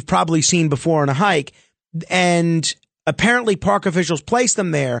that you've probably seen before on a hike. And apparently park officials place them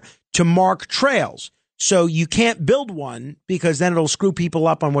there to mark trails. So you can't build one because then it'll screw people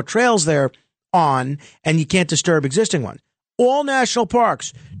up on what trails they're on, and you can't disturb existing ones. All national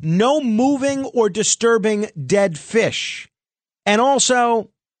parks, no moving or disturbing dead fish. And also,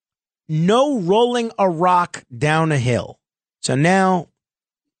 no rolling a rock down a hill. So now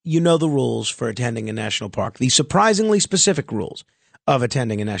you know the rules for attending a national park, the surprisingly specific rules of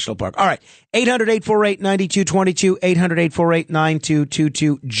attending a national park. All right, 800-848-9222,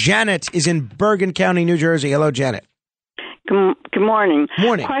 800-848-9222. Janet is in Bergen County, New Jersey. Hello, Janet. Good morning.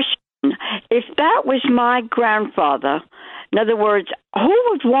 Morning. Question. If that was my grandfather, in other words, who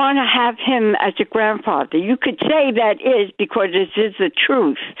would want to have him as a grandfather? You could say that is because this is the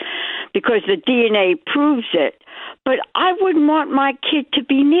truth, because the DNA proves it. But I wouldn't want my kid to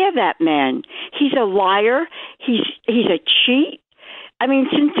be near that man. He's a liar. He's a cheat. I mean,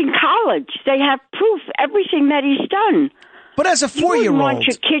 since in college, they have proof, everything that he's done. But as a 4-year-old, you wouldn't want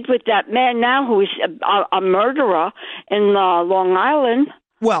your kid with that man now who is a murderer in Long Island.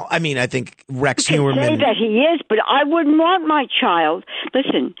 Well, I mean, I think Rex You Heuermann. can say that he is, but I wouldn't want my child.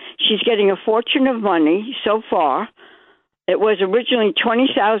 Listen, she's getting a fortune of money so far. It was originally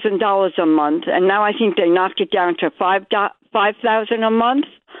 $20,000 a month, and now I think they knocked it down to $5,000 a month.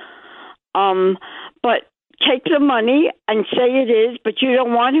 But take the money and say it is, but you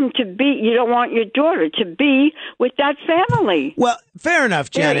don't want him to be. You don't want your daughter to be with that family. Well, fair enough,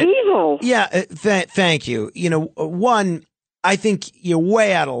 Janet. They're evil. Yeah, thank you. You know, one, I think you're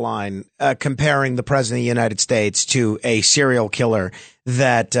way out of line comparing the president of the United States to a serial killer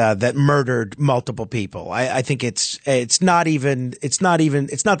that murdered multiple people. I think it's not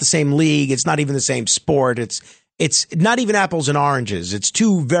the same league. It's not even the same sport. It's not even apples and oranges. It's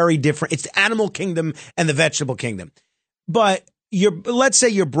two very different. It's the animal kingdom and the vegetable kingdom. But let's say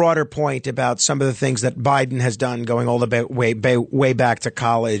your broader point about some of the things that Biden has done, going all the way back to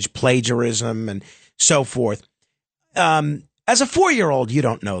college, plagiarism and so forth. As a 4-year-old, you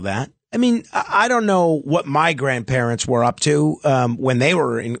don't know that. I mean, I don't know what my grandparents were up to when they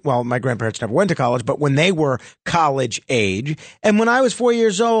were well, my grandparents never went to college, but when they were college age. And when I was 4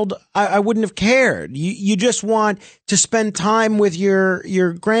 years old, I wouldn't have cared. You just want to spend time with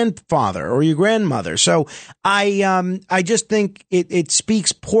your grandfather or your grandmother. So I just think it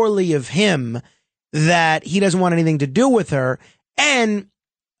speaks poorly of him that he doesn't want anything to do with her. And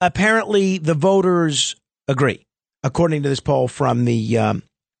apparently the voters agree, according to this poll from the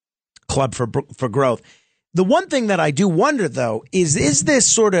Club for Growth. The one thing that I do wonder, though, is this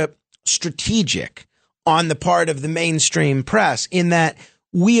sort of strategic on the part of the mainstream press, in that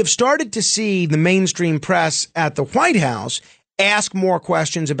we have started to see the mainstream press at the White House ask more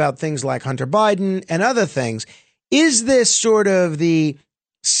questions about things like Hunter Biden and other things. Is this sort of the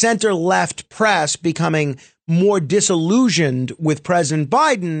center-left press becoming more disillusioned with President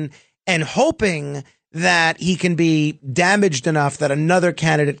Biden and hoping that he can be damaged enough that another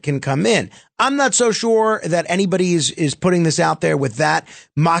candidate can come in? I'm not so sure that anybody is putting this out there with that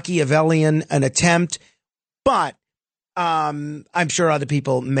Machiavellian an attempt, but I'm sure other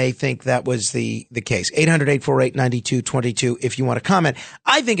people may think that was the case. 800-848-9222 if you want to comment.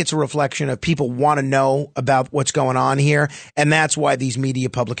 I think it's a reflection of people want to know about what's going on here, and that's why these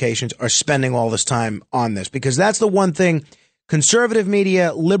media publications are spending all this time on this, because that's the one thing conservative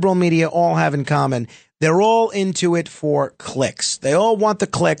media, liberal media all have in common. They're all into it for clicks. They all want the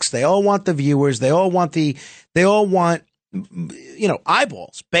clicks. They all want the viewers. They all want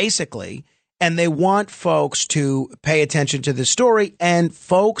eyeballs, basically. And they want folks to pay attention to this story. And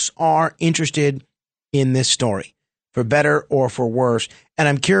folks are interested in this story, for better or for worse. And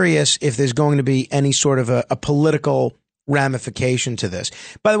I'm curious if there's going to be any sort of a political ramification to this.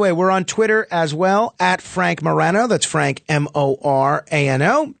 By the way, we're on Twitter as well, at Frank Morano. That's Frank,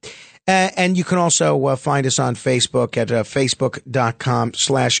 Morano. And you can also find us on Facebook at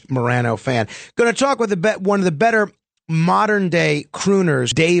facebook.com/Morano fan. Going to talk with one of the better modern day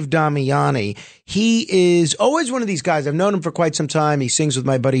crooners, Dave Damiani. He is always one of these guys. I've known him for quite some time. He sings with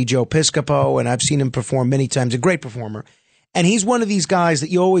my buddy Joe Piscopo, and I've seen him perform many times. A great performer. And he's one of these guys that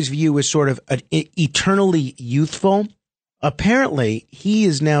you always view as sort of eternally youthful. Apparently, he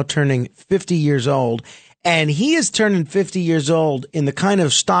is now turning 50 years old, and he is turning 50 years old in the kind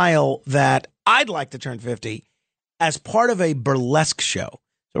of style that I'd like to turn 50 as part of a burlesque show.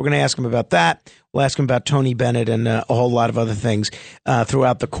 So we're going to ask him about that. We'll ask him about Tony Bennett and a whole lot of other things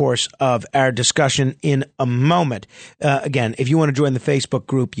throughout the course of our discussion in a moment. Again, if you want to join the Facebook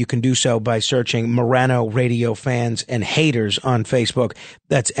group, you can do so by searching Morano Radio Fans and Haters on Facebook.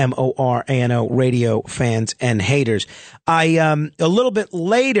 That's Morano Radio Fans and Haters. A little bit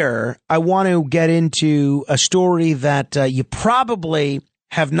later, I want to get into a story that you probably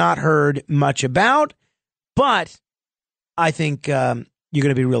have not heard much about, but I think you're going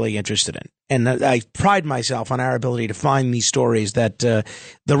to be really interested in. And I pride myself on our ability to find these stories that the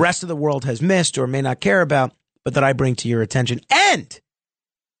rest of the world has missed or may not care about, but that I bring to your attention. And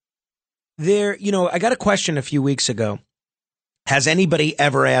I got a question a few weeks ago. Has anybody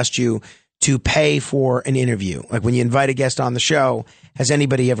ever asked you to pay for an interview? Like when you invite a guest on the show, has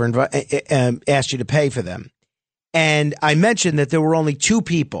anybody ever asked you to pay for them? And I mentioned that there were only 2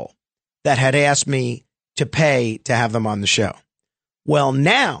 people that had asked me to pay to have them on the show. Well,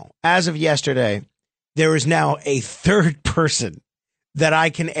 now, as of yesterday, there is now a 3rd person that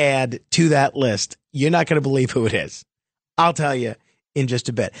I can add to that list. You're not going to believe who it is. I'll tell you in just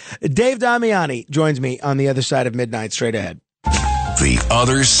a bit. Dave Damiani joins me on the other side of midnight, straight ahead. The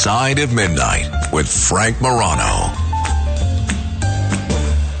Other Side of Midnight with Frank Morano.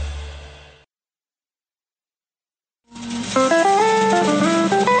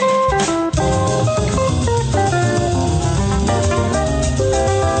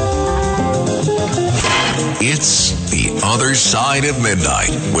 It's The Other Side of Midnight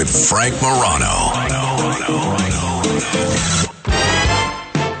with Frank Morano.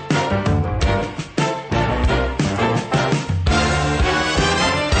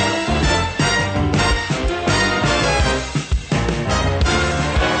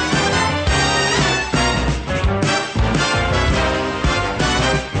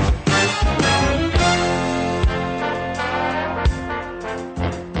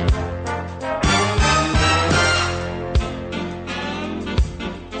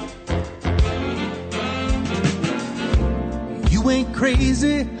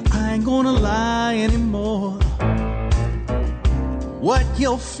 Crazy, I ain't gonna lie anymore. What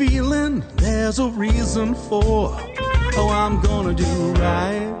you're feeling, there's a reason for. Oh, I'm gonna do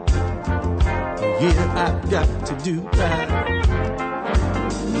right. Yeah, I've got to do right.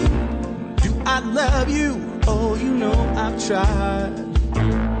 Do I love you? Oh, you know I've tried.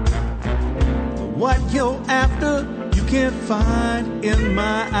 What you're after, you can't find in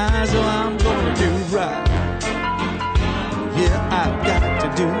my eyes. Oh, I'm gonna do right. Yeah, I've got to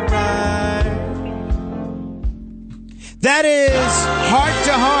do right. That is Heart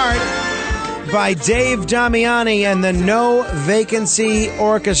to Heart by Dave Damiani and the No Vacancy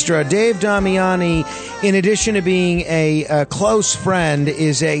Orchestra. Dave Damiani, in addition to being a close friend,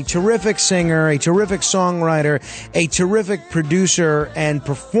 is a terrific singer, a terrific songwriter, a terrific producer and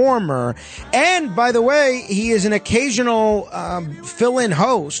performer. And, by the way, he is an occasional fill-in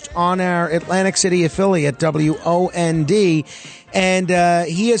host on our Atlantic City affiliate, WOND. And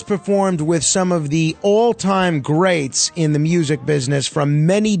he has performed with some of the all-time greats in the music business from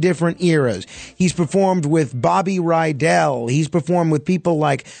many different eras. He's performed with Bobby Rydell. He's performed with people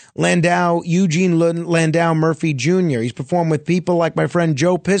like Eugene Landau Murphy Jr. He's performed with people like my friend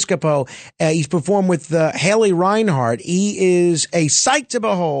Joe Piscopo. He's performed with Haley Reinhart. He is a sight to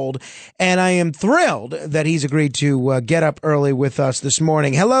behold, and I am thrilled that he's agreed to get up early with us this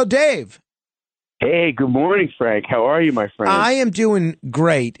morning. Hello, Dave. Hey, good morning, Frank. How are you, my friend? I am doing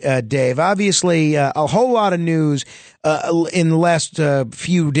great, Dave. Obviously, a whole lot of news in the last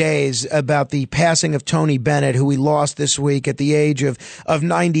few days about the passing of Tony Bennett, who we lost this week at the age of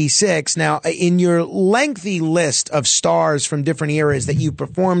 96. Now, in your lengthy list of stars from different eras that you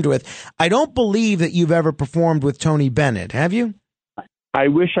performed with, I don't believe that you've ever performed with Tony Bennett, have you? I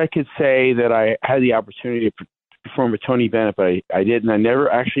wish I could say that I had the opportunity to perform with Tony Bennett, but I didn't. I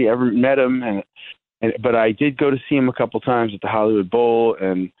never actually ever met him, but I did go to see him a couple times at the Hollywood Bowl,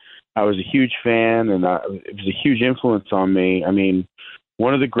 and I was a huge fan, and it was a huge influence on me. I mean,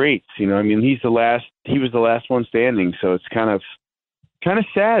 one of the greats, you know. I mean, he was the last one standing, so it's kind of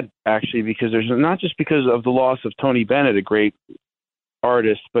sad actually, because there's not just because of the loss of Tony Bennett, a great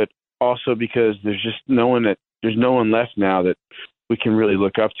artist, but also because there's no one left now that we can really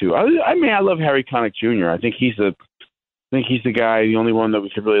look up to. I mean, I love Harry Connick Jr. I think he's the guy, the only one that we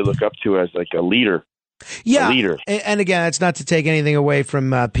could really look up to as like a leader. Yeah, leader. And again, it's not to take anything away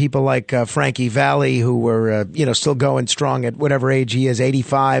from people like Frankie Valli, who were still going strong at whatever age he is,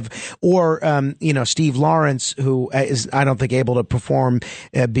 85, or Steve Lawrence, who is, I don't think, able to perform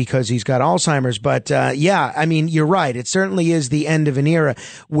because he's got Alzheimer's. But yeah, I mean, you're right. It certainly is the end of an era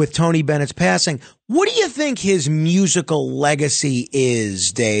with Tony Bennett's passing. What do you think his musical legacy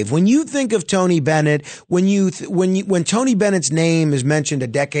is, Dave? When you think of Tony Bennett, when Tony Bennett's name is mentioned a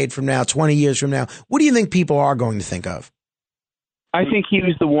decade from now, 20 years from now, what do you think people are going to think of? I think he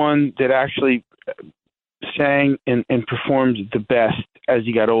was the one that actually sang and performed the best as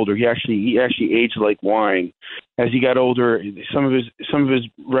he got older. He actually aged like wine. As he got older, some of his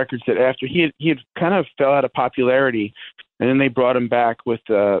records that after he had kind of fell out of popularity. And then they brought him back with,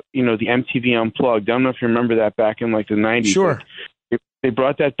 the MTV Unplugged. I don't know if you remember that back in like the 90s. Sure. They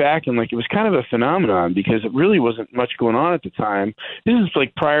brought that back, and like it was kind of a phenomenon because it really wasn't much going on at the time. This is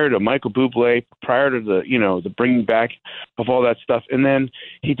like prior to Michael Bublé, prior to the bringing back of all that stuff. And then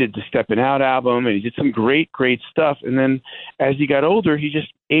he did the Steppin' Out album, and he did some great stuff. And then as he got older, he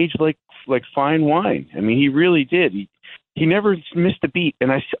just aged like fine wine. I mean, he really did. He never missed a beat,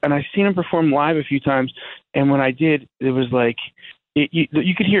 and I seen him perform live a few times. And when I did, it was like you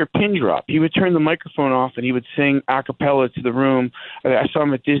could hear a pin drop. He would turn the microphone off, and he would sing a cappella to the room. I saw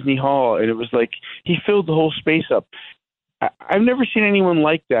him at Disney Hall, and it was like he filled the whole space up. I've never seen anyone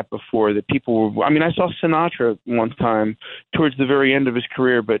like that before. That people were. I mean, I saw Sinatra one time towards the very end of his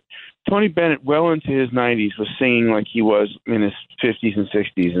career, but Tony Bennett, well into his 90s, was singing like he was in his 50s and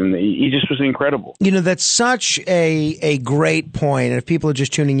 60s, and he just was incredible. You know, that's such a great point. And if people are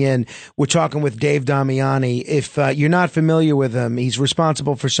just tuning in, we're talking with Dave Damiani. If you're not familiar with him, he's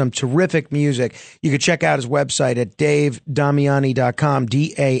responsible for some terrific music. You can check out his website at davedamiani.com,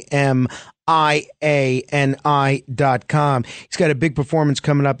 DAMIANI.com. He's got a big performance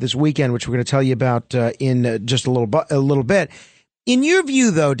coming up this weekend, which we're going to tell you about in just a little bit. In your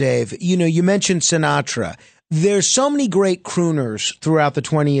view, though, Dave, you mentioned Sinatra. There's so many great crooners throughout the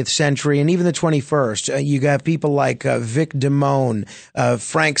 20th century and even the 21st. You got people like Vic Damone,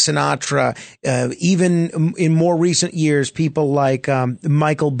 Frank Sinatra, even in more recent years, people like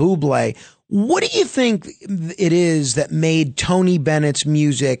Michael Bublé. What do you think it is that made Tony Bennett's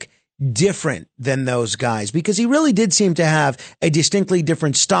music different than those guys? Because he really did seem to have a distinctly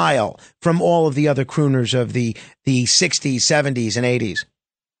different style from all of the other crooners of the 60s, 70s, and 80s.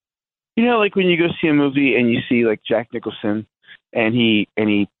 You know, like when you go see a movie and you see like Jack Nicholson and he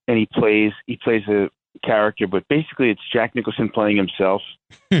plays a character, but basically it's Jack Nicholson playing himself.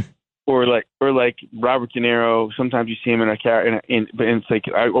 Or like Robert De Niro. Sometimes you see him in a character, but it's like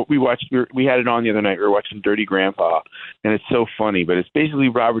we had it on the other night. We were watching Dirty Grandpa, and it's so funny. But it's basically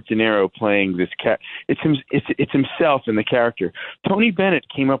Robert De Niro playing this It's himself in the character. Tony Bennett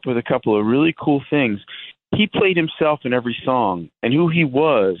came up with a couple of really cool things. He played himself in every song, and who he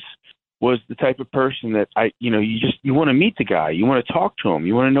was the type of person that you want to meet the guy, you want to talk to him,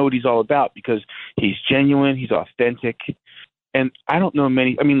 you want to know what he's all about because he's genuine, he's authentic. And I don't know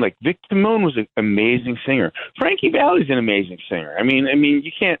many. I mean, like Vic Damone was an amazing singer. Frankie Valli's an amazing singer. I mean,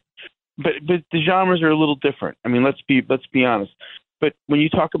 you can't. But the genres are a little different. I mean, let's be honest. But when you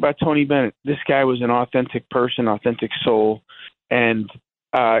talk about Tony Bennett, this guy was an authentic person, authentic soul, and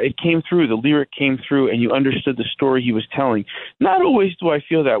it came through. The lyric came through, and you understood the story he was telling. Not always do I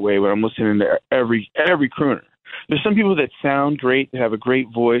feel that way when I'm listening to every crooner. There's some people that sound great, that have a great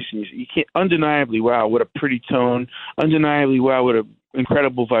voice, and you can't undeniably, wow, what a pretty tone. Undeniably, wow, what a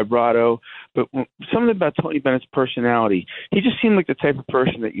incredible vibrato. But something about Tony Bennett's personality, he just seemed like the type of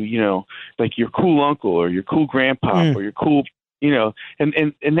person that you know, like your cool uncle or your cool grandpa or your cool, you know,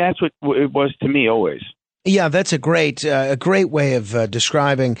 and that's what it was to me always. Yeah, that's a great way of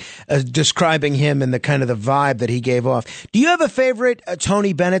describing him and the kind of the vibe that he gave off. Do you have a favorite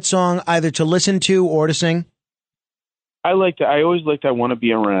Tony Bennett song, either to listen to or to sing? I always liked I Want to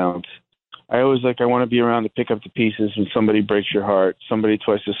Be Around. I always I want to be around to pick up the pieces when somebody breaks your heart, somebody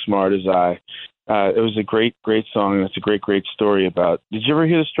twice as smart as I. It was a great, great song, and it's a great, great story about. Did you ever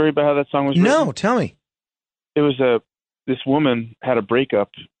hear the story about how that song was written? No, tell me. It was this woman had a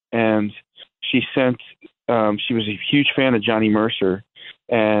breakup, and she sent. She was a huge fan of Johnny Mercer,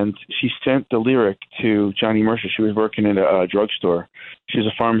 and she sent the lyric to Johnny Mercer. She was working in a drugstore. She was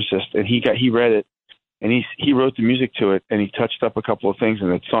a pharmacist, and he read it. And he wrote the music to it, and he touched up a couple of things,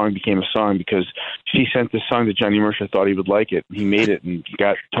 and that song became a song because she sent this song to Johnny Mercer, thought he would like it. He made it and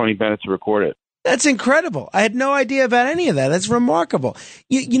got Tony Bennett to record it. That's incredible. I had no idea about any of that. That's remarkable.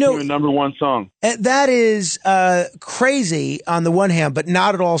 You know, the number one song. That is crazy on the one hand, but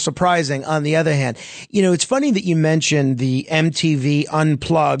not at all surprising on the other hand. You know, it's funny that you mentioned the MTV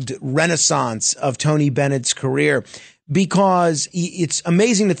Unplugged renaissance of Tony Bennett's career, because it's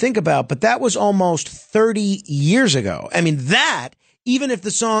amazing to think about, but that was almost 30 years ago. I mean, that, even if the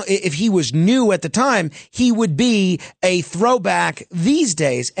song, if he was new at the time, he would be a throwback these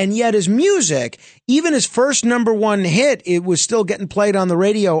days. And yet his music, even his first number one hit, it was still getting played on the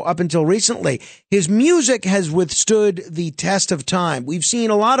radio up until recently. His music has withstood the test of time. We've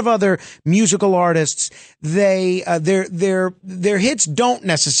seen a lot of other musical artists. Their hits don't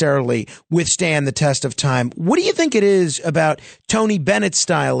necessarily withstand the test of time. What do you think it is about Tony Bennett's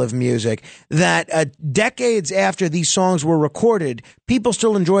style of music that decades after these songs were recorded, people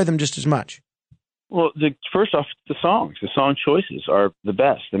still enjoy them just as much? Well, first off, the song choices are the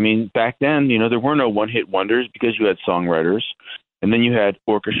best. I mean, back then, you know, there were no one-hit wonders because you had songwriters, and then you had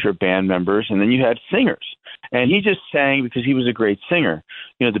orchestra band members, and then you had singers. And he just sang because he was a great singer.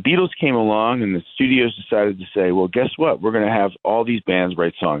 You know, the Beatles came along, and the studios decided to say, well, guess what? We're going to have all these bands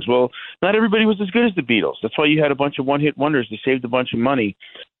write songs. Well, not everybody was as good as the Beatles. That's why you had a bunch of one-hit wonders. They saved a bunch of money.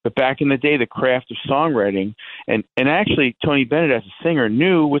 But back in the day, the craft of songwriting, and actually Tony Bennett as a singer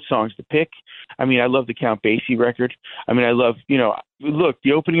knew what songs to pick. I mean, I love the Count Basie record. I mean, I love, you know, look,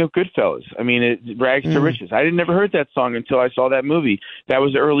 the opening of Goodfellas. I mean, Rags to Riches. I didn't never heard that song until I saw that movie. That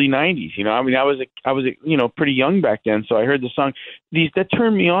was the early 90s. You know, I mean, I was you know, pretty young back then, so I heard the song. That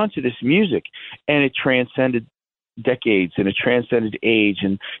turned me on to this music, and it transcended decades, and it transcended age,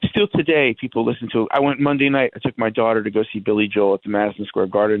 and still today people listen to it. I went Monday night, I took my daughter to go see Billy Joel at the Madison Square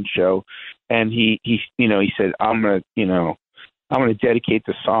Garden show, and he you know, he said, I'm gonna dedicate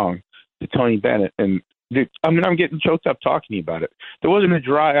the song to Tony Bennett. And I mean, I'm getting choked up talking about it. There wasn't a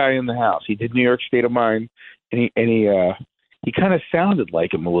dry eye in the house. He did New York State of Mind, and he kind of sounded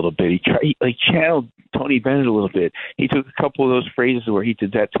like him a little bit. He channeled Tony Bennett a little bit. He took a couple of those phrases where he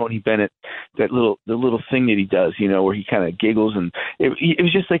did that Tony Bennett, the little thing that he does, you know, where he kind of giggles, and it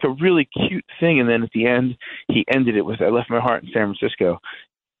was just like a really cute thing. And then at the end, he ended it with, I left my heart in San Francisco.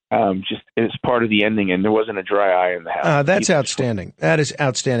 Just as part of the ending, and there wasn't a dry eye in the house. That's outstanding. That is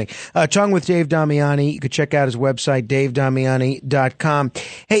outstanding. Talking with Dave Damiani. You could check out his website, davedamiani.com.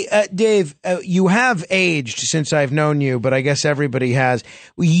 Hey, Dave, you have aged since I've known you, but I guess everybody has.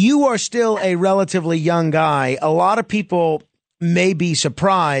 You are still a relatively young guy. A lot of people may be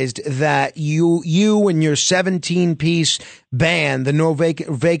surprised that you and your 17-piece band, the No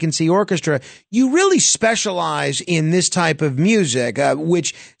Vacancy Orchestra, you really specialize in this type of music,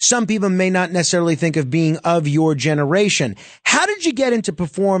 which some people may not necessarily think of being of your generation. How did you get into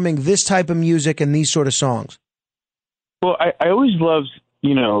performing this type of music and these sort of songs? Well, I always loved,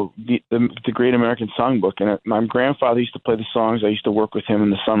 you know, the Great American Songbook, and my grandfather used to play the songs. I used to work with him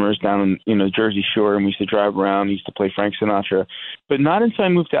in the summers down in, you know, Jersey Shore, and we used to drive around. He used to play Frank Sinatra, but not until I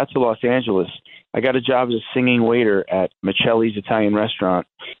moved out to Los Angeles. I got a job as a singing waiter at Michelli's Italian restaurant,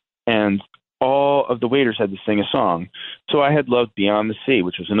 and all of the waiters had to sing a song. So I had loved Beyond the Sea,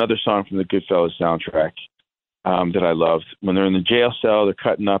 which was another song from the Goodfellas soundtrack that I loved. When they're in the jail cell, they're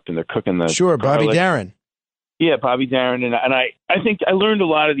cutting up and they're cooking the Bobby Darin. Yeah, Bobby Darin, and I think I learned a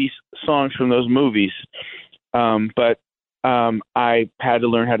lot of these songs from those movies, but I had to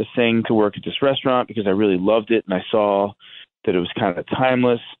learn how to sing to work at this restaurant because I really loved it, and I saw that it was kind of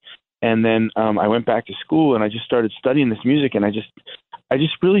timeless. And then I went back to school, and I just started studying this music, and I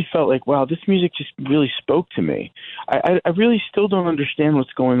just really felt like, wow, this music just really spoke to me. I really still don't understand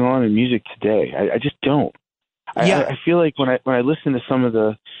what's going on in music today. I just don't. I feel like when I listen to some of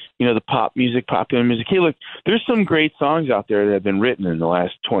the, the pop music, popular music, hey, look, there's some great songs out there that have been written in the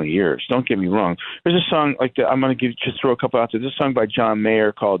last 20 years. Don't get me wrong. There's a song I'm going to just throw a couple out there. There's a song by John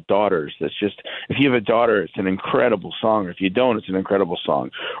Mayer called Daughters. That's just, if you have a daughter, it's an incredible song. Or if you don't, it's an incredible song.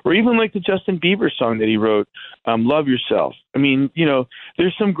 Or even like the Justin Bieber song that he wrote, Love Yourself. I mean,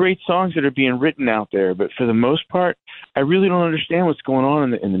 there's some great songs that are being written out there, but for the most part, I really don't understand what's going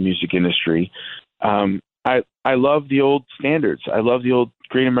on in the music industry. I love the old standards. I love the old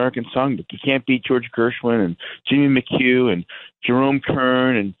Great American Songbook. You can't beat George Gershwin and Jimmy McHugh and Jerome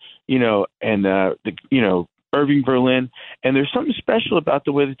Kern and Irving Berlin. And there's something special about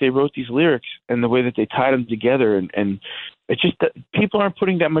the way that they wrote these lyrics and the way that they tied them together. And it's just that people aren't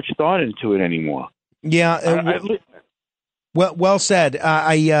putting that much thought into it anymore. Yeah. Well said.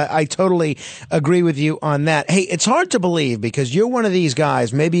 I totally agree with you on that. Hey, it's hard to believe because you're one of these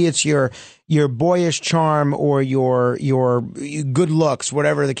guys. Maybe it's your boyish charm or your good looks,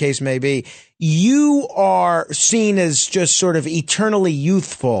 whatever the case may be. You are seen as just sort of eternally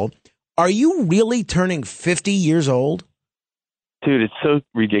youthful. Are you really turning 50 years old? Dude, it's so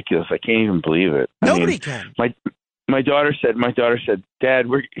ridiculous. I can't even believe it. Nobody can. My daughter said, Dad,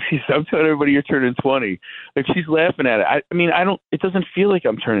 I'm telling everybody you're turning 20. Like, she's laughing at it. It doesn't feel like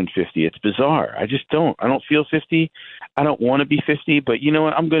I'm turning 50. It's bizarre. I just don't. I don't feel 50. I don't want to be 50, but you know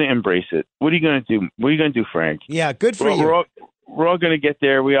what? I'm going to embrace it. What are you going to do? What are you going to do, Frank? Yeah, good for you. We're all going to get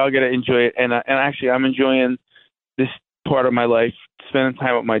there. We all got to enjoy it. And actually, I'm enjoying this part of my life, spending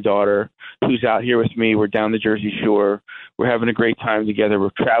time with my daughter, who's out here with me. We're down the Jersey Shore. We're having a great time together. We're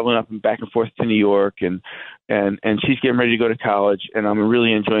traveling up and back and forth to New York, and she's getting ready to go to college, and I'm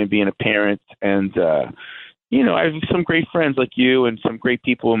really enjoying being a parent. And I have some great friends like you and some great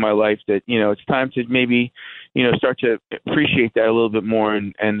people in my life that it's time to maybe start to appreciate that a little bit more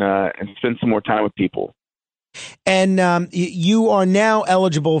and spend some more time with people. And you are now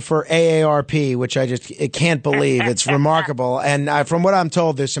eligible for AARP, which I can't believe. It's remarkable. And from what I'm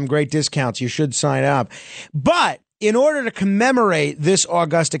told, there's some great discounts. You should sign up. But in order to commemorate this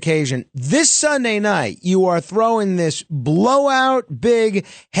august occasion, this Sunday night, you are throwing this blowout big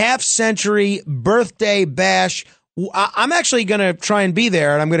half-century birthday bash. I'm actually going to try and be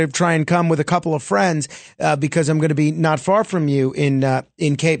there, and I'm going to try and come with a couple of friends because I'm going to be not far from you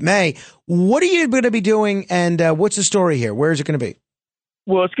in Cape May. What are you going to be doing, and what's the story here? Where is it going to be?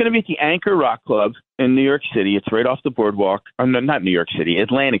 Well, it's going to be at the Anchor Rock Club in New York City. It's right off the boardwalk. Not New York City,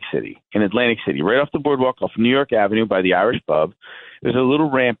 Atlantic City. In Atlantic City, right off the boardwalk off New York Avenue by the Irish Pub. There's a little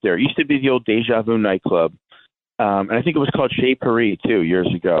ramp there. It used to be the old Deja Vu nightclub. And I think it was called Chez Paris, too, years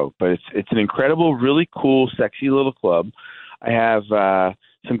ago. But it's an incredible, really cool, sexy little club. I have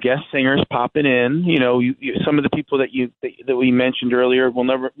some guest singers popping in. Some of the people that we mentioned earlier, we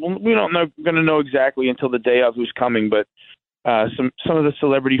don't know, going to know exactly until the day of who's coming. But some of the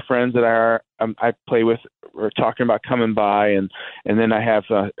celebrity friends that I play with are talking about coming by, and then I have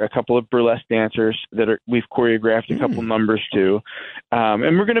a couple of burlesque dancers that we've choreographed a couple numbers to,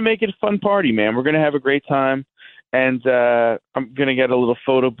 and we're going to make it a fun party, man. We're going to have a great time. And I'm going to get a little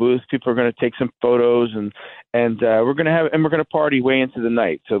photo booth. People are going to take some photos, and we're going to party way into the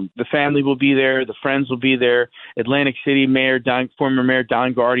night. So the family will be there, the friends will be there. Atlantic City former Mayor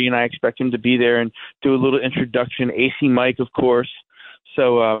Don Guardian, I expect him to be there and do a little introduction. AC Mike, of course.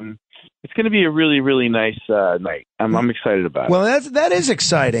 So it's going to be a really, really nice night. I'm excited about it. Well, that is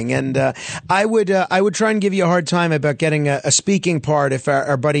exciting, and I would try and give you a hard time about getting a speaking part if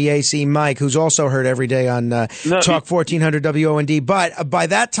our buddy AC Mike, who's also heard every day on Talk 1400 WOND. But by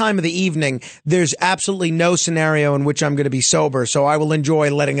that time of the evening, there's absolutely no scenario in which I'm going to be sober, so I will enjoy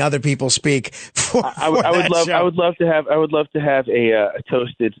letting other people speak. I would love to have a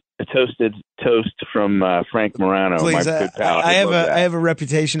toasted toast from Frank Morano. Please, my good pal. I have a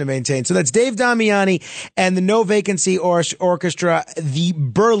reputation to maintain. So that's Dave Damiani and the No Vacancy Orchestra, the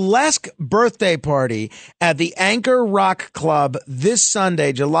burlesque birthday party at the Anchor Rock Club this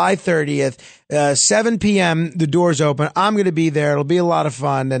Sunday, July 30th, 7 p.m. The doors open. I'm going to be there. It'll be a lot of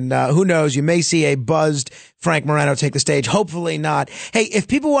fun. And who knows, you may see a buzzed Frank Morano take the stage. Hopefully not. Hey, if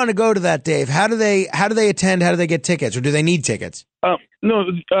people want to go to that, Dave, how do they attend? How do they get tickets, or do they need tickets? No,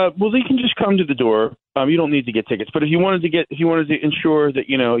 well, they can just come to the door. You don't need to get tickets. But if you wanted to ensure that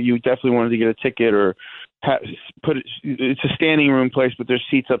you definitely wanted to get a ticket, or it's a standing room place, but there's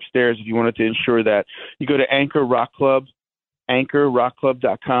seats upstairs. If you wanted to ensure that, you go to Anchor Rock Club,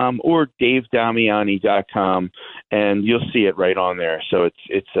 anchorrockclub.com or davedamiani.com, and you'll see it right on there. So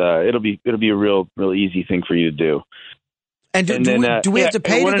it'll be a real easy thing for you to do. And do we have to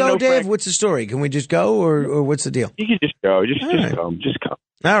pay to go, Dave? Frank, what's the story? Can we just go, or what's the deal? You can just go. Just come.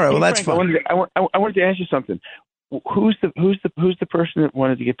 All right. Well, that's fine. I wanted to ask you something. Who's the person that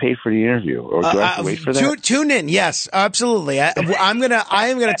wanted to get paid for the interview, or do I have to wait for that? Tune in. Yes, absolutely. I am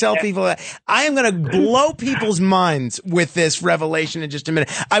gonna tell people that I am gonna blow people's minds with this revelation in just a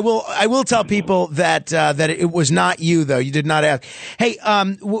minute. I will tell people that it was not you, though. You did not ask. Hey, tell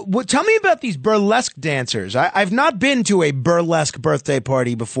me about these burlesque dancers. I've not been to a burlesque birthday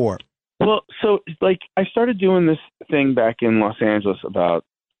party before. Well, so I started doing this thing back in Los Angeles about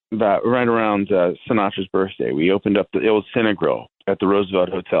right around Sinatra's birthday. We opened up the old Cinegrill at the Roosevelt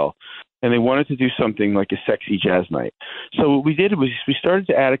Hotel, and they wanted to do something like a sexy jazz night. So what we did was we started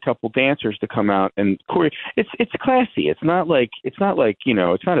to add a couple dancers to come out and choreo. It's classy. It's not like it's not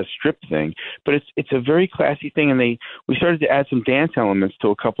a strip thing, but it's a very classy thing. And we started to add some dance elements to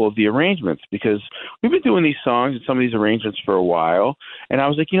a couple of the arrangements, because we've been doing these songs and some of these arrangements for a while. And I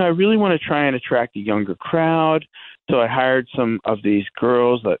was like, I really want to try and attract a younger crowd. So I hired some of these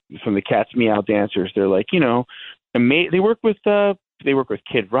girls from the Cat's Meow Dancers. They're like, they work with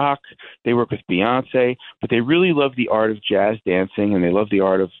Kid Rock, they work with Beyonce, but they really love the art of jazz dancing, and they love the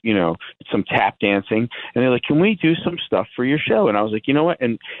art of, some tap dancing. And they're like, can we do some stuff for your show? And I was like, you know what?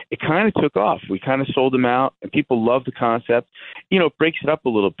 And it kind of took off. We kind of sold them out, and people love the concept. It breaks it up a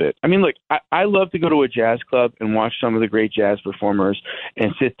little bit. I mean, look, I love to go to a jazz club and watch some of the great jazz performers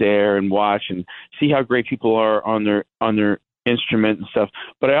and sit there and watch and see how great people are on their instrument and stuff,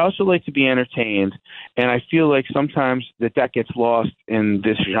 but I also like to be entertained, and I feel like sometimes that gets lost in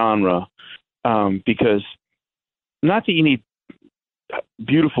this genre, because not that you need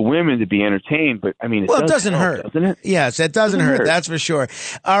beautiful women to be entertained, but I mean, it doesn't hurt, doesn't it? Yes, it doesn't hurt. That's for sure.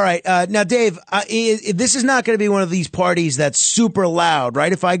 All right, now, Dave, this is not going to be one of these parties that's super loud,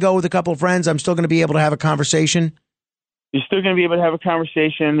 right? If I go with a couple of friends, I'm still going to be able to have a conversation. You're still going to be able to have a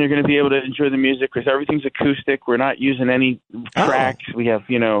conversation. You're going to be able to enjoy the music because everything's acoustic. We're not using any tracks. We have,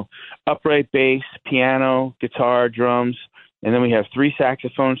 upright bass, piano, guitar, drums, and then we have 3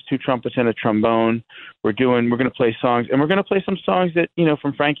 saxophones, 2 trumpets, and a trombone. We're going to play songs, and we're going to play some songs that,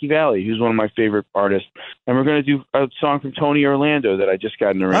 from Frankie Valli, who's one of my favorite artists. And we're going to do a song from Tony Orlando that I just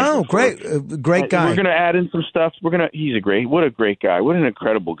got an arrangement. Oh, great. Great guy. We're going to add in some stuff. What a great guy. What an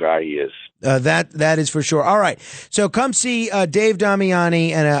incredible guy he is. That is for sure. All right. So come see Dave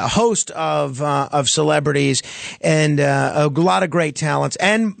Damiani and a host of celebrities and a lot of great talents,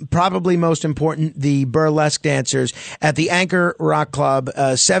 and probably most important, the burlesque dancers at the Anchor Rock Club,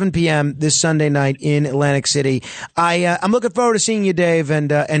 7 p.m. this Sunday night in Atlantic City. I'm looking forward to seeing you, Dave,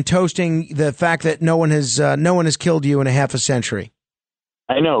 and toasting the fact that no one has killed you in a half a century.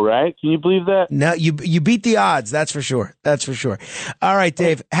 I know, right? Can you believe that? No, you beat the odds. That's for sure. That's for sure. All right,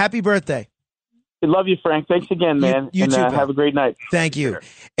 Dave. Happy birthday. I love you, Frank. Thanks again, man. You too, have a great night. Thank you.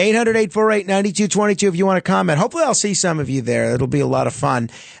 800-848-9222 if you want to comment. Hopefully I'll see some of you there. It'll be a lot of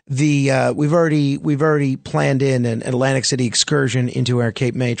fun. We've already planned in an Atlantic City excursion into our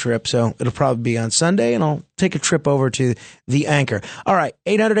Cape May trip, so it'll probably be on Sunday, and I'll take a trip over to the Anchor. All right,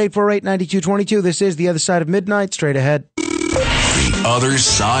 800-848-9222. This is The Other Side of Midnight. Straight ahead. The Other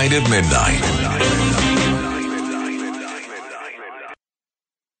Side of Midnight.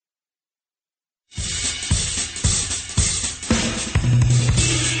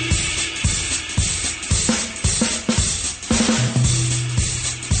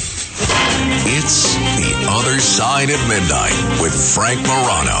 It's The Other Side of Midnight with Frank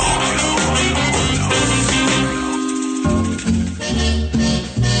Morano.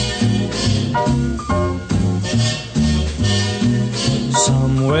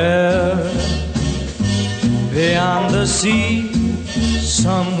 Somewhere beyond the sea,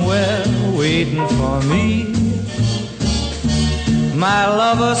 somewhere waiting for me, my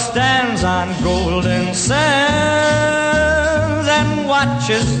lover stands on golden sands and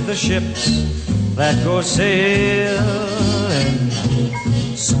watches the ships that go sailing.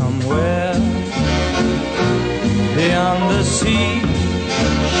 Somewhere beyond the sea,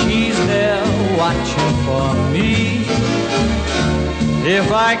 she's there watching for me.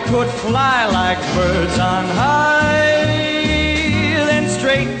 If I could fly like birds on high, then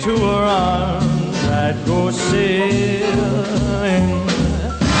straight to her arms I'd go sailing.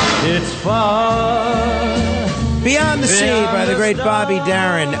 It's far Beyond the Sea by the great Bobby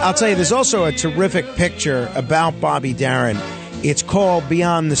Darin. I'll tell you, there's also a terrific picture about Bobby Darin. It's called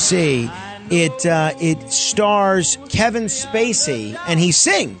Beyond the Sea. It stars Kevin Spacey, and he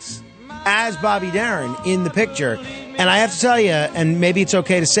sings as Bobby Darin in the picture. And I have to tell you, and maybe it's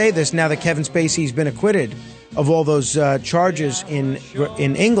okay to say this now that Kevin Spacey's been acquitted of all those charges in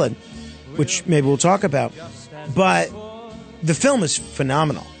England, which maybe we'll talk about. But the film is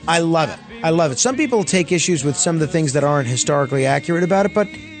phenomenal. I love it. I love it. Some people take issues with some of the things that aren't historically accurate about it, but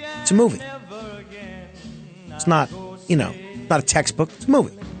it's a movie. It's not, not a textbook. It's a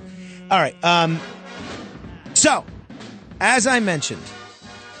movie. All right. So, as I mentioned,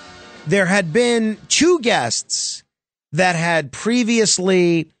 there had been 2 guests that had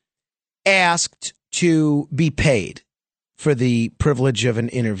previously asked to be paid for the privilege of an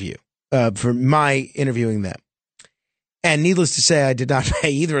interview, for my interviewing them. And needless to say, I did not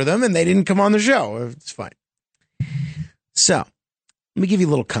pay either of them, and they didn't come on the show. It's fine. So, let me give you a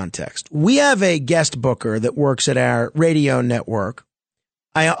little context. We have a guest booker that works at our radio network.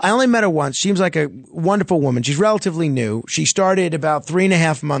 I only met her once. She seems like a wonderful woman. She's relatively new. She started about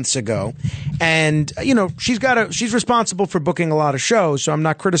 3.5 months ago. And, she's responsible for booking a lot of shows, so I'm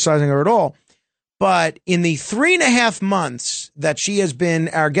not criticizing her at all. But in the 3.5 months that she has been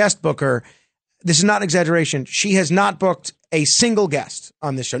our guest booker, this is not an exaggeration, she has not booked a single guest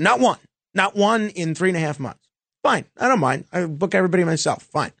on this show. Not one. Not one in 3.5 months. Fine. I don't mind. I book everybody myself.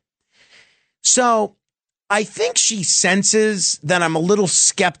 Fine. So I think she senses that I'm a little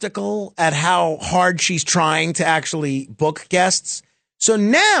skeptical at how hard she's trying to actually book guests. So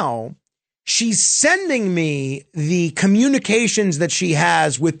now she's sending me the communications that she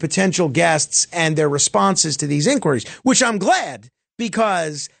has with potential guests and their responses to these inquiries, which I'm glad,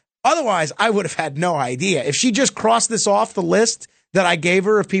 because otherwise I would have had no idea. If she just crossed this off the list that I gave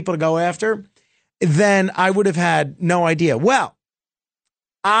her of people to go after, then I would have had no idea. Well,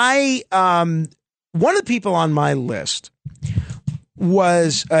 one of the people on my list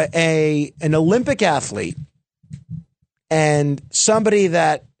was an Olympic athlete and somebody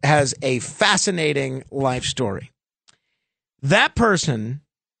that has a fascinating life story. That person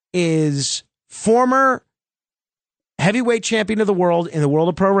is former heavyweight champion of the world in the world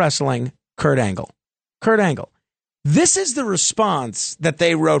of pro wrestling, Kurt Angle. Kurt Angle. This is the response that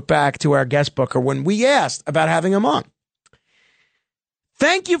they wrote back to our guest booker when we asked about having him on.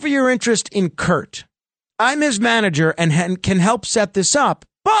 Thank you for your interest in Kurt. I'm his manager and can help set this up,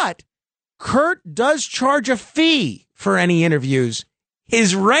 but Kurt does charge a fee for any interviews.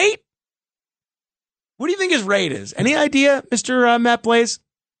 His rate? What do you think his rate is? Any idea, Mr. Matt Blaze?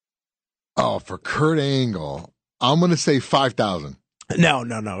 Oh, for Kurt Angle, I'm going to say $5,000. No.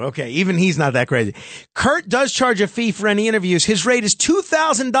 Okay, even he's not that crazy. Kurt does charge a fee for any interviews. His rate is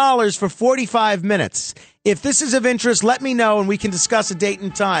 $2,000 for 45 minutes. If this is of interest, let me know and we can discuss a date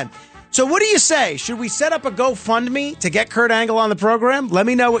and time. So what do you say? Should we set up a GoFundMe to get Kurt Angle on the program? Let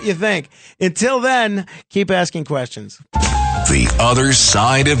me know what you think. Until then, keep asking questions. The Other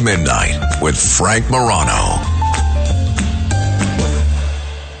Side of Midnight with Frank Morano.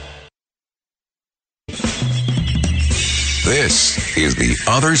 This is The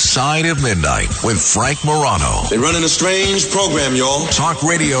Other Side of Midnight with Frank Morano. They're running a strange program, y'all. Talk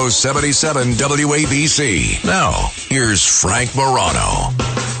Radio 77 WABC. Now, here's Frank Morano.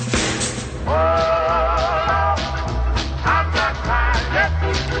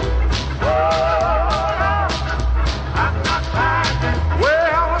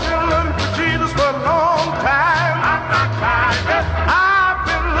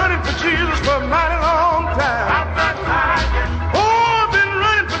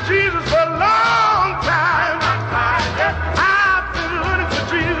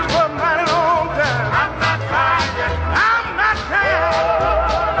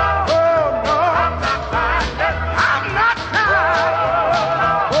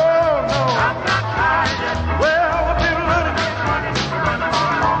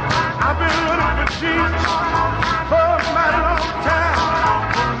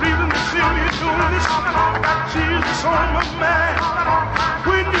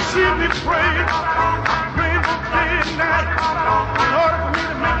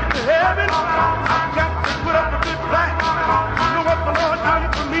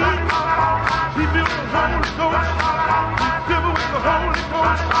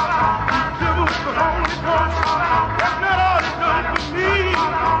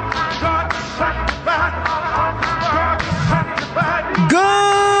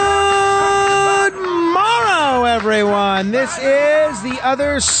 This is The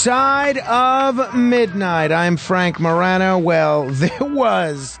Other Side of Midnight. I'm Frank Morano. Well, there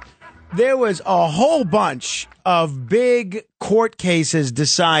was a whole bunch of big court cases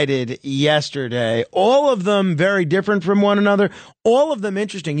decided yesterday. All of them very different from one another. All of them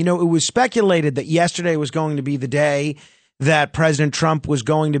interesting. You know, it was speculated that yesterday was going to be the day that President Trump was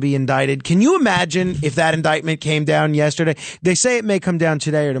going to be indicted. Can you imagine if that indictment came down yesterday? They say it may come down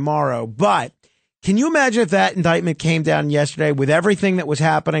today or tomorrow, but Can you imagine if that indictment came down yesterday with everything that was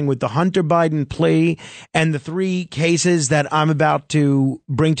happening with the Hunter Biden plea and the 3 cases that I'm about to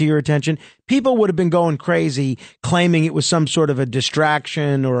bring to your attention? People would have been going crazy claiming it was some sort of a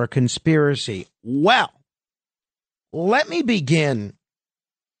distraction or a conspiracy. Well, let me begin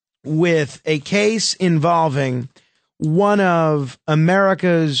with a case involving one of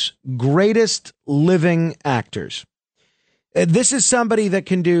America's greatest living actors. This is somebody that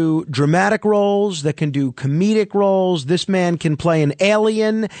can do dramatic roles, that can do comedic roles. This man can play an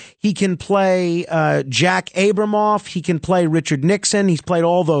alien. He can play Jack Abramoff. He can play Richard Nixon. He's played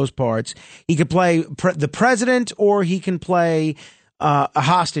all those parts. He could play the president, or he can play a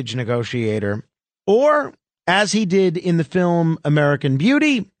hostage negotiator. Or, as he did in the film American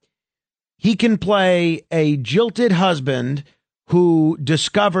Beauty, he can play a jilted husband who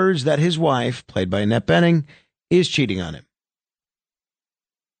discovers that his wife, played by Annette Bening, is cheating on him.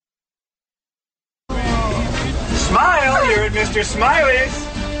 Smile, you're at Mr. Smiley's.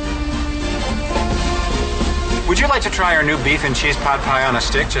 Would you like to try our new beef and cheese pot pie on a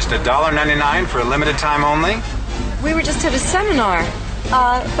stick? Just $1.99 for a limited time only? We were just at a seminar.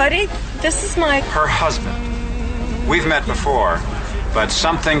 Buddy, this is her husband. We've met before, but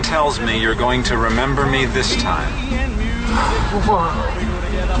something tells me you're going to remember me this time. Whoa.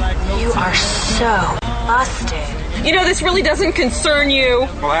 You are so busted. You know, this really doesn't concern you.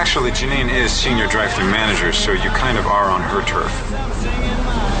 Well, actually, Janine is senior drive-thru manager, so you kind of are on her turf.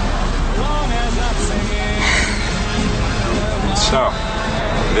 So,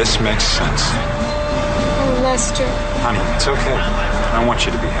 this makes sense. Oh, Lester. Honey, it's okay. I want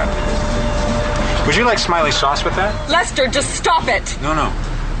you to be happy. Would you like smiley sauce with that? Lester, just stop it. No.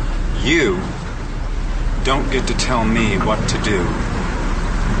 You don't get to tell me what to do.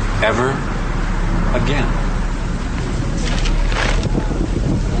 Ever again.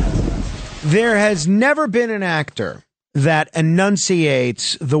 There has never been an actor that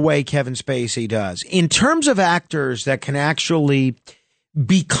enunciates the way Kevin Spacey does. In terms of actors that can actually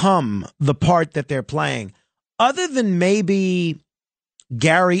become the part that they're playing, other than maybe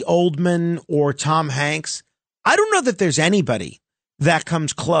Gary Oldman or Tom Hanks, I don't know that there's anybody that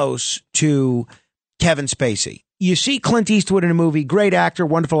comes close to Kevin Spacey. You see Clint Eastwood in a movie, great actor,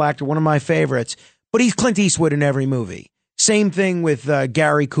 wonderful actor, one of my favorites, but he's Clint Eastwood in every movie. Same thing with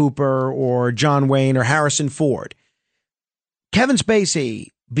Gary Cooper or John Wayne or Harrison Ford. Kevin Spacey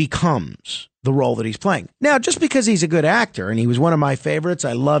becomes the role that he's playing. Now, just because he's a good actor, and he was one of my favorites,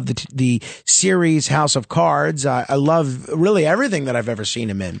 I love the series House of Cards. I love really everything that I've ever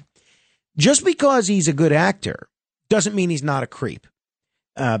seen him in. Just because he's a good actor doesn't mean he's not a creep.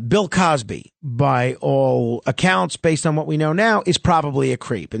 Bill Cosby, by all accounts, based on what we know now, is probably a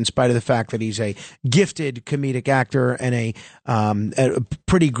creep, in spite of the fact that he's a gifted comedic actor and a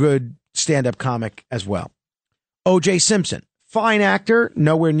pretty good stand-up comic as well. O.J. Simpson, fine actor,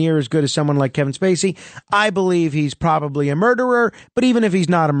 nowhere near as good as someone like Kevin Spacey. I believe he's probably a murderer, but even if he's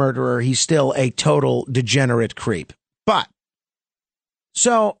not a murderer, he's still a total degenerate creep.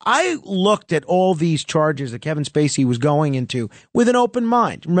 So I looked at all these charges that Kevin Spacey was going into with an open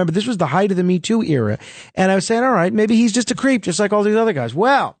mind. Remember, this was the height of the Me Too era. And I was saying, all right, maybe he's just a creep, just like all these other guys.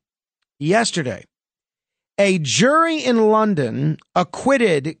 Well, yesterday, a jury in London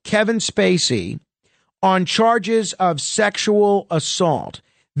acquitted Kevin Spacey on charges of sexual assault.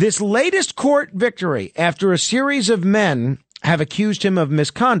 This latest court victory, after a series of men have accused him of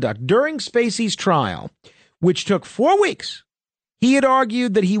misconduct during Spacey's trial, which took 4 weeks. He had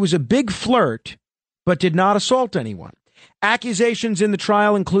argued that he was a big flirt, but did not assault anyone. Accusations in the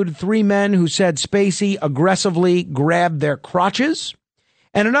trial included 3 men who said Spacey aggressively grabbed their crotches,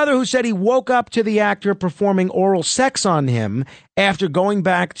 and another who said he woke up to the actor performing oral sex on him after going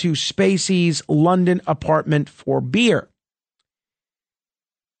back to Spacey's London apartment for beer.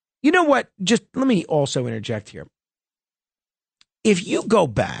 You know what? Just let me also interject here. If you go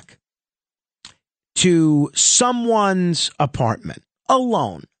back to someone's apartment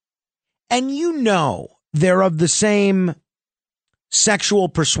alone, and you know they're of the same sexual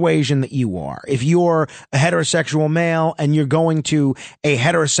persuasion that you are, if you're a heterosexual male and you're going to a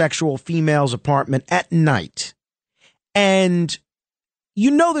heterosexual female's apartment at night, and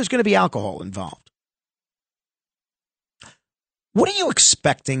you know there's going to be alcohol involved, what are you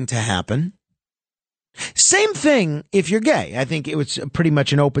expecting to happen? Same thing if you're gay. I think it was pretty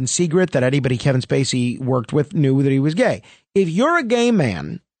much an open secret that anybody Kevin Spacey worked with knew that he was gay. If you're a gay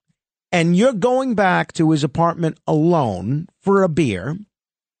man and you're going back to his apartment alone for a beer,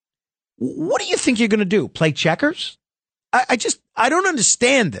 what do you think you're going to do? Play checkers? I don't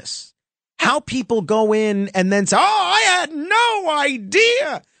understand this. How people go in and then say, oh, I had no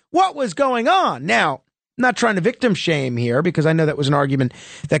idea what was going on. Now, I'm not trying to victim shame here because I know that was an argument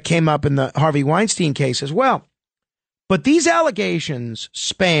that came up in the Harvey Weinstein case as well. But these allegations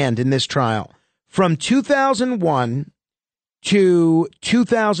spanned in this trial from 2001 to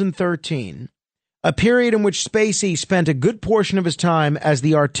 2013, a period in which Spacey spent a good portion of his time as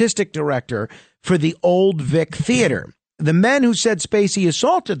the artistic director for the Old Vic Theater. The men who said Spacey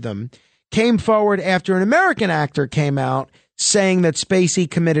assaulted them came forward after an American actor came out saying that Spacey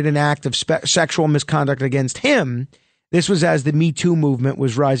committed an act of sexual misconduct against him. This was as the Me Too movement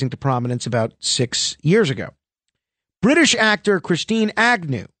was rising to prominence about 6 years ago. British actor Christine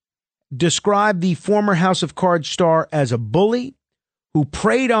Agnew described the former House of Cards star as a bully who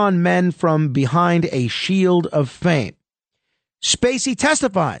preyed on men from behind a shield of fame. Spacey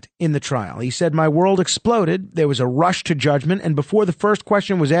testified in the trial. He said, "My world exploded. There was a rush to judgment. And before the first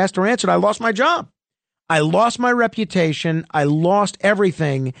question was asked or answered, I lost my job. I lost my reputation. I lost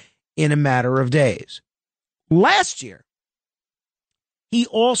everything in a matter of days." Last year, he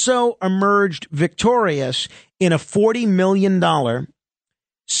also emerged victorious in a $40 million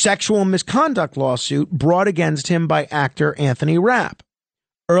sexual misconduct lawsuit brought against him by actor Anthony Rapp.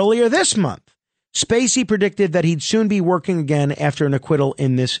 Earlier this month, Spacey predicted that he'd soon be working again after an acquittal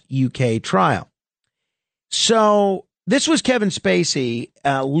in this UK trial. So this was Kevin Spacey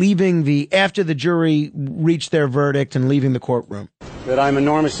leaving after the jury reached their verdict and leaving the courtroom. That I'm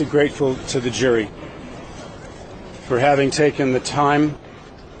enormously grateful to the jury for having taken the time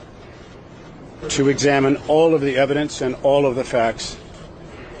to examine all of the evidence and all of the facts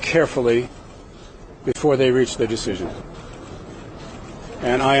carefully before they reach their decision.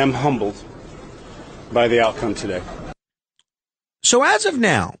 And I am humbled by the outcome today. So as of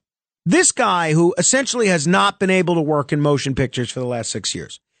now, this guy who essentially has not been able to work in motion pictures for the last 6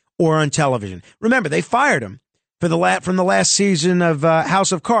 years or on television. Remember, they fired him from the last season of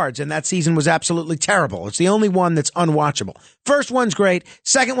House of Cards, and that season was absolutely terrible. It's the only one that's unwatchable. First one's great.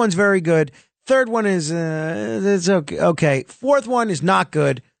 Second one's very good. Third one is it's okay. Fourth one is not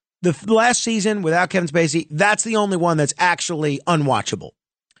good. The last season without Kevin Spacey, that's the only one that's actually unwatchable.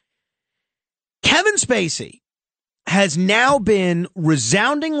 Kevin Spacey has now been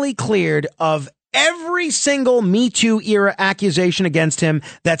resoundingly cleared of every single Me Too era accusation against him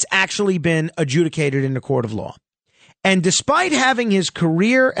that's actually been adjudicated in a court of law. And despite having his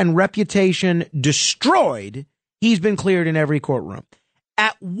career and reputation destroyed, he's been cleared in every courtroom.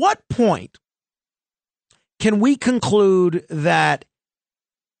 At what point can we conclude that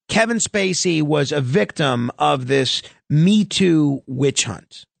Kevin Spacey was a victim of this Me Too witch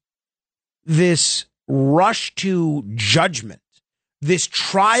hunt? This rush to judgment, this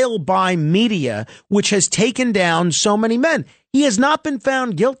trial by media, which has taken down so many men. He has not been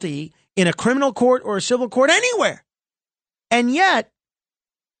found guilty in a criminal court or a civil court anywhere. And yet,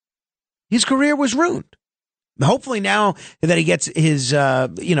 his career was ruined. Hopefully now that he gets his, a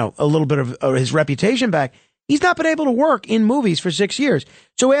little bit of his reputation back, he's not been able to work in movies for 6 years.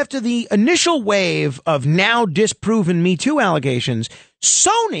 So after the initial wave of now disproven Me Too allegations,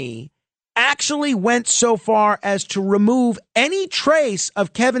 Sony actually went so far as to remove any trace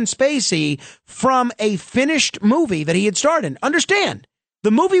of Kevin Spacey from a finished movie that he had starred in. Understand,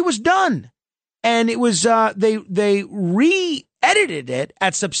 the movie was done, and it was they re-edited it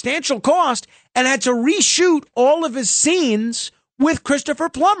at substantial cost and had to reshoot all of his scenes with Christopher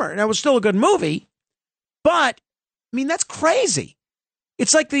Plummer. And it was still a good movie, but I mean, that's crazy.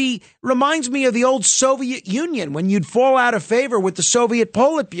 It's like reminds me of the old Soviet Union when you'd fall out of favor with the Soviet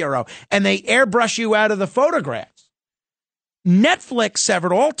Politburo and they airbrush you out of the photographs. Netflix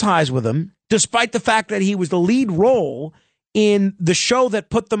severed all ties with him, despite the fact that he was the lead role in the show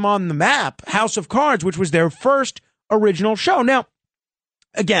that put them on the map, House of Cards, which was their first original show. Now,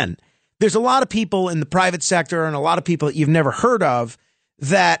 again, there's a lot of people in the private sector and a lot of people that you've never heard of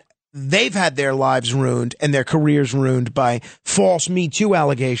that they've had their lives ruined and their careers ruined by false Me Too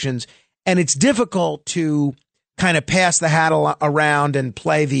allegations. And it's difficult to kind of pass the hat around and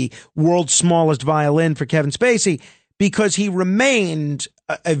play the world's smallest violin for Kevin Spacey because he remained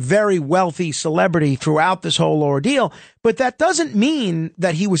a very wealthy celebrity throughout this whole ordeal. But that doesn't mean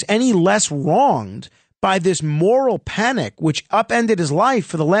that he was any less wronged by this moral panic, which upended his life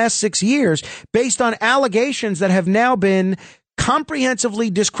for the last 6 years based on allegations that have now been comprehensively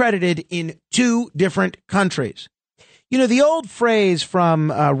discredited in 2 different countries. You know, the old phrase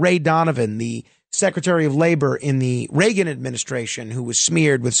from Ray Donovan, the Secretary of Labor in the Reagan administration, who was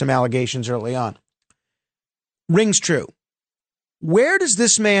smeared with some allegations early on, rings true. Where does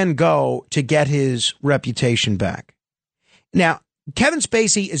this man go to get his reputation back? Now, Kevin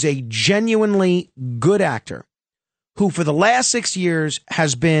Spacey is a genuinely good actor who for the last 6 years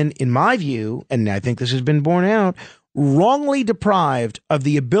has been, in my view, and I think this has been borne out, wrongly deprived of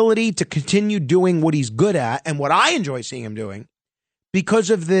the ability to continue doing what he's good at and what I enjoy seeing him doing because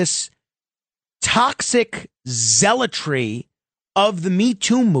of this toxic zealotry of the Me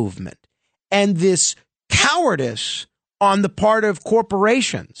Too movement and this cowardice on the part of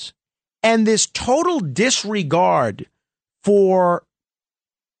corporations and this total disregard for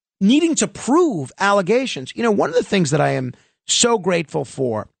needing to prove allegations. You know, one of the things that I am so grateful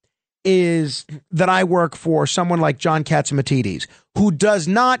for is that I work for someone like John Catsimatidis, who does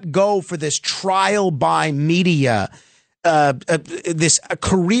not go for this trial by media, this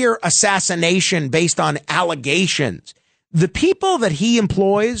career assassination based on allegations. The people that he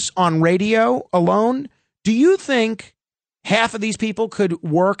employs on radio alone, do you think half of these people could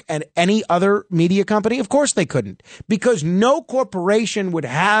work at any other media company? Of course they couldn't, because no corporation would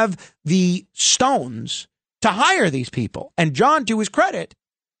have the stones to hire these people. And John, to his credit,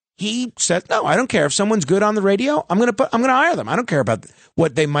 he said, no, I don't care if someone's good on the radio. I'm going to hire them. I don't care about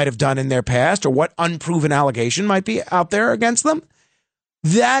what they might have done in their past or what unproven allegation might be out there against them.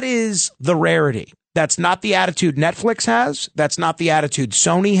 That is the rarity. That's not the attitude Netflix has. That's not the attitude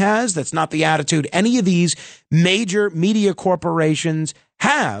Sony has. That's not the attitude any of these major media corporations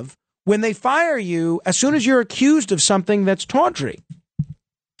have when they fire you as soon as you're accused of something that's tawdry.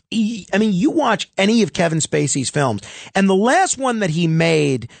 I mean, you watch any of Kevin Spacey's films, and the last one that he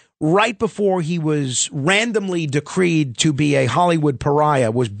made right before he was randomly decreed to be a Hollywood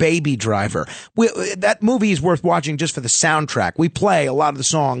pariah was Baby Driver. That movie is worth watching just for the soundtrack. We play a lot of the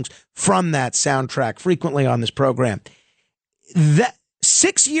songs from that soundtrack frequently on this program. That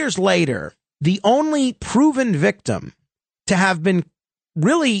 6 years later, the only proven victim to have been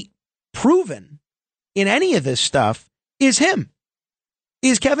really proven in any of this stuff is him,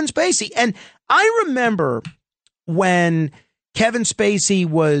 is Kevin Spacey. And I remember when Kevin Spacey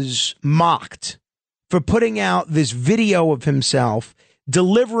was mocked for putting out this video of himself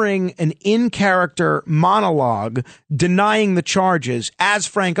delivering an in-character monologue denying the charges as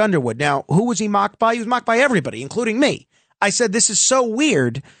Frank Underwood. Now, who was he mocked by? He was mocked by everybody, including me. I said, this is so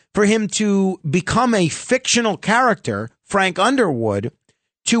weird for him to become a fictional character, Frank Underwood,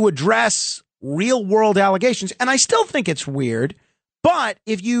 to address real-world allegations. And I still think it's weird. But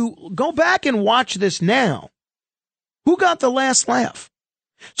if you go back and watch this now, who got the last laugh?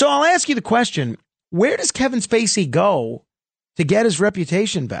 So I'll ask you the question, where does Kevin Spacey go to get his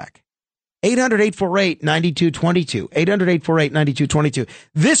reputation back? 800-848-9222. 800-848-9222.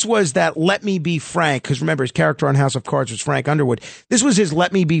 This was that Let Me Be Frank, because remember, his character on House of Cards was Frank Underwood. This was his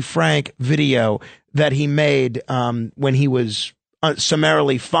Let Me Be Frank video that he made when he was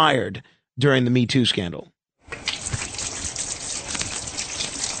summarily fired during the Me Too scandal.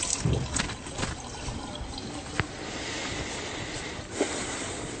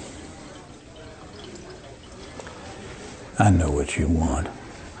 I know what you want.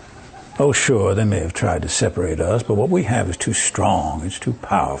 Oh, sure, they may have tried to separate us, but what we have is too strong. It's too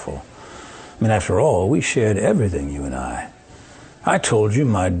powerful. I mean, after all, we shared everything, you and I. I told you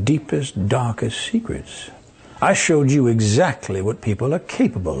my deepest, darkest secrets. I showed you exactly what people are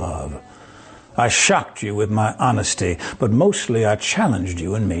capable of. I shocked you with my honesty, but mostly I challenged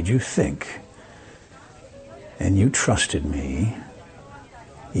you and made you think. And you trusted me,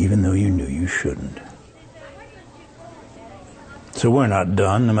 even though you knew you shouldn't. So we're not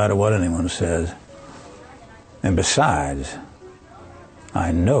done, no matter what anyone says. And besides,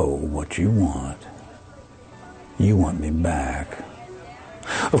 I know what you want. You want me back.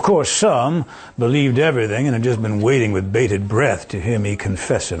 Of course, some believed everything and have just been waiting with bated breath to hear me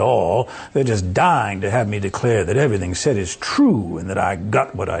confess it all. They're just dying to have me declare that everything said is true and that I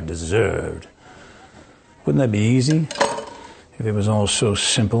got what I deserved. Wouldn't that be easy if it was all so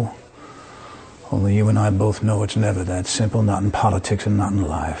simple? Only you and I both know it's never that simple, not in politics and not in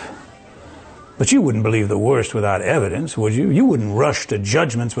life. But you wouldn't believe the worst without evidence, would you? You wouldn't rush to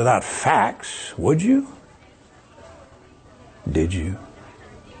judgments without facts, would you? Did you?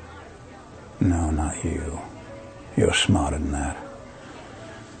 No, not you. You're smarter than that.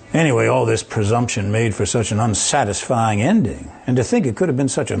 Anyway, all this presumption made for such an unsatisfying ending, and to think it could have been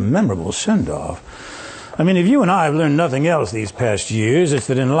such a memorable send-off. I mean, if you and I have learned nothing else these past years, it's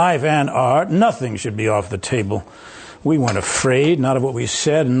that in life and art, nothing should be off the table. We weren't afraid, not of what we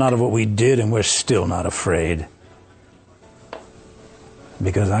said and not of what we did, and we're still not afraid.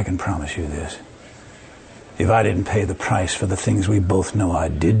 Because I can promise you this. If I didn't pay the price for the things we both know I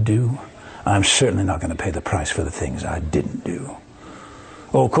did do, I'm certainly not going to pay the price for the things I didn't do.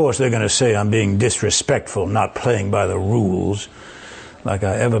 Oh, of course, they're going to say I'm being disrespectful, not playing by the rules, like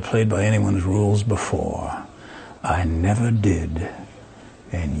I ever played by anyone's rules before. I never did,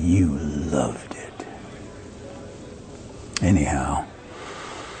 and you loved it. Anyhow,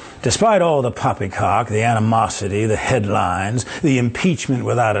 despite all the poppycock, the animosity, the headlines, the impeachment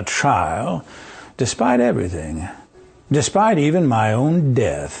without a trial, despite everything, despite even my own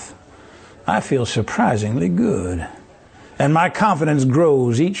death, I feel surprisingly good. And my confidence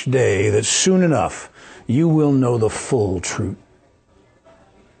grows each day that soon enough you will know the full truth.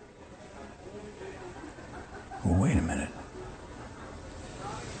 Wait a minute.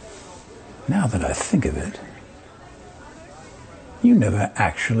 Now that I think of it, you never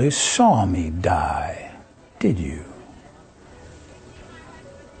actually saw me die, did you?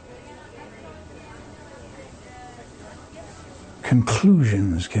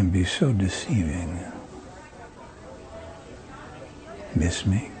 Conclusions can be so deceiving. Miss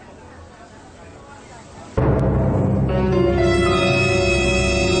me?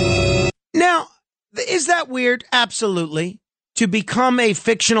 Now, is that weird? Absolutely. To become a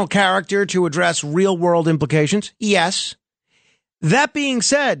fictional character to address real-world implications? Yes. That being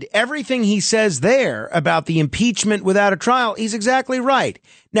said, everything he says there about the impeachment without a trial, he's exactly right.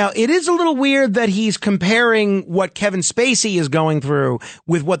 Now, it is a little weird that he's comparing what Kevin Spacey is going through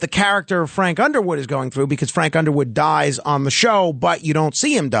with what the character of Frank Underwood is going through, because Frank Underwood dies on the show, but you don't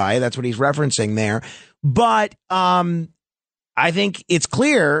see him die. That's what he's referencing there. But I think it's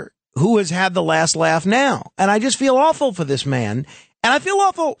clear who has had the last laugh now. And I just feel awful for this man. And I feel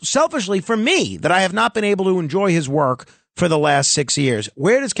awful selfishly for me that I have not been able to enjoy his work for the last 6 years.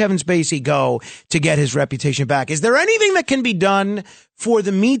 Where does Kevin Spacey go to get his reputation back? Is there anything that can be done for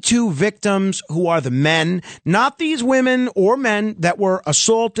the Me Too victims who are the men, not these women or men that were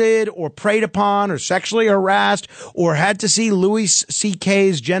assaulted or preyed upon or sexually harassed or had to see Louis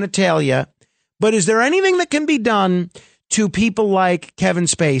C.K.'s genitalia? But is there anything that can be done to people like Kevin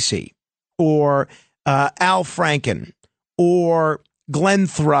Spacey or Al Franken or Glenn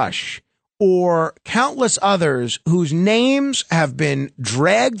Thrush or countless others whose names have been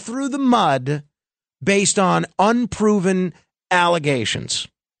dragged through the mud based on unproven allegations?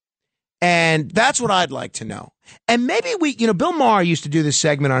 And that's what I'd like to know. And maybe Bill Maher used to do this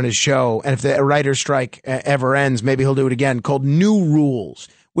segment on his show, and if the writer's strike ever ends, maybe he'll do it again, called New Rules,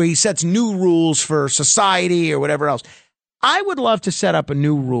 where he sets new rules for society or whatever else. I would love to set up a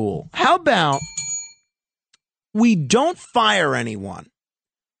new rule. How about we don't fire anyone?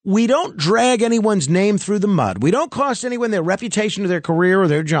 We don't drag anyone's name through the mud. We don't cost anyone their reputation or their career or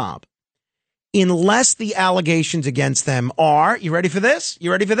their job unless the allegations against them are, you ready for this?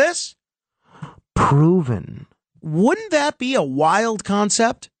 You ready for this? Proven. Wouldn't that be a wild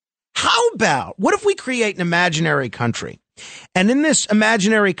concept? How about, what if we create an imaginary country? And in this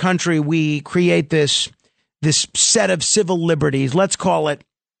imaginary country, we create this set of civil liberties. Let's call it,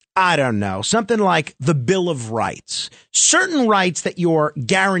 I don't know, something like the Bill of Rights. Certain rights that you're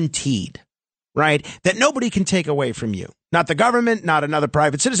guaranteed, right? That nobody can take away from you. Not the government, not another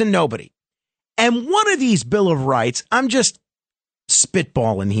private citizen, nobody. And one of these Bill of Rights, I'm just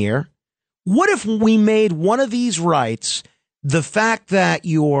spitballing here. What if we made one of these rights the fact that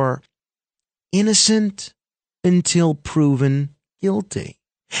you're innocent until proven guilty?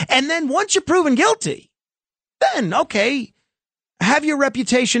 And then once you're proven guilty, then, okay, have your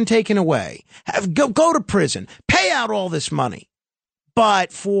reputation taken away, go to prison, pay out all this money.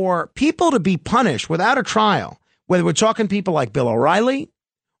 But for people to be punished without a trial, whether we're talking people like Bill O'Reilly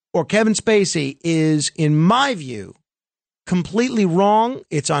or Kevin Spacey, is, in my view, completely wrong.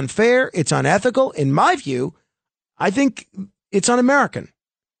 It's unfair. It's unethical. In my view, I think it's un-American.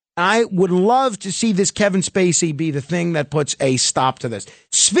 I would love to see this Kevin Spacey be the thing that puts a stop to this.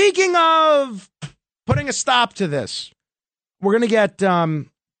 Speaking of putting a stop to this, we're going to get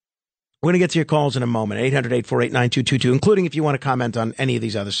to your calls in a moment. 800-848-9222, including if you want to comment on any of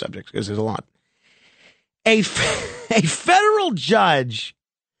these other subjects, because there's a lot. A federal judge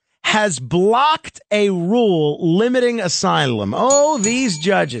has blocked a rule limiting asylum. Oh, these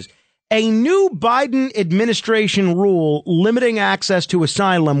judges. A new Biden administration rule limiting access to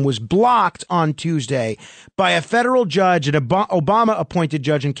asylum was blocked on Tuesday by a federal judge, an Obama-appointed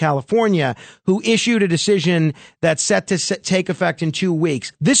judge in California, who issued a decision that's set to take effect in 2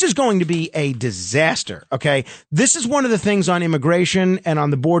 weeks. This is going to be a disaster, okay? This is one of the things on immigration and on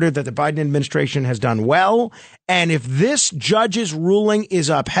the border that the Biden administration has done well. And if this judge's ruling is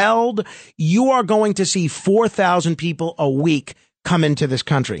upheld, you are going to see 4,000 people a week come into this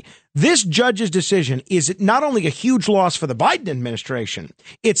country. This judge's decision is not only a huge loss for the Biden administration,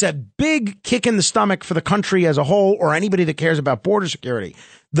 it's a big kick in the stomach for the country as a whole, or anybody that cares about border security.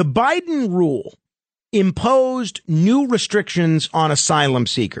 The Biden rule imposed new restrictions on asylum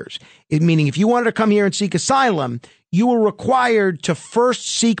seekers. Meaning if you wanted to come here and seek asylum, you were required to first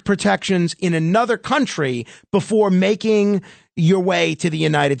seek protections in another country before making your way to the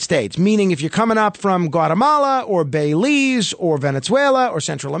United States. Meaning if you're coming up from Guatemala or Belize or Venezuela or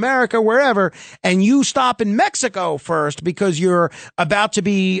Central America, wherever, and you stop in Mexico first because you're about to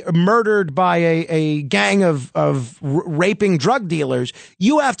be murdered by a gang of raping drug dealers,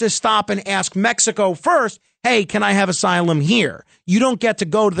 you have to stop and ask Mexico first, hey, can I have asylum here? You don't get to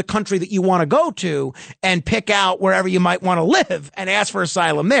go to the country that you want to go to and pick out wherever you might want to live and ask for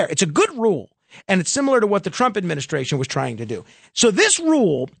asylum there. It's a good rule. And it's similar to what the Trump administration was trying to do. So this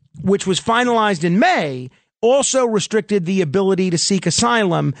rule, which was finalized in May, also restricted the ability to seek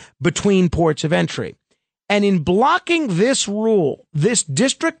asylum between ports of entry. And in blocking this rule, this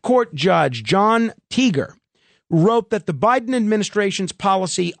district court judge, John Teager, wrote that the Biden administration's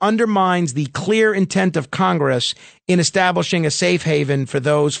policy undermines the clear intent of Congress in establishing a safe haven for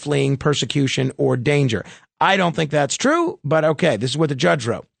those fleeing persecution or danger. I don't think that's true, but okay, this is what the judge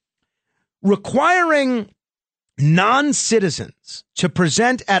wrote. Requiring non-citizens to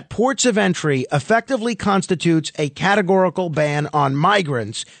present at ports of entry effectively constitutes a categorical ban on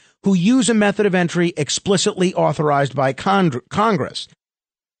migrants who use a method of entry explicitly authorized by Congress.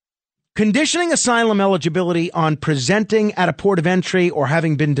 Conditioning asylum eligibility on presenting at a port of entry or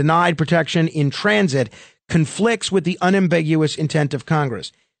having been denied protection in transit conflicts with the unambiguous intent of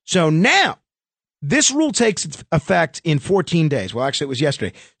Congress. So now, this rule takes effect in 14 days. Well, actually, it was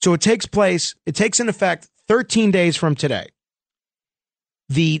yesterday. So it takes in effect 13 days from today.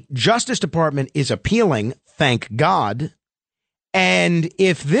 The Justice Department is appealing, thank God. And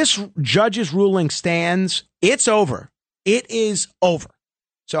if this judge's ruling stands, it's over. It is over.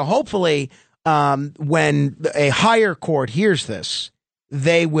 So hopefully, when a higher court hears this,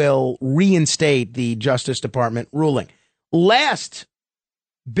 they will reinstate the Justice Department ruling. Last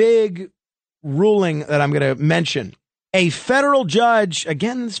big ruling that I'm going to mention, a federal judge,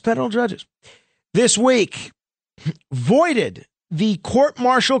 again, it's federal judges, this week voided the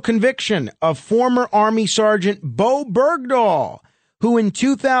court-martial conviction of former Army Sergeant Bo Bergdahl, who in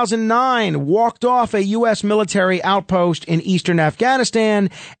 2009 walked off a U.S. military outpost in eastern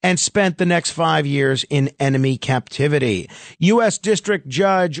Afghanistan and spent the next 5 years in enemy captivity. U.S. District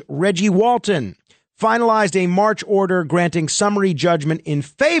Judge Reggie Walton finalized a March order granting summary judgment in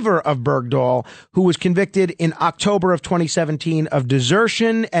favor of Bergdahl, who was convicted in October of 2017 of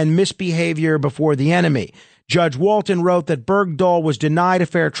desertion and misbehavior before the enemy. Judge Walton wrote that Bergdahl was denied a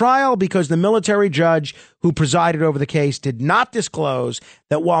fair trial because the military judge who presided over the case did not disclose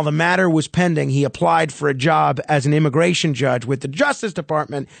that while the matter was pending, he applied for a job as an immigration judge with the Justice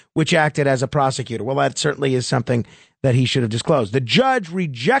Department, which acted as a prosecutor. Well, that certainly is something that he should have disclosed. The judge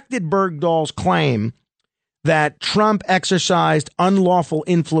rejected Bergdahl's claim that Trump exercised unlawful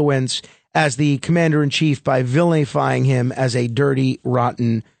influence as the commander-in-chief by vilifying him as a dirty,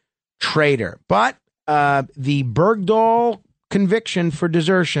 rotten traitor. But the Bergdahl conviction for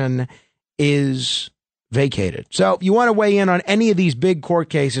desertion is vacated. So if you want to weigh in on any of these big court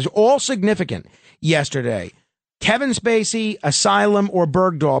cases, all significant yesterday, Kevin Spacey, asylum, or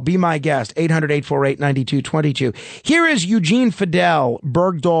Bergdahl, be my guest, 800-848-9222. Here is Eugene Fidel,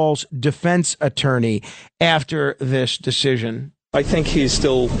 Bergdahl's defense attorney, after this decision. I think he's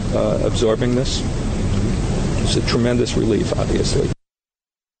still absorbing this. It's a tremendous relief, obviously.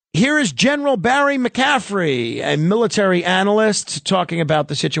 Here is General Barry McCaffrey, a military analyst, talking about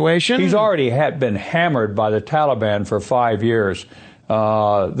the situation. He's already been hammered by the Taliban for 5 years.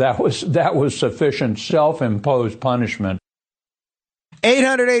 That was sufficient self-imposed punishment.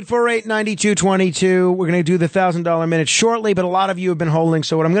 800-848-9222. We're going to do the $1,000 minute shortly, but a lot of you have been holding.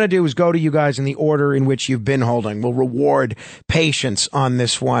 So what I'm going to do is go to you guys in the order in which you've been holding. We'll reward patience on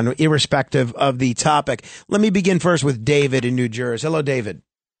this one, irrespective of the topic. Let me begin first with David in New Jersey. Hello, David.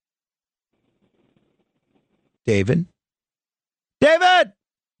 David?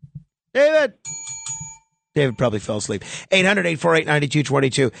 David probably fell asleep.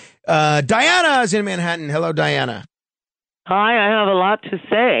 800-848-9222. Diana is in Manhattan. Hello, Diana. Hi, I have a lot to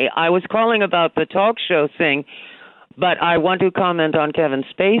say. I was calling about the talk show thing, but I want to comment on Kevin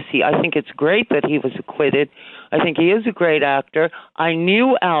Spacey. I think it's great that he was acquitted. I think he is a great actor. I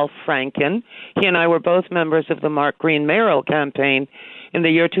knew Al Franken. He and I were both members of the Mark Green mayoral campaign in the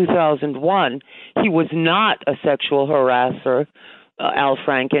year 2001. He was not a sexual harasser, Al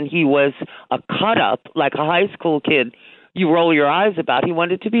Franken. He was a cut-up, like a high school kid you roll your eyes about. He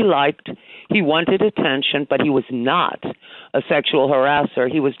wanted to be liked. He wanted attention, but he was not a sexual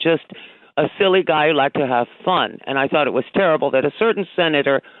harasser. He was just a silly guy who liked to have fun. And I thought it was terrible that a certain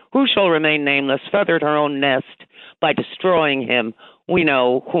senator, who shall remain nameless, feathered her own nest by destroying him. We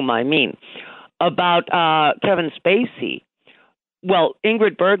know whom I mean. About Kevin Spacey, well,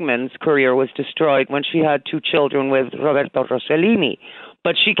 Ingrid Bergman's career was destroyed when she had 2 children with Roberto Rossellini,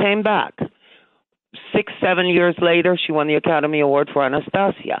 but she came back. 6-7 years later, she won the Academy Award for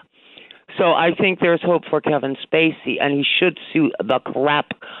Anastasia. So I think there's hope for Kevin Spacey, and he should sue the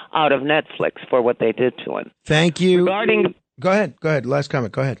crap out of Netflix for what they did to him. Thank you. Go ahead. Last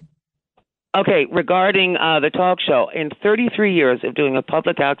comment. Go ahead. Okay, regarding the talk show, in 33 years of doing a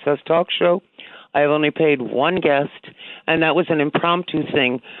public access talk show, I have only paid one guest, and that was an impromptu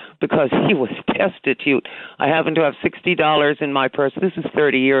thing because he was destitute. I happened to have $60 in my purse. This is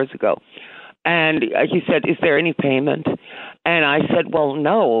 30 years ago. And he said, "Is there any payment?" And I said, "Well,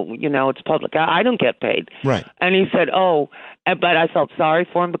 no, it's public. I don't get paid." Right. And he said, "Oh," but I felt sorry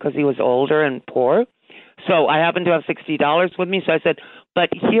for him because he was older and poor. So I happened to have $60 with me. So I said,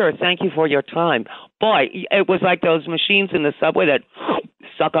 "But here, thank you for your time." Boy, it was like those machines in the subway that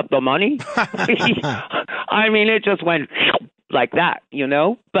suck up the money. I mean, it just went like that,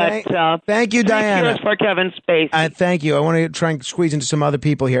 But thank you, Diana. Here's for Kevin Spacey. Thank you. I want to try and squeeze into some other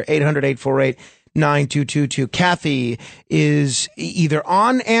people here. 800-848-9222. Kathy is either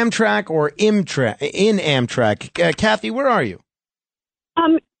on Amtrak or in Amtrak. Kathy, where are you?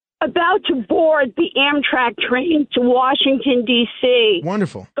 I'm about to board the Amtrak train to Washington, D.C.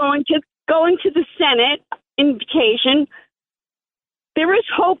 Wonderful. Going to the Senate invitation. There is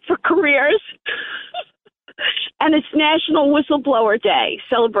hope for careers. And it's National Whistleblower Day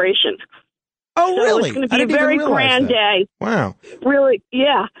celebration. Oh, so really? It's going to be a very grand day. Wow. Really,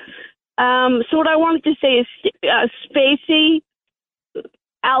 yeah. So what I wanted to say is Spacey,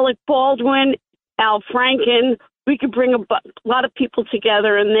 Alec Baldwin, Al Franken, we could bring a lot of people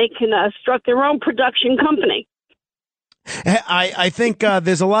together and they can start their own production company. I think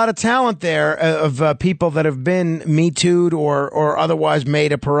there's a lot of talent there of people that have been Me Too'd or otherwise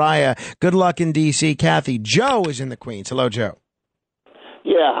made a pariah. Good luck in D.C., Kathy. Joe is in the Queens. Hello, Joe.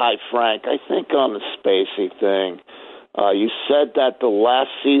 Yeah, hi, Frank. I think on the Spacey thing, you said that the last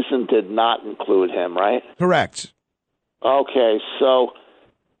season did not include him, right? Correct. Okay, so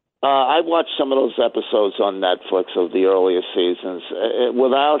I watched some of those episodes on Netflix of the earlier seasons.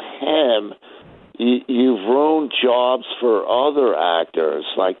 Without him, you've ruined jobs for other actors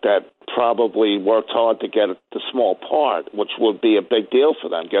like that probably worked hard to get the small part, which would be a big deal for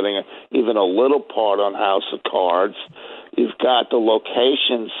them, getting even a little part on House of Cards. You've got the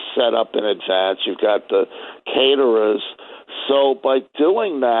locations set up in advance. You've got the caterers. So by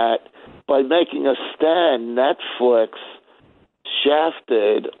doing that, by making a stand, Netflix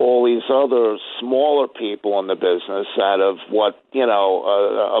shafted all these other smaller people in the business out of what,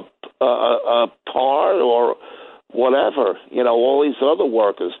 a part or whatever, all these other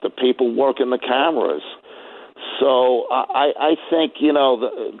workers, the people working the cameras. So I think,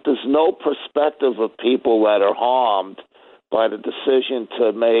 there's no perspective of people that are harmed by the decision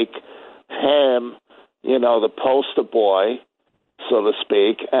to make him, the poster boy, so to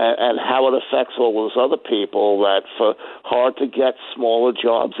speak, and how it affects all those other people that for hard to get smaller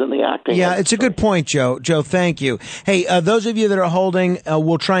jobs in the acting Yeah, industry. it's a good point, Joe. Joe, thank you. Hey, those of you that are holding,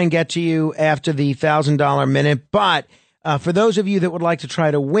 we'll try and get to you after the $1,000 minute. But for those of you that would like to try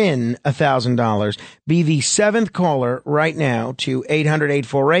to win $1,000, be the 7th caller right now to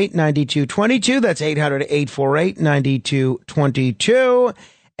 800-848-9222. That's 800-848-9222.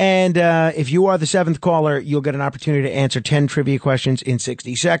 And if you are the 7th caller, you'll get an opportunity to answer 10 trivia questions in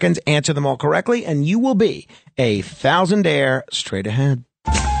 60 seconds. Answer them all correctly, and you will be a $1,000-aire straight ahead.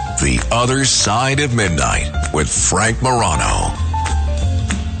 The Other Side of Midnight with Frank Morano.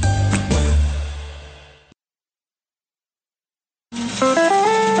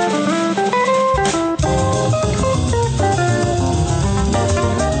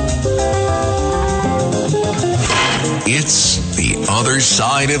 It's The Other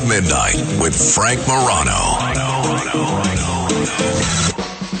Side of Midnight with Frank Morano.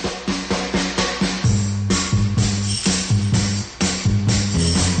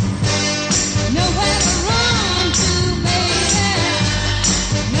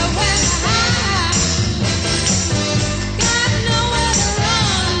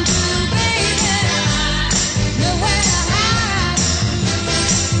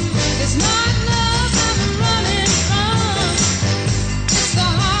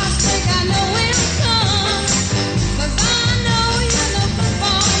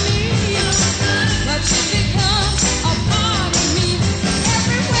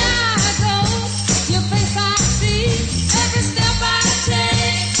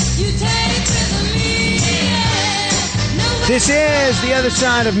 This is The Other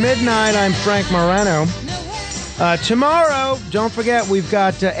Side of Midnight. I'm Frank Morano. Tomorrow, don't forget, we've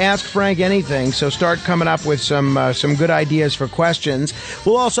got Ask Frank Anything, so start coming up with some good ideas for questions.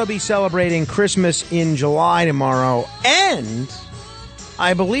 We'll also be celebrating Christmas in July tomorrow, and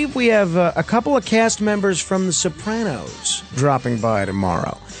I believe we have a couple of cast members from The Sopranos dropping by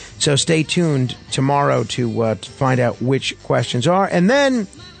tomorrow. So stay tuned tomorrow to find out which questions are. And then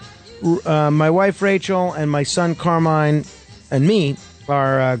my wife Rachel and my son Carmine and me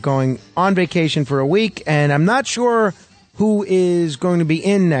are going on vacation for a week, and I'm not sure who is going to be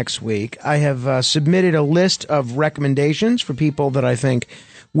in next week. I have submitted a list of recommendations for people that I think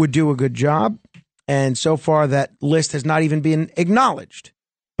would do a good job, and so far that list has not even been acknowledged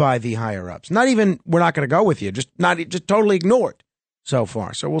by the higher-ups. Not even, we're not going to go with you, just totally ignored so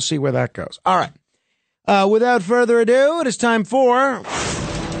far. So we'll see where that goes. All right. Without further ado, it is time for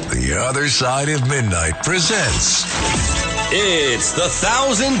The Other Side of Midnight presents... It's the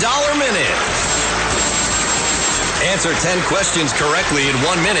 $1,000 Minute. Answer 10 questions correctly in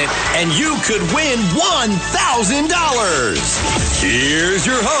 1 minute, and you could win $1,000. Here's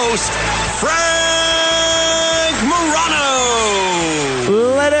your host, Frank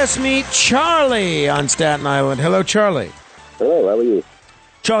Morano. Let us meet Charlie on Staten Island. Hello, Charlie. Hello, how are you?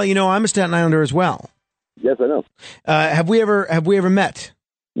 Charlie, you know I'm a Staten Islander as well. Yes, I know. Have we ever met?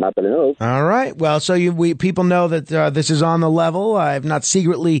 Not that I know. All right. Well, so people know that this is on the level. I've not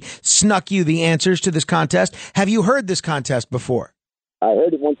secretly snuck you the answers to this contest. Have you heard this contest before? I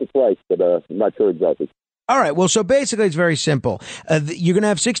heard it once or twice, but I'm not sure exactly. All right. Well, so basically it's very simple. You're going to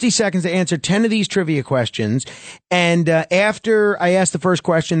have 60 seconds to answer 10 of these trivia questions. And after I ask the first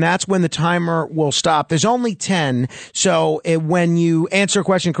question, that's when the timer will stop. There's only 10. So when you answer a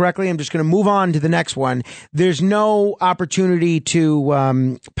question correctly, I'm just going to move on to the next one. There's no opportunity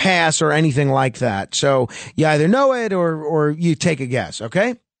to pass or anything like that. So you either know it or you take a guess.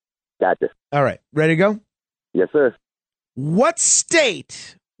 Okay? Gotcha. All right. Ready to go? Yes, sir. What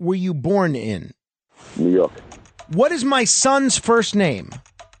state were you born in? New York. What is my son's first name?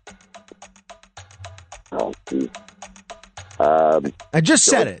 Oh, geez. I just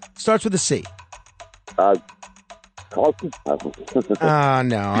said it. Starts with a C. Carlson?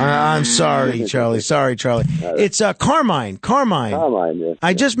 No. I'm sorry, Charlie. Sorry, Charlie. It's Carmine. Carmine, yes.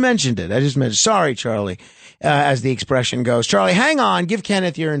 I just mentioned it. Sorry, Charlie, as the expression goes. Charlie, hang on. Give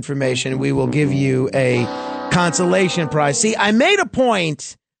Kenneth your information. We will give you a consolation prize. See, I made a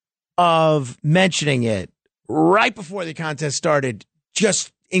point of mentioning it right before the contest started,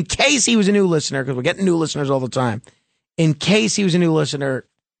 just in case he was a new listener, because we're getting new listeners all the time, in case he was a new listener,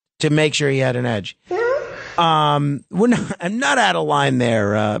 to make sure he had an edge. I'm not out of line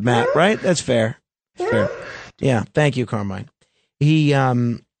there, Matt, right? That's fair. Fair. Yeah, thank you, Carmine. He, by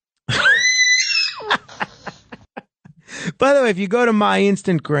the way, if you go to my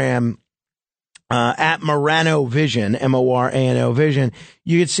Instagram, at Morano Vision, Morano Vision,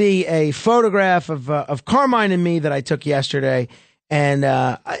 you could see a photograph of Carmine and me that I took yesterday. And,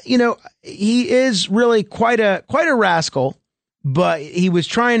 he is really quite a rascal, but he was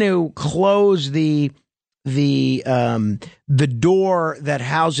trying to close the door that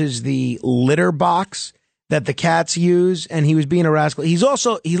houses the litter box that the cats use. And he was being a rascal. He's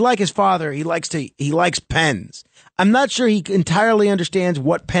like his father. He likes pens. I'm not sure he entirely understands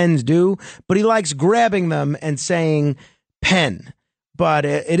what pens do, but he likes grabbing them and saying pen. But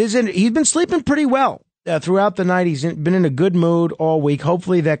he's been sleeping pretty well throughout the night. He's been in a good mood all week.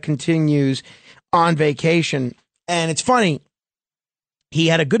 Hopefully that continues on vacation. And it's funny. He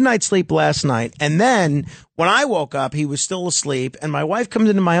had a good night's sleep last night. And then when I woke up, he was still asleep. And my wife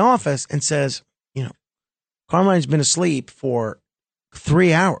comes into my office and says, Carmine's been asleep for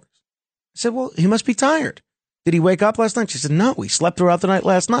 3 hours. I said, well, he must be tired. Did he wake up last night? She said, no, he slept throughout the night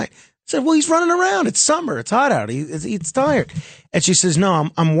last night. I said, well, he's running around. It's summer. It's hot out. He's tired. And she says, no,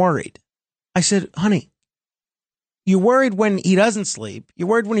 I'm worried. I said, honey, you're worried when he doesn't sleep. You're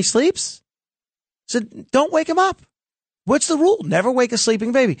worried when he sleeps? I said, don't wake him up. What's the rule? Never wake a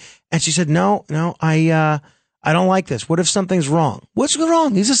sleeping baby. And she said, no, I don't like this. What if something's wrong? What's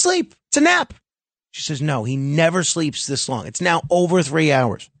wrong? He's asleep. It's a nap. She says, no, he never sleeps this long. It's now over 3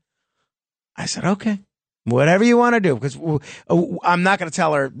 hours. I said, okay. Whatever you want to do, because I'm not going to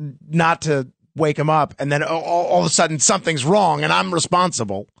tell her not to wake him up, and then all of a sudden something's wrong, and I'm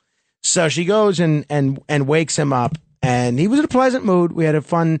responsible. So she goes and wakes him up, and he was in a pleasant mood. We had a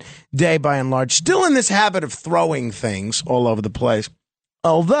fun day by and large. Still in this habit of throwing things all over the place.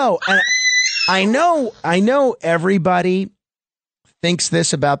 Although, and I know everybody thinks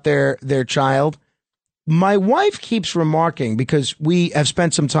this about their child. My wife keeps remarking, because we have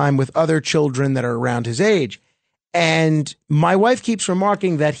spent some time with other children that are around his age, And my wife keeps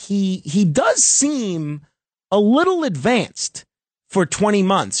remarking that he does seem a little advanced for 20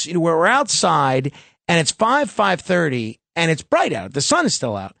 months, you know, where we're outside and it's 5:30 and it's bright out. The sun is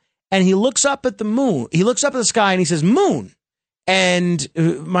still out. And he looks up at the moon. He looks up at the sky and he says, moon. And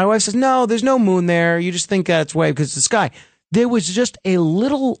my wife says, no, there's no moon there. You just think that's way because it's the sky. There was just a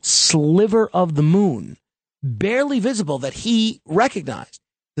little sliver of the moon, barely visible, that he recognized.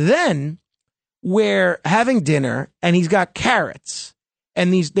 Then we're having dinner and he's got carrots.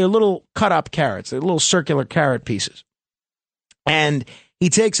 And they're little cut up carrots. They're little circular carrot pieces. And he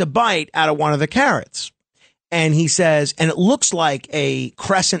takes a bite out of one of the carrots. And he says, and it looks like a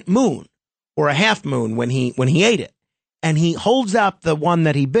crescent moon or a half moon when he ate it. And he holds out the one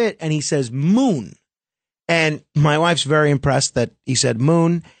that he bit and he says, moon. And my wife's very impressed that he said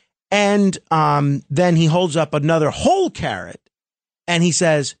moon. And then he holds up another whole carrot and he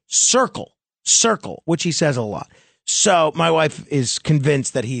says, circle, which he says a lot. So my wife is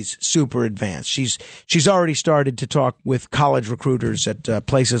convinced that he's super advanced. She's already started to talk with college recruiters at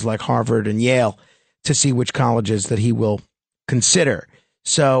places like Harvard and Yale to see which colleges that he will consider.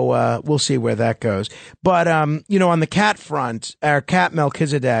 So we'll see where that goes. But, you know, on the cat front, our cat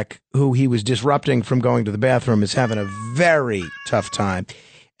Melchizedek, who he was disrupting from going to the bathroom, is having a very tough time.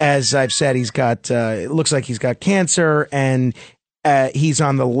 As I've said, he's got, it looks like he's got cancer and he's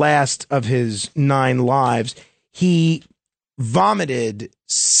on the last of his 9 lives. He vomited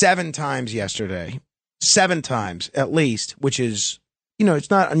 7 times yesterday, 7 times at least, which is, you know, it's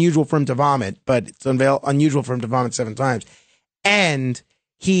not unusual for him to vomit, but it's unusual for him to vomit 7 times. And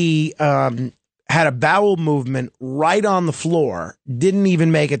he had a bowel movement right on the floor, didn't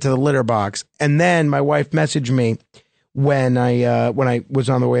even make it to the litter box. And then my wife messaged me when I was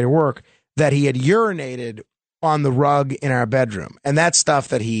on the way to work that he had urinated on the rug in our bedroom. And that's stuff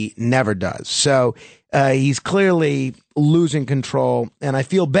that he never does. So he's clearly losing control. And I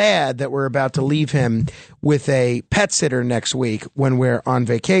feel bad that we're about to leave him with a pet sitter next week when we're on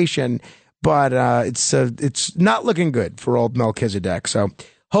vacation. But it's not looking good for old Melchizedek. So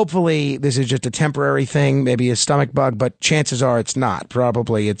hopefully this is just a temporary thing, maybe a stomach bug, but chances are it's not.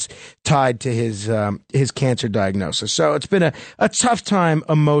 Probably it's tied to his cancer diagnosis. So it's been a tough time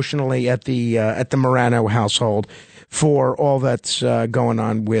emotionally at the Morano household for all that's going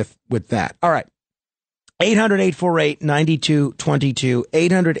on with that. All right.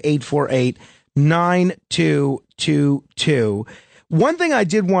 800-848-9222, 800-848-9222. One thing I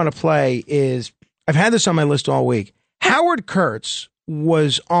did want to play is, I've had this on my list all week. Howard Kurtz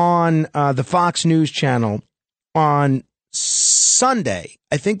was on the Fox News channel on Sunday.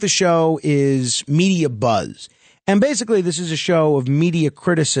 I think the show is Media Buzz. And basically, this is a show of media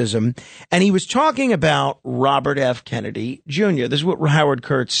criticism. And he was talking about Robert F. Kennedy Jr. This is what Howard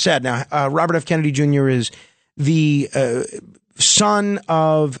Kurtz said. Now, Robert F. Kennedy Jr. is the son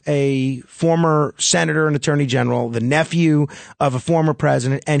of a former senator and attorney general, the nephew of a former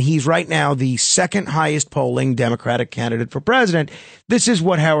president, and he's right now the second highest polling Democratic candidate for president. This is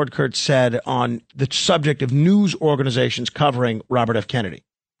what Howard Kurtz said on the subject of news organizations covering Robert F. Kennedy.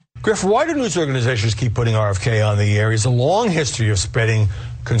 Griff, why do news organizations keep putting RFK on the air? He's a long history of spreading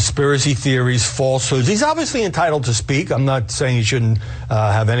conspiracy theories, falsehoods. He's obviously entitled to speak. I'm not saying he shouldn't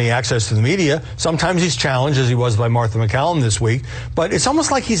have any access to the media. Sometimes he's challenged, as he was by Martha MacCallum this week. But it's almost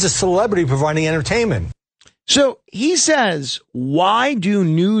like he's a celebrity providing entertainment. So he says, why do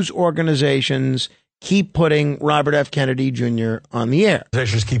news organizations keep putting Robert F. Kennedy Jr. on the air?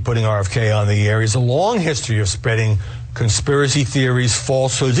 Organizations keep putting RFK on the air. He's a long history of spreading conspiracy theories,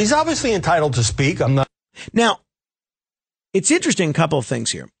 falsehoods. He's obviously entitled to speak. I'm not. Now, it's interesting, a couple of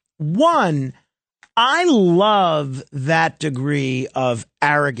things here. One, I love that degree of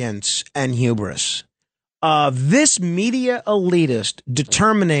arrogance and hubris of this media elitist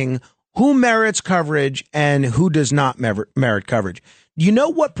determining who merits coverage and who does not merit coverage. You know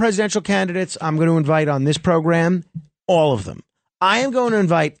what presidential candidates I'm going to invite on this program? All of them. I am going to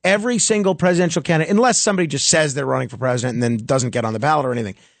invite every single presidential candidate, unless somebody just says they're running for president and then doesn't get on the ballot or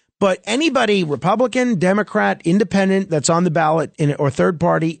anything. But anybody, Republican, Democrat, independent, that's on the ballot or third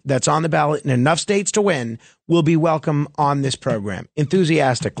party that's on the ballot in enough states to win will be welcome on this program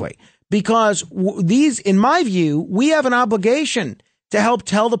enthusiastically. Because these, in my view, we have an obligation to help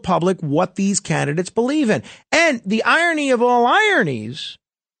tell the public what these candidates believe in. And the irony of all ironies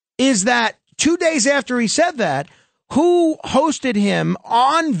is that 2 days after he said that, who hosted him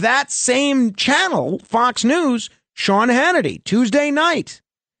on that same channel, Fox News? Sean Hannity, Tuesday night.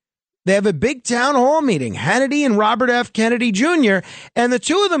 They have a big town hall meeting, Hannity and Robert F. Kennedy Jr., and the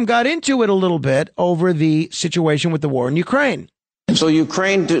two of them got into it a little bit over the situation with the war in Ukraine. So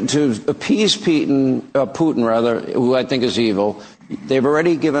Ukraine, to appease Putin, who I think is evil, they've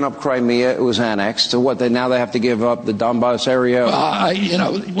already given up Crimea. It was annexed. So what? Now they have to give up the Donbass area?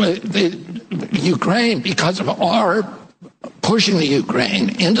 Ukraine, because of our pushing the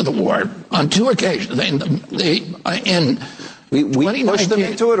Ukraine into the war on two occasions. We pushed them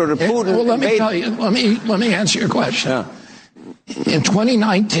into it, or the Putin? Well, let me tell you. Let me answer your question. Yeah. In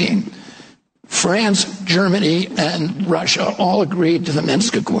 2019, France, Germany, and Russia all agreed to the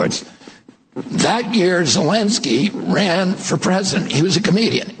Minsk Accords. That year, Zelensky ran for president. He was a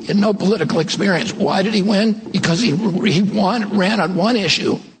comedian. He had no political experience. Why did he win? Because he ran on one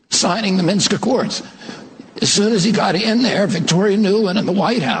issue, signing the Minsk Accords. As soon as he got in there, Victoria Nuland in the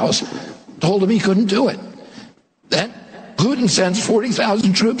White House told him he couldn't do it. Then Putin sends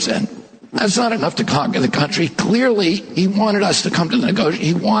 40,000 troops in. That's not enough to conquer the country. Clearly, he wanted us to come to the negotiation.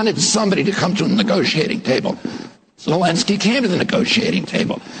 He wanted somebody to come to the negotiating table. Zelensky came to the negotiating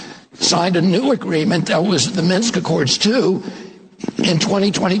table, signed a new agreement that was the Minsk Accords 2 in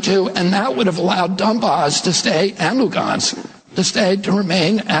 2022, and that would have allowed Donbass to stay, and Lugansk to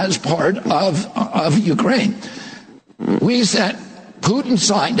remain as part of Ukraine. We said Putin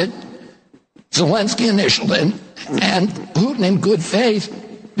signed it, Zelensky initialed it, and Putin, in good faith,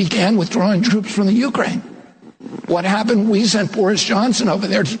 began withdrawing troops from the Ukraine. What happened? We sent Boris Johnson over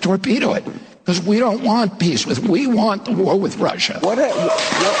there to torpedo it because we don't want peace we want the war with Russia.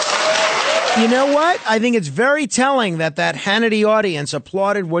 You know what? I think it's very telling that Hannity audience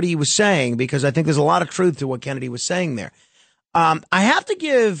applauded what he was saying, because I think there's a lot of truth to what Kennedy was saying there. I have to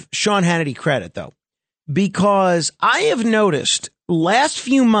give Sean Hannity credit, though, because I have noticed last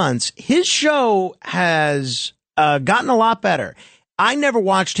few months his show has gotten a lot better. I never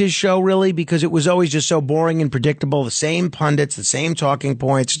watched his show, really, because it was always just so boring and predictable. The same pundits, the same talking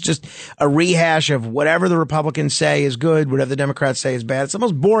points, just a rehash of whatever the Republicans say is good, whatever the Democrats say is bad. It's the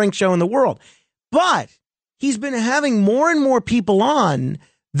most boring show in the world. But he's been having more and more people on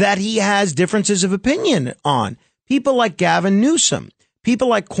that he has differences of opinion on. People like Gavin Newsom, people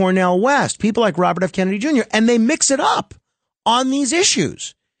like Cornel West, people like Robert F. Kennedy Jr., and they mix it up on these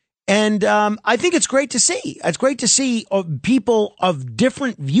issues. And I think it's great to see. It's great to see people of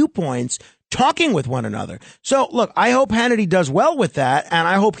different viewpoints talking with one another. So, look, I hope Hannity does well with that, and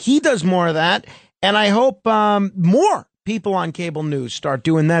I hope he does more of that, and I hope more people on cable news start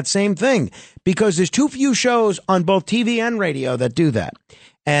doing that same thing, because there's too few shows on both TV and radio that do that.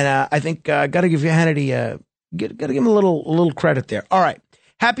 And I think got to give you Hannity, got to give him a little credit there. All right.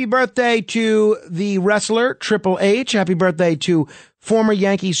 Happy birthday to the wrestler Triple H. Happy birthday to former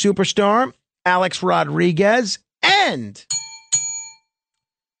Yankee superstar Alex Rodriguez, and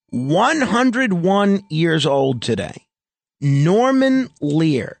 101 years old today, Norman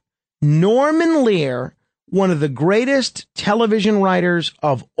Lear. Norman Lear, one of the greatest television writers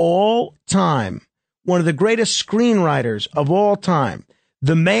of all time, one of the greatest screenwriters of all time,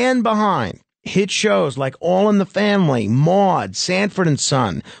 the man behind hit shows like All in the Family, Maude, Sanford and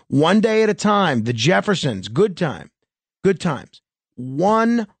Son, One Day at a Time, The Jeffersons, Good Times.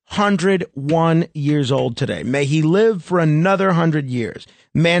 101 years old today. May he live for another 100 years.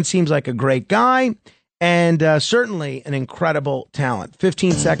 Man seems like a great guy, and certainly an incredible talent.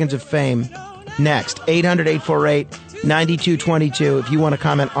 15 seconds of fame next. 800-848-9222 if you want to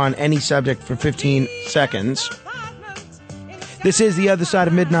comment on any subject for 15 seconds. This is The Other Side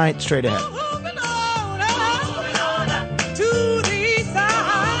of Midnight. Straight ahead.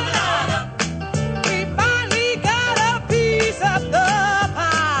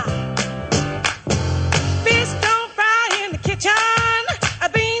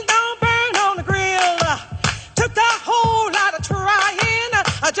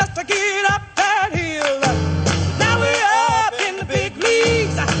 Just to get up that hill. Now we're up in the big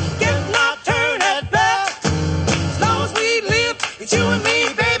leagues, getting our turn at bat. As long as we live, it's you and me,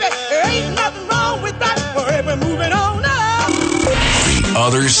 baby. There ain't nothing wrong with that. We're moving on up. The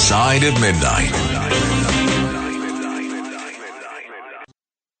Other Side of Midnight.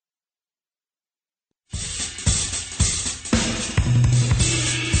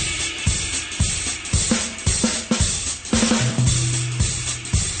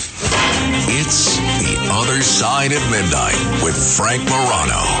 It's The Other Side of Midnight with Frank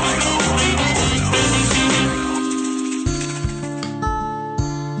Morano.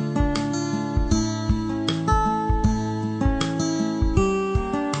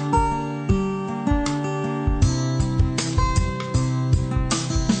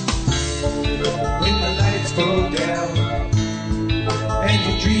 When the lights go down and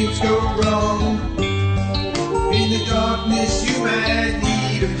your dreams go wrong, in the darkness you might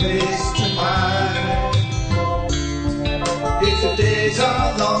need a place to hide. It's a day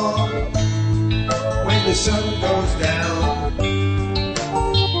the sun goes down.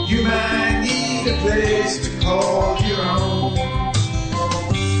 You might need a place to call your own.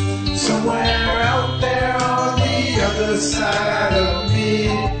 Somewhere out there on the other side of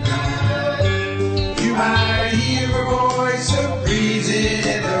midnight, you might hear a voice of reason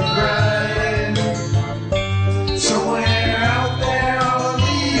in the grind. Somewhere out there on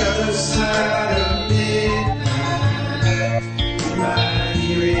the other side of midnight, you might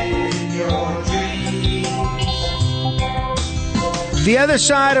hear it in your dreams. The Other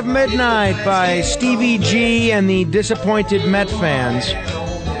Side of Midnight by Stevie G and the Disappointed Met Fans.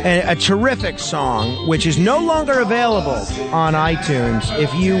 A terrific song, which is no longer available on iTunes.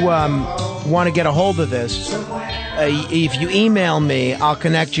 If you want to get a hold of this, if you email me, I'll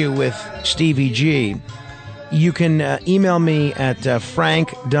connect you with Stevie G. You can email me at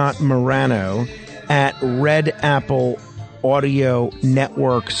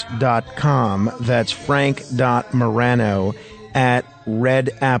frank.morano@redappleaudionetworks.com. That's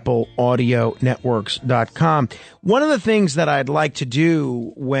frank.morano@redappleaudionetworks.com. One of the things that I'd like to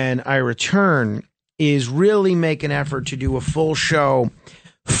do when I return is really make an effort to do a full show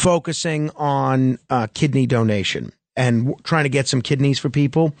focusing on kidney donation and trying to get some kidneys for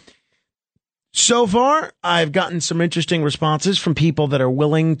people. So far, I've gotten some interesting responses from people that are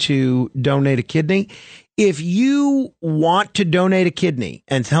willing to donate a kidney. If you want to donate a kidney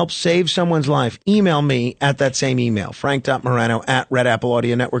and help save someone's life, email me at that same email,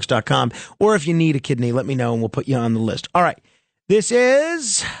 frank.morano@redappleaudionetworks.com. Or if you need a kidney, let me know and we'll put you on the list. All right. This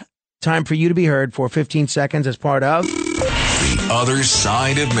is time for you to be heard for 15 seconds as part of The Other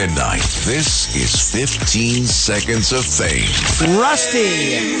Side of Midnight. This is 15 Seconds of Fame.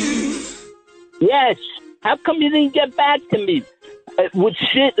 Rusty. Yes. How come you didn't get back to me? With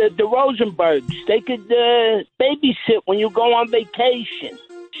the Rosenbergs, they could babysit when you go on vacation.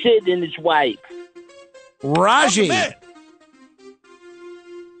 Sid and his wife. Raji.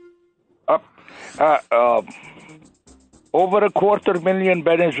 Over 250,000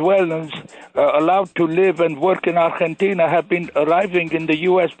 Venezuelans allowed to live and work in Argentina have been arriving in the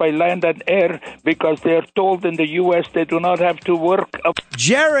U.S. by land and air because they are told in the U.S. they do not have to work.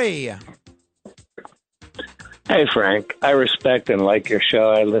 Jerry. Hey, Frank, I respect and like your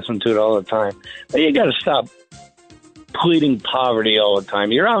show. I listen to it all the time. But you got to stop pleading poverty all the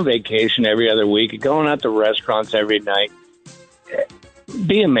time. You're on vacation every other week. You're going out to restaurants every night.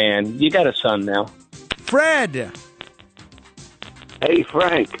 Be a man. You got a son now. Fred. Hey,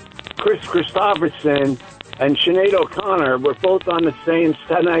 Frank. Chris Christopherson and Sinead O'Connor were both on the same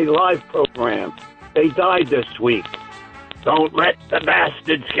Saturday Night Live program. They died this week. Don't let the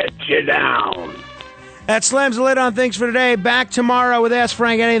bastards get you down. That slams the lid on things for today. Back tomorrow with Ask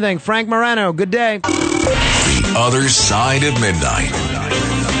Frank Anything. Frank Morano, good day. The Other Side of Midnight.